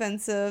things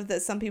offensive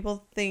that some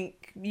people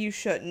think you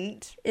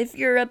shouldn't, if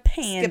you're a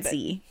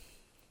pansy,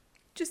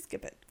 just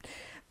skip it.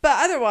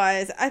 But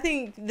otherwise, I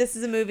think this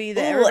is a movie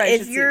that everybody should see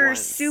once. If you're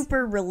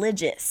super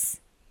religious.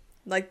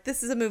 Like,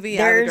 this is a movie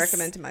I would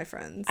recommend to my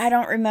friends. I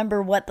don't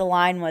remember what the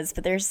line was,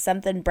 but there's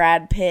something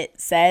Brad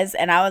Pitt says,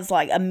 and I was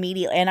like,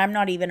 immediately, and I'm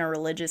not even a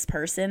religious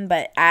person,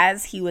 but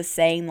as he was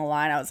saying the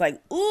line, I was like,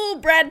 ooh,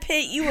 Brad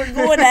Pitt, you were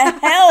going to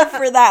hell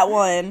for that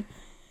one.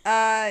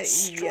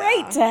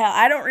 Straight to hell.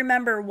 I don't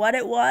remember what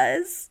it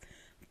was,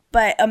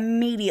 but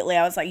immediately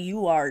I was like,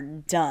 you are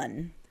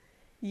done.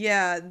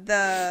 Yeah,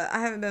 I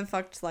haven't been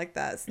fucked like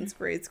that since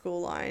grade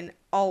school line.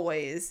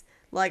 Always.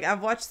 Like,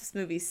 I've watched this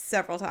movie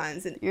several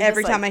times, and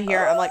every time I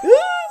hear it, I'm like,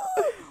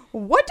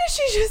 what did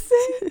she just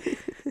say?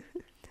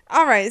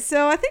 All right,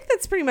 so I think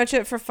that's pretty much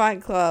it for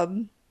Fight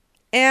Club.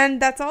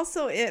 And that's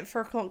also it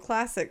for Cult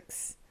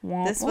Classics.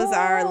 This was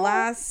our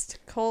last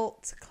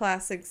Cult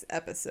Classics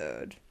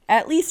episode.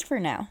 At least for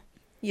now.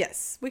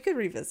 Yes, we could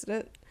revisit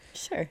it.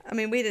 Sure. I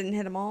mean, we didn't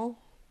hit them all.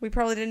 We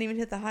probably didn't even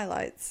hit the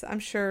highlights. I'm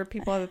sure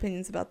people have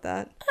opinions about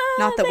that.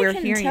 Not that we're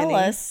hearing any.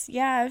 Us.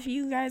 Yeah, if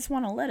you guys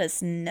want to let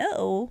us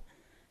know,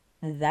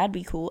 that'd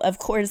be cool. Of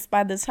course,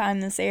 by the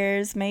time this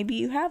airs, maybe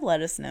you have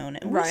let us know. In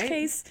which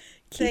case,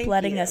 keep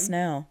letting us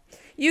know.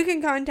 You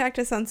can contact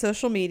us on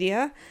social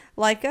media.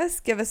 Like us,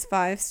 give us a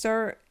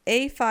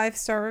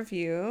 5-star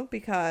review,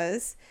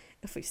 because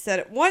if we said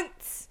it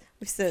once,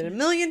 we've said it a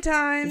million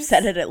times. We've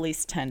said it at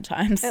least 10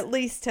 times. At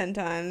least 10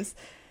 times.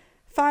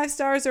 5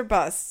 stars or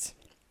bust.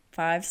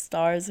 5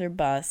 stars or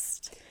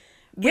bust.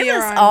 Give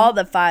us all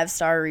the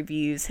 5-star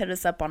reviews. Hit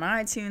us up on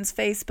iTunes,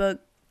 Facebook.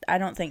 I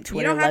don't think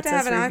Twitter lets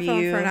us review. You don't have to have an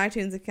iPhone for an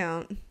iTunes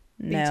account.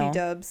 No. BT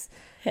dubs.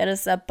 Hit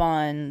us up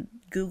on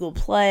Google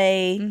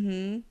Play.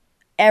 Mm-hmm.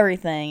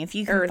 Everything. If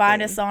you can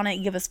find us on it,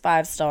 give us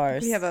 5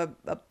 stars. We have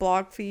a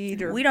blog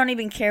feed. We don't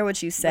even care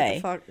what you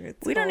say.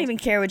 We don't even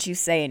care what you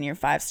say in your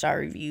 5-star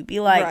review.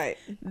 Be like,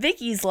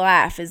 Vicky's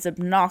laugh is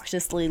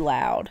obnoxiously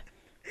loud.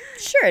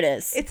 Sure it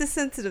is. It's a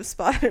sensitive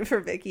spot for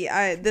Vicky.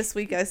 This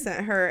week I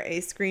sent her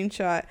a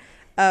screenshot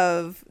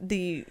of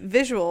the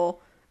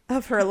visual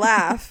of her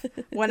laugh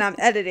when I'm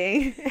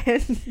editing,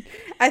 and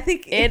I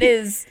think it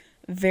is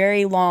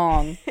very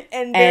long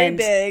and very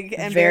big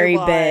and very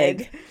wide.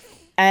 Big.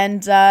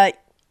 And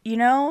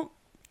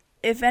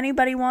if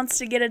anybody wants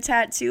to get a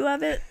tattoo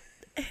of it,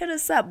 hit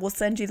us up. We'll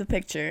send you the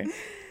picture.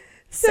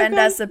 Send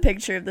us a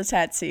picture of the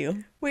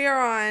tattoo. We are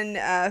on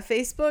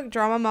Facebook,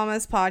 Drama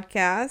Mamas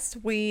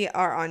Podcast. We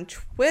are on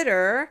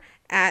Twitter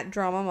at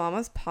Drama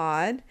Mamas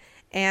Pod.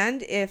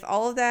 And if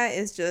all of that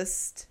is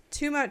just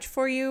too much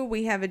for you,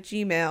 we have a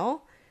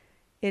Gmail.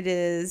 It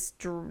is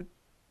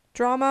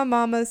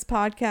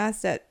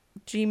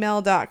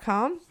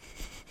dramamamaspodcast@gmail.com.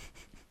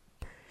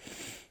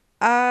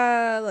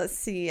 Let's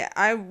see.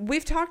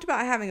 We've talked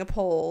about having a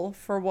poll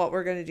for what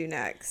we're going to do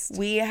next.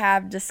 We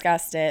have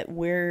discussed it.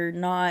 We're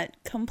not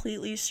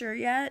completely sure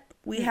yet.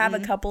 We have a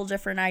couple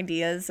different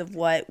ideas of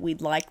what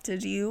we'd like to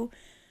do.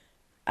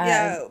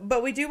 Yeah,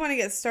 but we do want to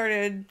get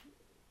started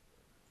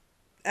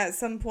at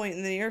some point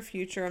in the near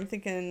future. I'm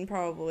thinking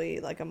probably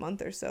like a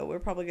month or so. We're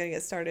probably going to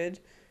get started.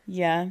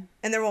 Yeah.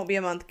 And there won't be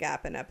a month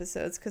gap in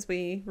episodes because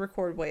we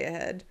record way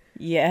ahead.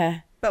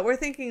 Yeah. But we're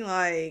thinking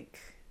like...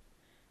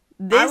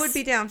 I would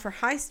be down for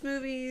heist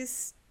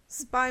movies,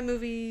 spy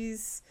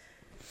movies.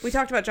 We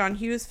talked about John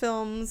Hughes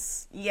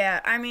films. Yeah,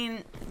 I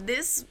mean,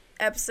 this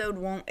episode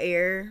won't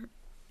air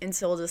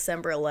until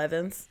December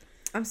 11th.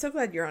 I'm so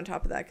glad you're on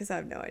top of that because I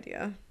have no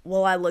idea.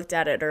 Well, I looked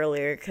at it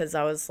earlier because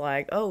I was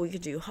like, oh, we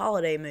could do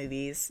holiday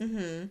movies.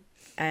 Mm-hmm.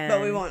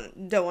 But we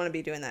don't want to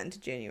be doing that into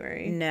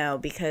January. No,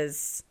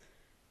 because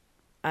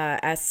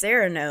as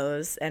Sarah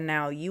knows, and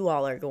now you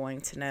all are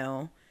going to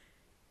know,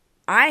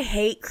 I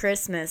hate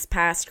Christmas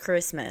past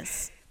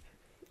Christmas.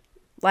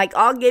 Like,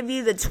 I'll give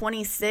you the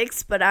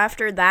 26th, but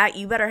after that,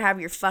 you better have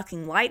your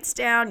fucking lights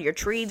down, your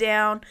tree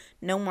down,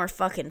 no more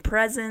fucking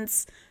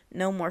presents,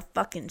 no more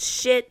fucking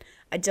shit.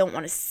 I don't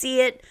want to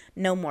see it.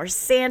 No more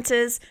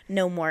Santas,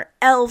 no more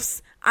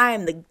elves. I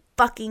am the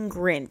fucking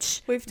Grinch.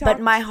 But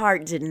my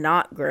heart did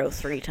not grow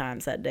 3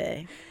 times that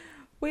day.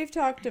 We've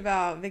talked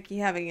about Vicky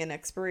having an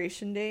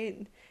expiration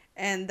date,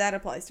 and that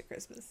applies to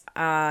Christmas.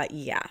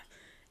 Yeah.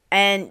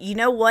 And you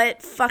know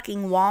what?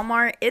 Fucking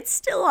Walmart. It's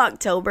still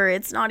October.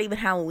 It's not even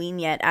Halloween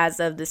yet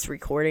as of this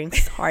recording.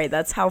 Sorry,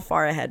 that's how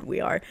far ahead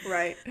we are.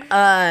 Right. It's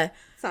not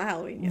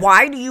Halloween yet.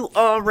 Why do you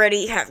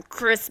already have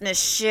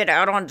Christmas shit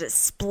out on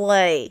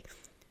display?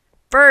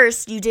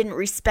 First, you didn't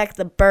respect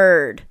the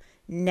bird.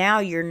 Now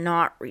you're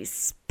not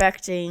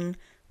respecting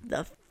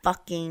the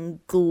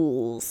fucking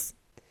ghouls.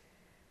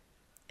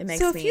 It makes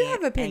So if me you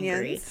have angry.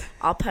 opinions-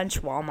 I'll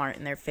punch Walmart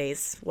in their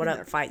face. What In up,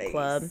 their Fight face.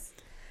 Club?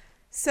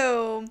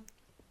 So,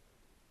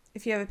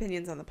 if you have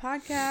opinions on the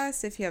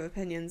podcast, if you have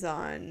opinions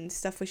on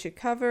stuff we should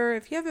cover,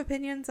 if you have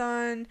opinions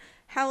on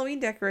Halloween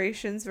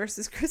decorations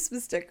versus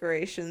Christmas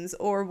decorations,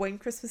 or when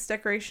Christmas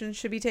decorations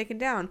should be taken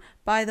down.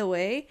 By the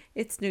way,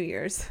 it's New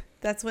Year's.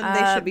 That's when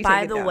they should be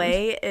taken down. By the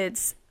way,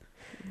 it's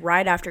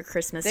right after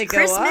Christmas. They go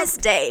Christmas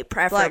up, Day,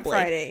 preferably.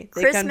 Black Friday.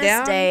 They Christmas come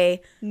down,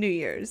 Day. New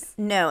Year's.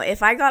 No,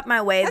 if I got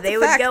my way, That's they a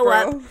would fact, go bro.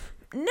 up.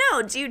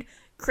 No, dude.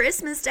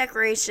 Christmas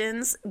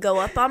decorations go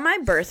up on my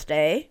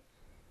birthday.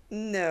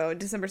 No,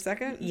 December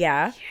 2nd?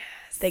 Yeah.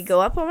 Yes. They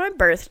go up on my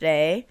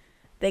birthday.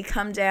 They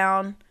come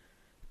down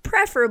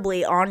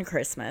preferably on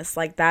Christmas,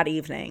 like that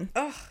evening.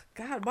 Oh,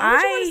 God. Why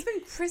would you want to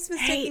spend Christmas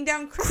taking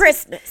down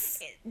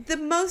Christmas? The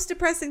most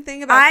depressing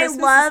thing about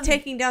Christmas is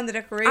taking down the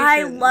decorations.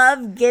 I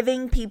love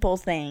giving people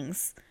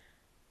things.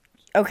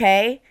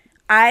 Okay?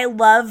 I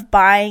love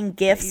buying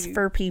gifts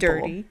for people.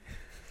 Dirty.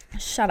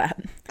 Shut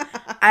up.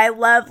 I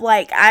love,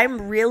 I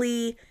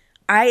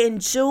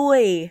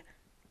enjoy,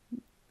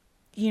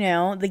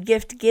 the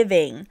gift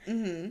giving.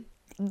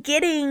 Mm-hmm.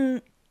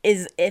 Getting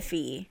is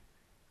iffy.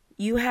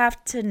 You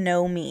have to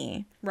know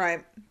me.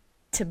 Right.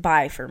 To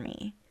buy for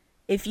me.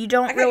 If you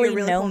don't I got you a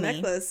really know cool me.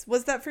 necklace.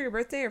 Was that for your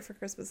birthday or for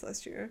Christmas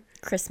last year?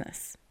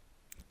 Christmas.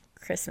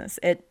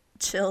 It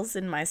chills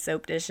in my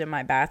soap dish in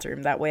my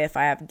bathroom. That way if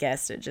I have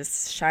guests, it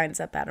just shines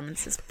up at them and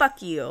says,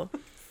 fuck you.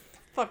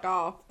 Fuck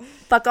off.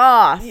 Fuck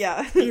off.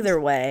 Yeah. Either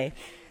way.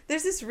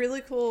 There's this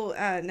really cool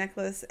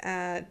necklace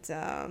at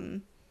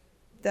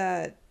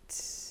that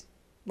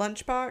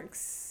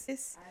Lunchbox.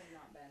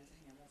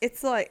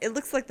 It's like, it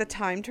looks like the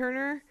time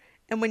turner.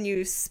 And when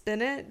you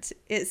spin it,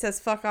 it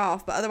says fuck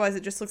off. But otherwise,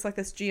 it just looks like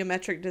this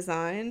geometric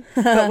design.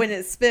 But when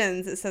it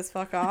spins, it says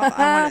fuck off.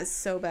 I want it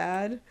so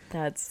bad.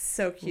 That's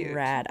so cute.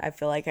 Rad. I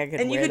feel like I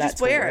could and wear you could that just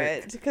to wear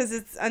work. it. Because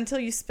it's until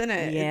you spin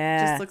it,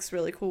 Yeah. it just looks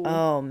really cool.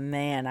 Oh,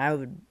 man. I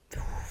would.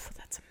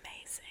 That's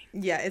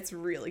amazing. Yeah, it's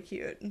really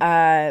cute.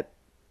 But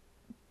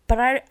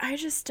I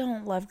just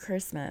don't love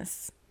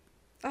Christmas.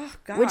 Oh,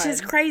 God. Which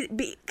is crazy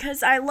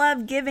because I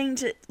love giving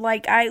to,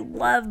 I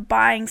love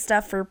buying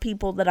stuff for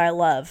people that I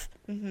love.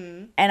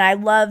 Mm-hmm. And I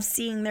love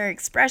seeing their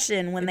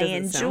expression when they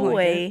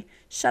enjoy.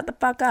 Shut the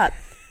fuck up.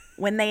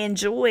 When they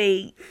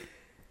enjoy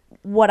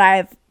what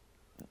I've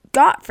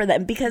got for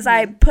them because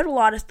I put a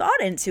lot of thought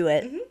into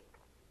it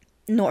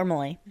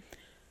normally.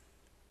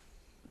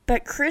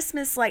 But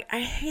Christmas,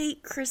 I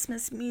hate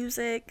Christmas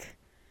music.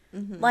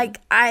 Mm-hmm.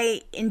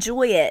 I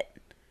enjoy it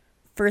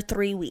for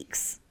 3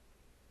 weeks.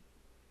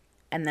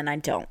 And then I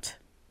don't.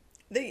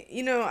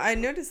 I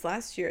noticed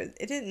last year,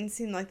 it didn't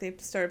seem like they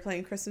started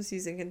playing Christmas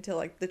music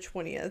until the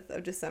 20th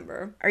of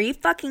December. Are you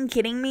fucking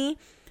kidding me?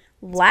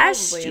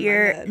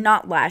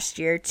 Not last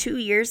year, 2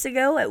 years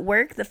ago at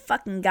work, the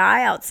fucking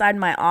guy outside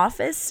my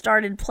office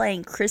started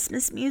playing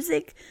Christmas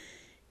music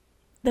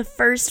the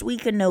first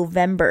week of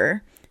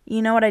November.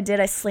 You know what I did?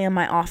 I slammed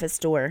my office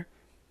door.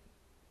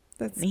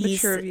 That's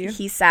mature of you.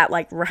 He sat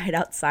right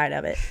outside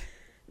of it.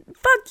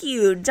 Fuck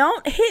you.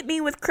 Don't hit me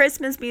with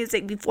Christmas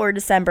music before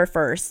December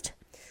 1st.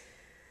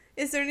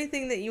 Is there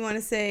anything that you want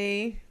to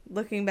say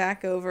looking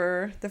back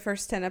over the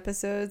first 10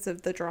 episodes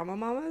of the Drama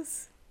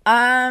Mamas?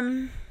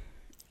 I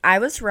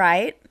was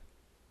right.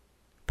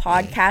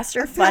 Podcasts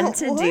are fun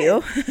to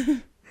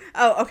do.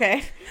 Oh,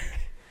 okay.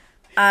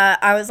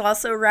 I was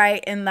also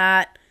right in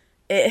that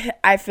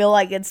I feel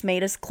like it's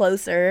made us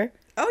closer.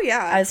 Oh,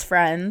 yeah. As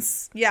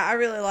friends. Yeah, I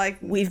really like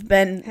we've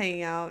been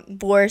hanging out.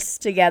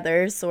 Forced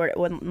together, sort of.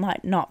 Well,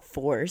 not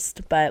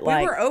forced, but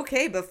we were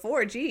okay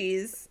before,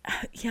 geez.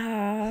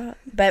 Yeah,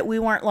 but we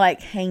weren't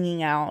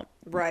hanging out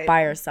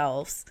by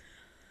ourselves.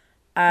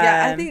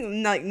 Yeah, I think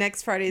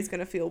next Friday is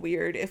gonna feel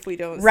weird if we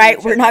don't.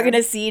 Right, we're not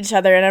gonna see each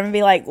other, and I'm gonna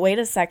be like, wait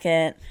a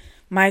second,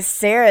 my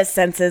Sarah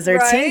senses are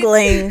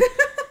tingling.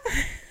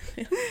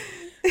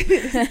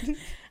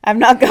 I've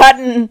not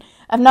gotten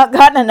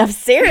enough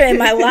Sarah in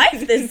my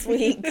life this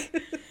week.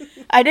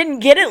 I didn't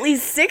get at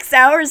least 6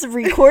 hours of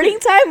recording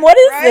time. What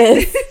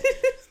is this?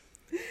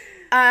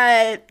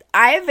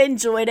 I've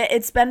enjoyed it.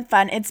 It's been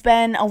fun. It's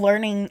been a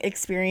learning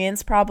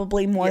experience,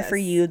 probably more for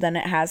you than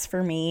it has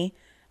for me.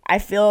 I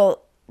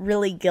feel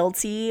really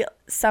guilty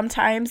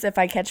sometimes if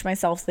I catch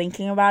myself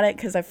thinking about it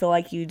because I feel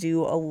like you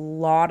do a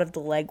lot of the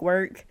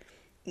legwork.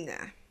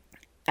 Nah.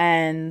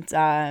 And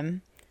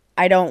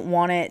I don't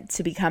want it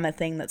to become a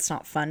thing that's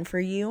not fun for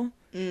you.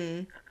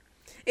 Mm.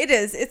 It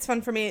is. It's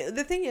fun for me.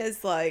 The thing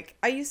is, I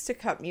used to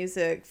cut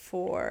music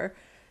for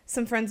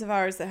some friends of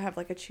ours that have,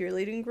 a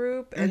cheerleading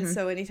group. And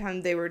so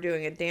anytime they were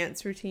doing a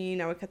dance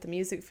routine, I would cut the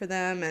music for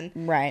them. And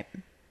right.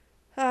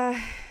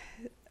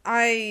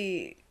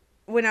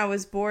 When I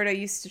was bored, I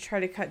used to try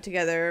to cut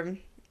together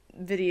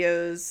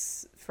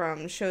videos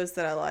from shows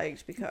that I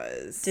liked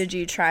because... Did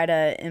you try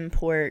to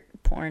import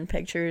porn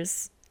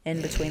pictures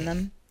in between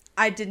them?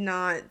 I did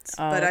not,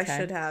 but okay. I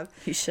should have.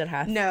 You should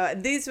have. No,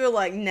 these will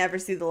never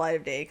see the light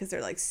of day because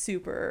they're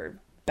super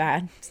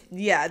bad.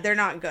 Yeah, they're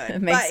not good.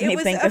 It makes but me it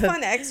was think a of,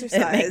 fun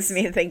exercise. It makes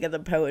me think of the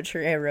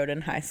poetry I wrote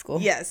in high school.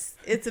 Yes,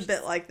 it's a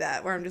bit like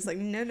that, where I'm just like,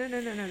 no,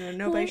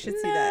 nobody should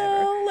see that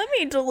ever. No, let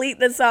me delete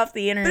this off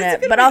the But, internet, it's a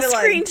good but way I'll to,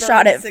 like, screenshot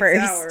burn it 6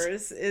 first.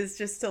 hours is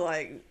just to,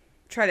 like,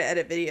 try to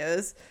edit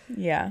videos.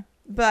 Yeah.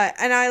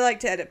 And I like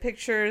to edit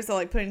pictures. I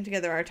like putting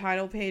together our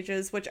title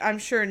pages, which I'm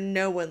sure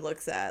no one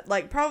looks at.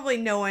 Like, probably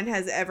no one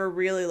has ever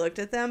really looked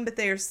at them, but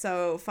they are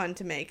so fun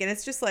to make. And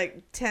it's just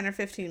like 10 or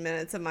 15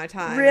 minutes of my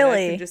time. Really?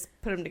 And I can just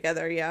put them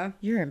together, yeah.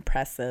 You're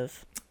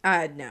impressive.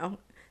 No.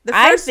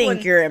 I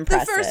think you're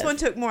impressive. The first one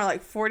took more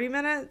like 40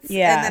 minutes.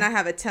 Yeah. And then I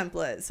have a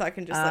template, so I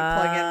can just like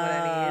plug in what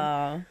I need.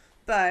 Oh.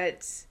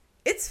 But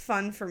it's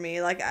fun for me.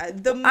 Like,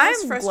 the most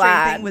I'm frustrating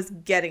glad. thing was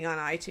getting on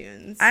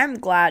iTunes. I'm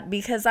glad,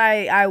 because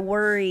I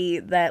worry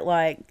that,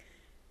 like,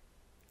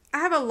 I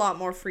have a lot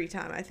more free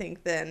time, I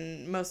think,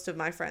 than most of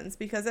my friends,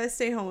 because I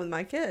stay home with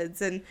my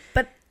kids,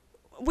 but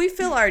we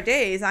fill our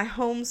days. I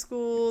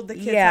homeschool. The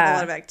kids have a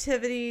lot of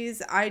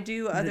activities. I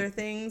do other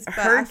things, but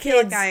I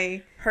feel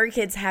like her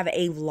kids have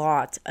a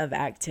lot of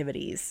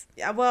activities.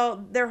 Yeah,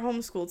 well, they're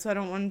homeschooled, so I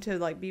don't want them to,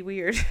 like, be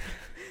weird.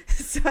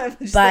 So I'm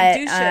just like,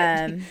 do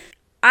shit.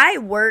 I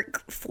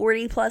work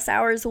 40 plus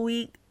hours a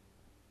week,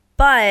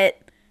 but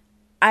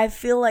I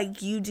feel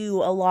like you do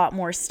a lot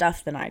more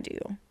stuff than I do.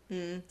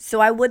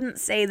 So I wouldn't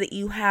say that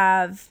you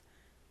have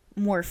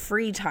more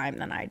free time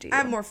than I do. I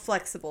have more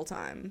flexible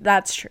time.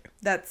 That's true.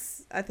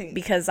 That's, I think.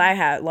 Because I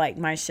have, like,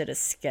 my shit is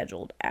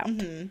scheduled out.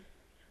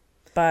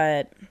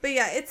 But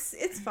yeah,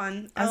 it's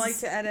fun. I like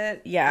to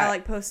edit. Yeah. I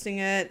like posting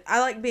it. I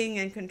like being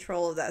in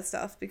control of that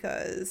stuff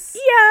because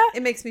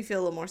it makes me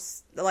feel a little more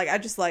like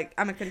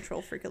I'm a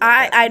control freak.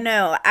 I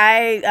know.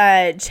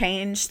 I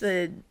changed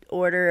the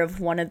order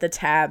of one of the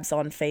tabs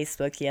on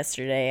Facebook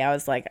yesterday. I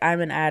was like, I'm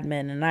an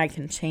admin and I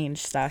can change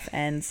stuff,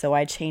 and so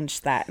I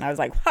changed that, and I was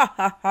like, ha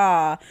ha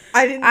ha!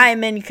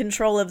 I'm in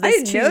control of this.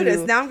 I didn't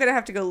notice. Now I'm gonna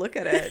have to go look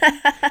at it.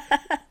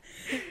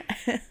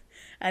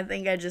 I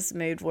think I just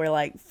moved where,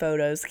 like,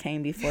 photos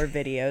came before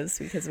videos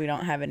because we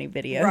don't have any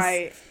videos.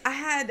 Right. I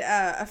had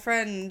a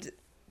friend,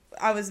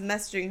 I was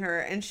messaging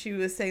her, and she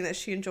was saying that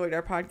she enjoyed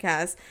our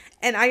podcast.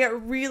 And I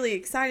got really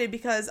excited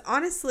because,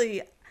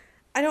 honestly,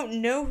 I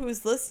don't know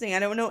who's listening. I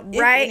don't know if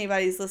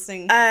anybody's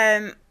listening.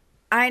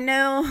 I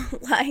know,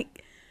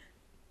 like,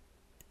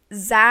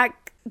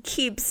 Zach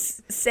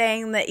keeps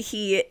saying that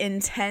he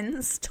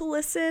intends to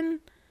listen.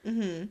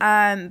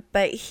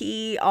 But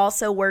he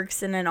also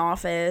works in an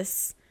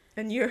office.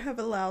 And you have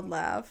a loud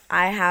laugh.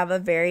 I have a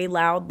very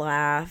loud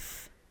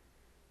laugh.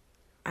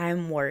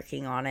 I'm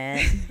working on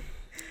it.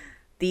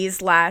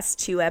 These last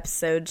 2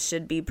 episodes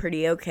should be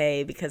pretty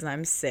okay because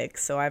I'm sick,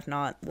 so I've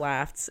not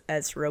laughed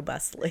as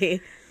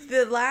robustly.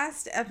 The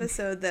last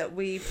episode that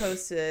we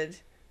posted,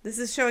 this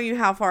is showing you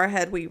how far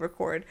ahead we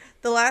record.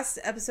 The last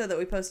episode that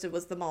we posted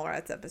was the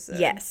Mallrats episode.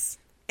 Yes.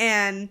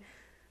 And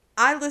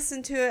I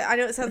listen to it. I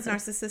know it sounds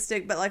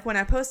narcissistic, but, like, when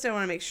I post it, I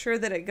want to make sure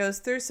that it goes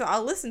through. So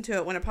I'll listen to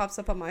it when it pops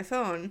up on my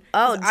phone.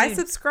 Oh, dude. I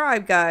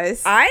subscribe,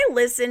 guys. I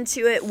listen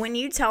to it when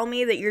you tell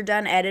me that you're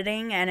done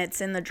editing and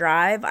it's in the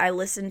drive. I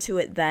listen to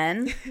it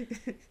then.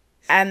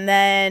 And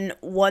then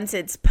once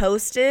it's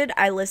posted,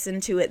 I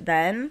listen to it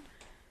then.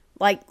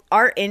 Like,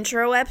 our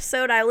intro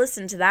episode, I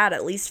listened to that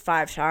at least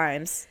 5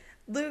 times.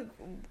 Luke,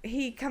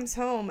 he comes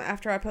home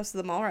after I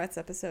posted the Mallrats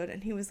episode,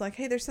 and he was like,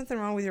 hey, there's something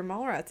wrong with your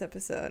Mallrats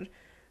episode.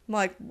 I'm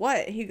like,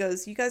 what? He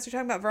goes, you guys are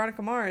talking about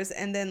Veronica Mars,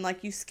 and then,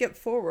 like, you skip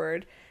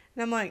forward.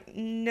 And I'm like,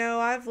 no,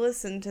 I've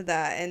listened to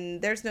that,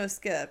 and there's no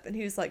skip. And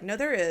he was like, no,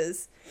 there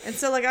is. And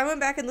so, like, I went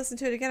back and listened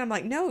to it again. I'm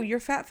like, no, your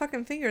fat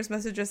fucking fingers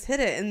must have just hit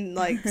it and,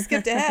 like,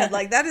 skipped ahead.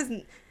 Like, that is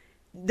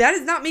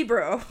not me,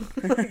 bro.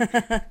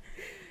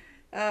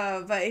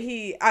 But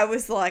I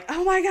was like,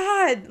 oh my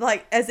God,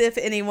 like, as if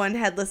anyone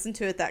had listened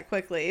to it that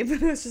quickly.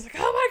 But it was just like,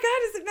 oh my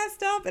God, is it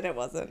messed up? And it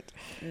wasn't.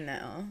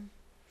 No.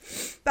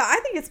 But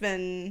I think it's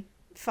been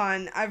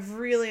fun. I've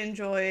really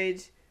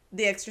enjoyed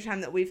the extra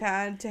time that we've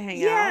had to hang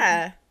out.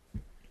 Yeah.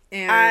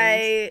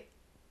 And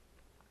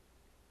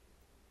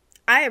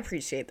I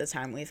appreciate the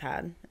time we've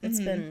had. It's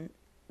been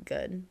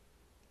good.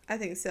 I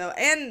think so.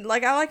 And,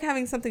 like, I like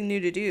having something new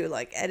to do.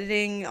 Like,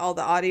 editing, all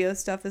the audio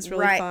stuff is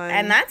really fun.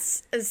 And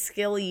that's a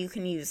skill you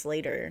can use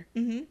later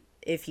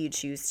if you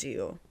choose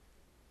to.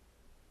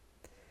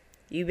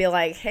 You'd be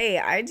like, hey,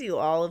 I do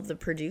all of the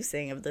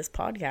producing of this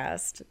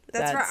podcast.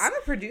 That's right. I'm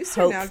a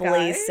producer now, guys.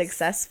 Hopefully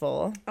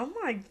successful. Oh,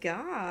 my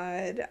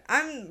God.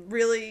 I'm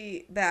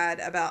really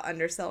bad about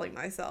underselling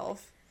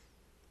myself,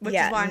 which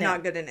is why I'm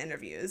not good in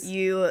interviews.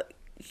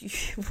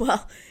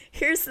 Well,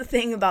 here's the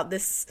thing about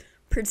this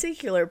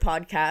particular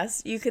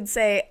podcast. You could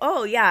say,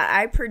 oh, yeah,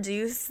 I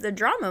produce the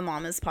Drama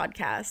Mamas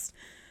podcast.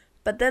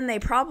 But then they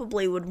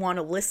probably would want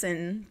to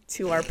listen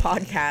to our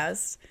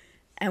podcast.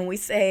 And we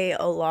say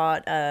a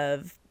lot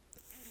of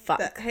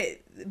fuck.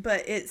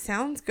 But it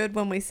sounds good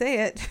when we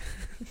say it.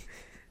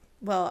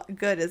 Well,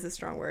 good is a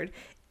strong word.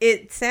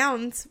 It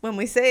sounds, when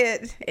we say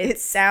it. It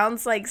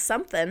sounds like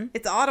something.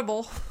 It's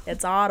audible.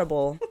 It's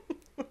audible.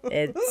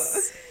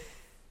 It's...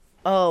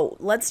 Oh,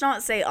 let's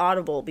not say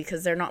audible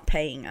because they're not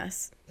paying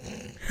us.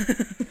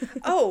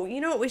 Oh, you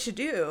know what we should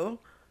do?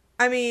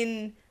 I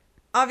mean,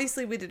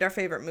 obviously we did our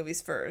favorite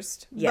movies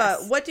first. Yes.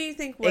 But what do you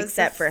think was...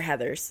 Except for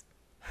Heather's.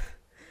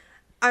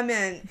 I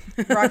meant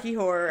Rocky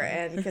Horror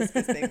and Kiss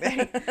Kiss Bang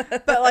Bang.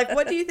 But, like,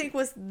 what do you think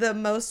was the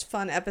most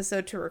fun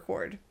episode to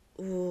record?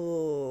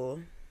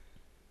 Ooh.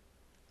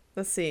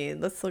 Let's see.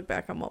 Let's look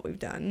back on what we've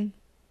done.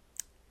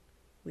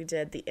 We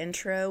did the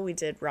intro. We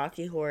did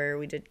Rocky Horror.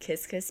 We did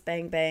Kiss Kiss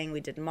Bang Bang.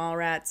 We did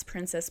Mallrats,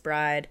 Princess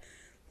Bride,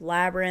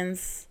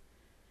 Labyrinth.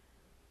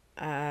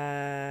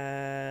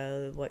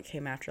 What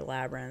came after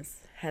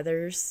Labyrinth?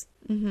 Heather's.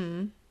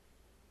 Mm-hmm.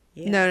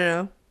 Yeah.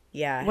 No.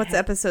 Yeah. What's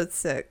episode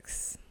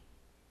 6?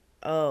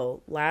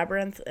 Oh,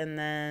 Labyrinth, and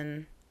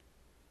then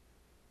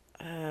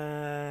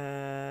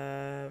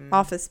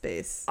Office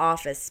Space.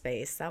 Office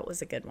Space. That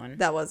was a good one.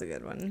 That was a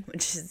good one.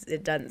 Which is,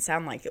 it doesn't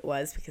sound like it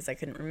was because I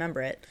couldn't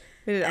remember it.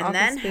 We did And Office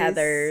then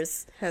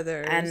Space,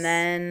 Heather's. And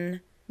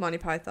then Monty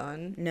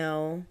Python.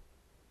 no.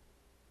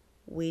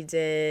 We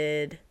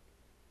did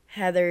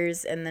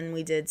Heather's, and then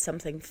we did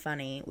something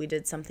funny. We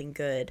did something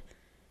good.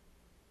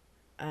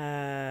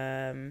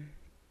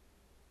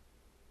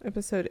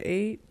 Episode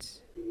 8.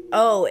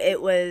 Oh,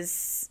 it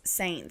was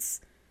Saints.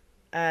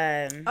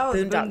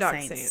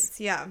 Boondock Saints.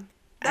 Yeah.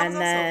 That And was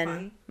then also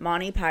fun.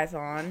 Monty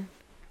Python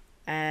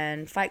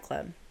and Fight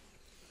Club.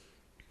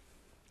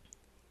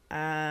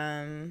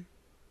 The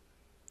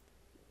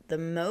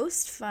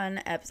most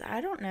fun episode,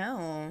 I don't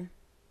know.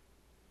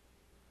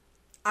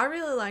 I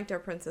really liked our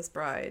Princess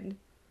Bride.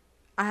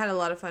 I had a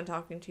lot of fun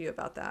talking to you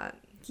about that.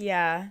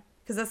 Yeah.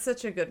 Because that's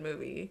such a good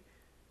movie.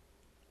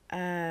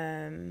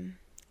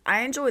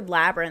 I enjoyed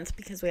Labyrinth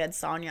because we had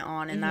Sonia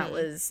on, and that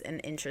was an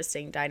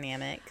interesting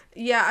dynamic.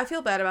 Yeah, I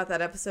feel bad about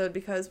that episode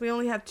because we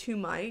only have 2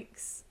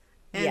 mics.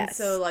 And Yes.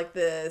 so, like,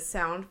 the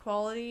sound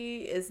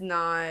quality is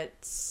not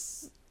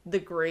the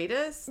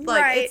greatest.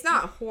 Like, Right. it's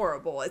not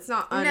horrible. It's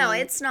not... No,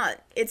 it's not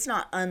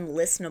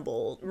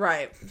unlistenable.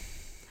 Right.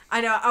 I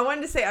know. I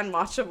wanted to say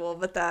unwatchable,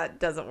 but that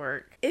doesn't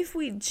work. If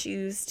we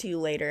choose to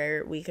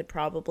later, we could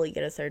probably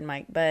get a third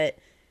mic, but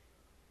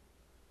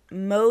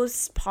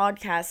most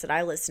podcasts that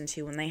I listen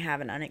to, when they have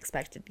an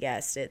unexpected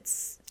guest,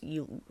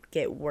 you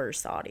get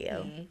worse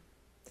audio.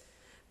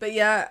 But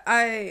yeah,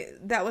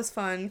 that was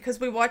fun because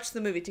we watched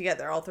the movie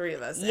together, all 3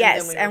 of us.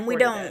 Yes, and we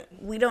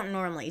recorded don't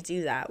normally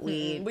do that.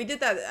 it. We did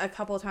that a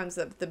couple of times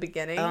at the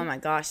beginning. Oh my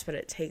gosh, but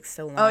it takes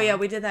so long. Oh yeah,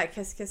 we did that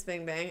Kiss Kiss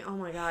Bang Bang. Oh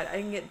my god, I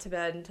didn't get to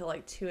bed until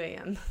like 2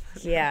 a.m.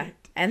 Yeah,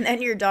 and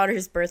then your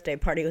daughter's birthday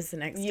party was the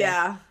next day.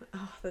 Yeah.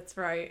 Oh, that's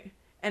right.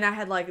 And I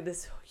had like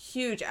this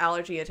huge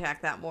allergy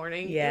attack that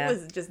morning. Yeah. It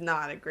was just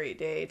not a great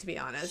day, to be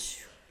honest.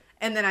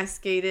 And then I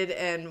skated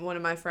and one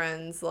of my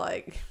friends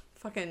like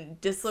fucking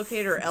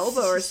dislocated her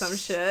elbow or some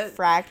shit.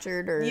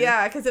 Fractured or...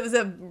 Yeah, because it was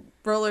a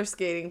roller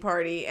skating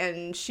party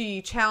and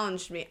she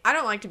challenged me. I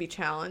don't like to be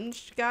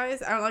challenged,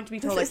 guys. I don't like to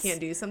be told I can't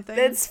do something.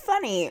 It's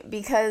funny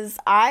because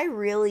I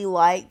really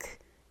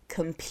like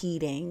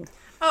competing.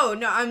 Oh,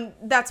 no,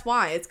 that's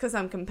why. It's because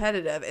I'm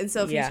competitive. And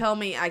so if Yeah. you tell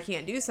me I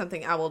can't do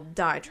something, I will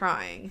die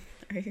trying.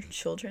 Are your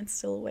children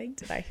still awake?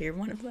 Did I hear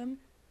one of them?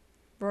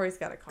 Rory's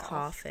got a cough.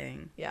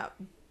 Coughing. Yep.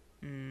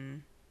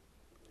 And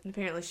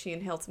apparently she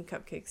inhaled some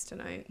cupcakes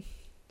tonight.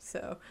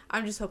 So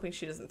I'm just hoping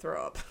she doesn't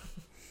throw up.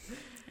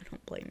 I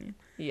don't blame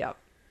you. Yep.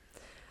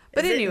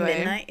 But Is anyway. it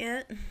midnight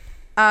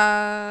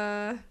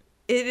yet?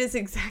 It is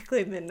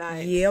exactly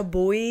midnight. Yeah,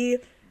 boy.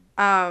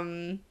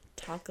 Um,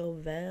 Taco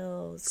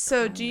Bell's so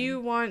calling. do you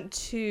want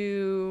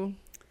to...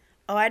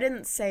 Oh, I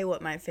didn't say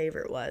what my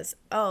favorite was.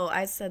 Oh,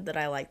 I said that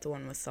I liked the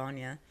one with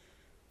Sonia.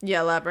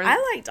 Yeah, Labyrinth. I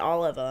liked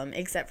all of them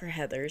except for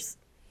Heather's.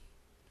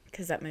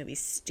 Because that movie's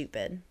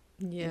stupid.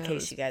 Yeah. In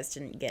case you guys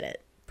didn't get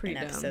it. Pretty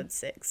in dumb. episode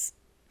 6.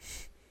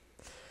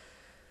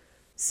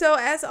 So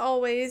as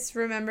always,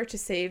 remember to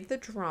save the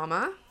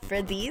drama.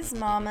 For these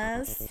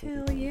mamas.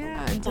 Hell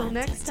yeah. Until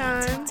next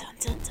time. Dun,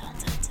 dun, dun,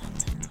 dun.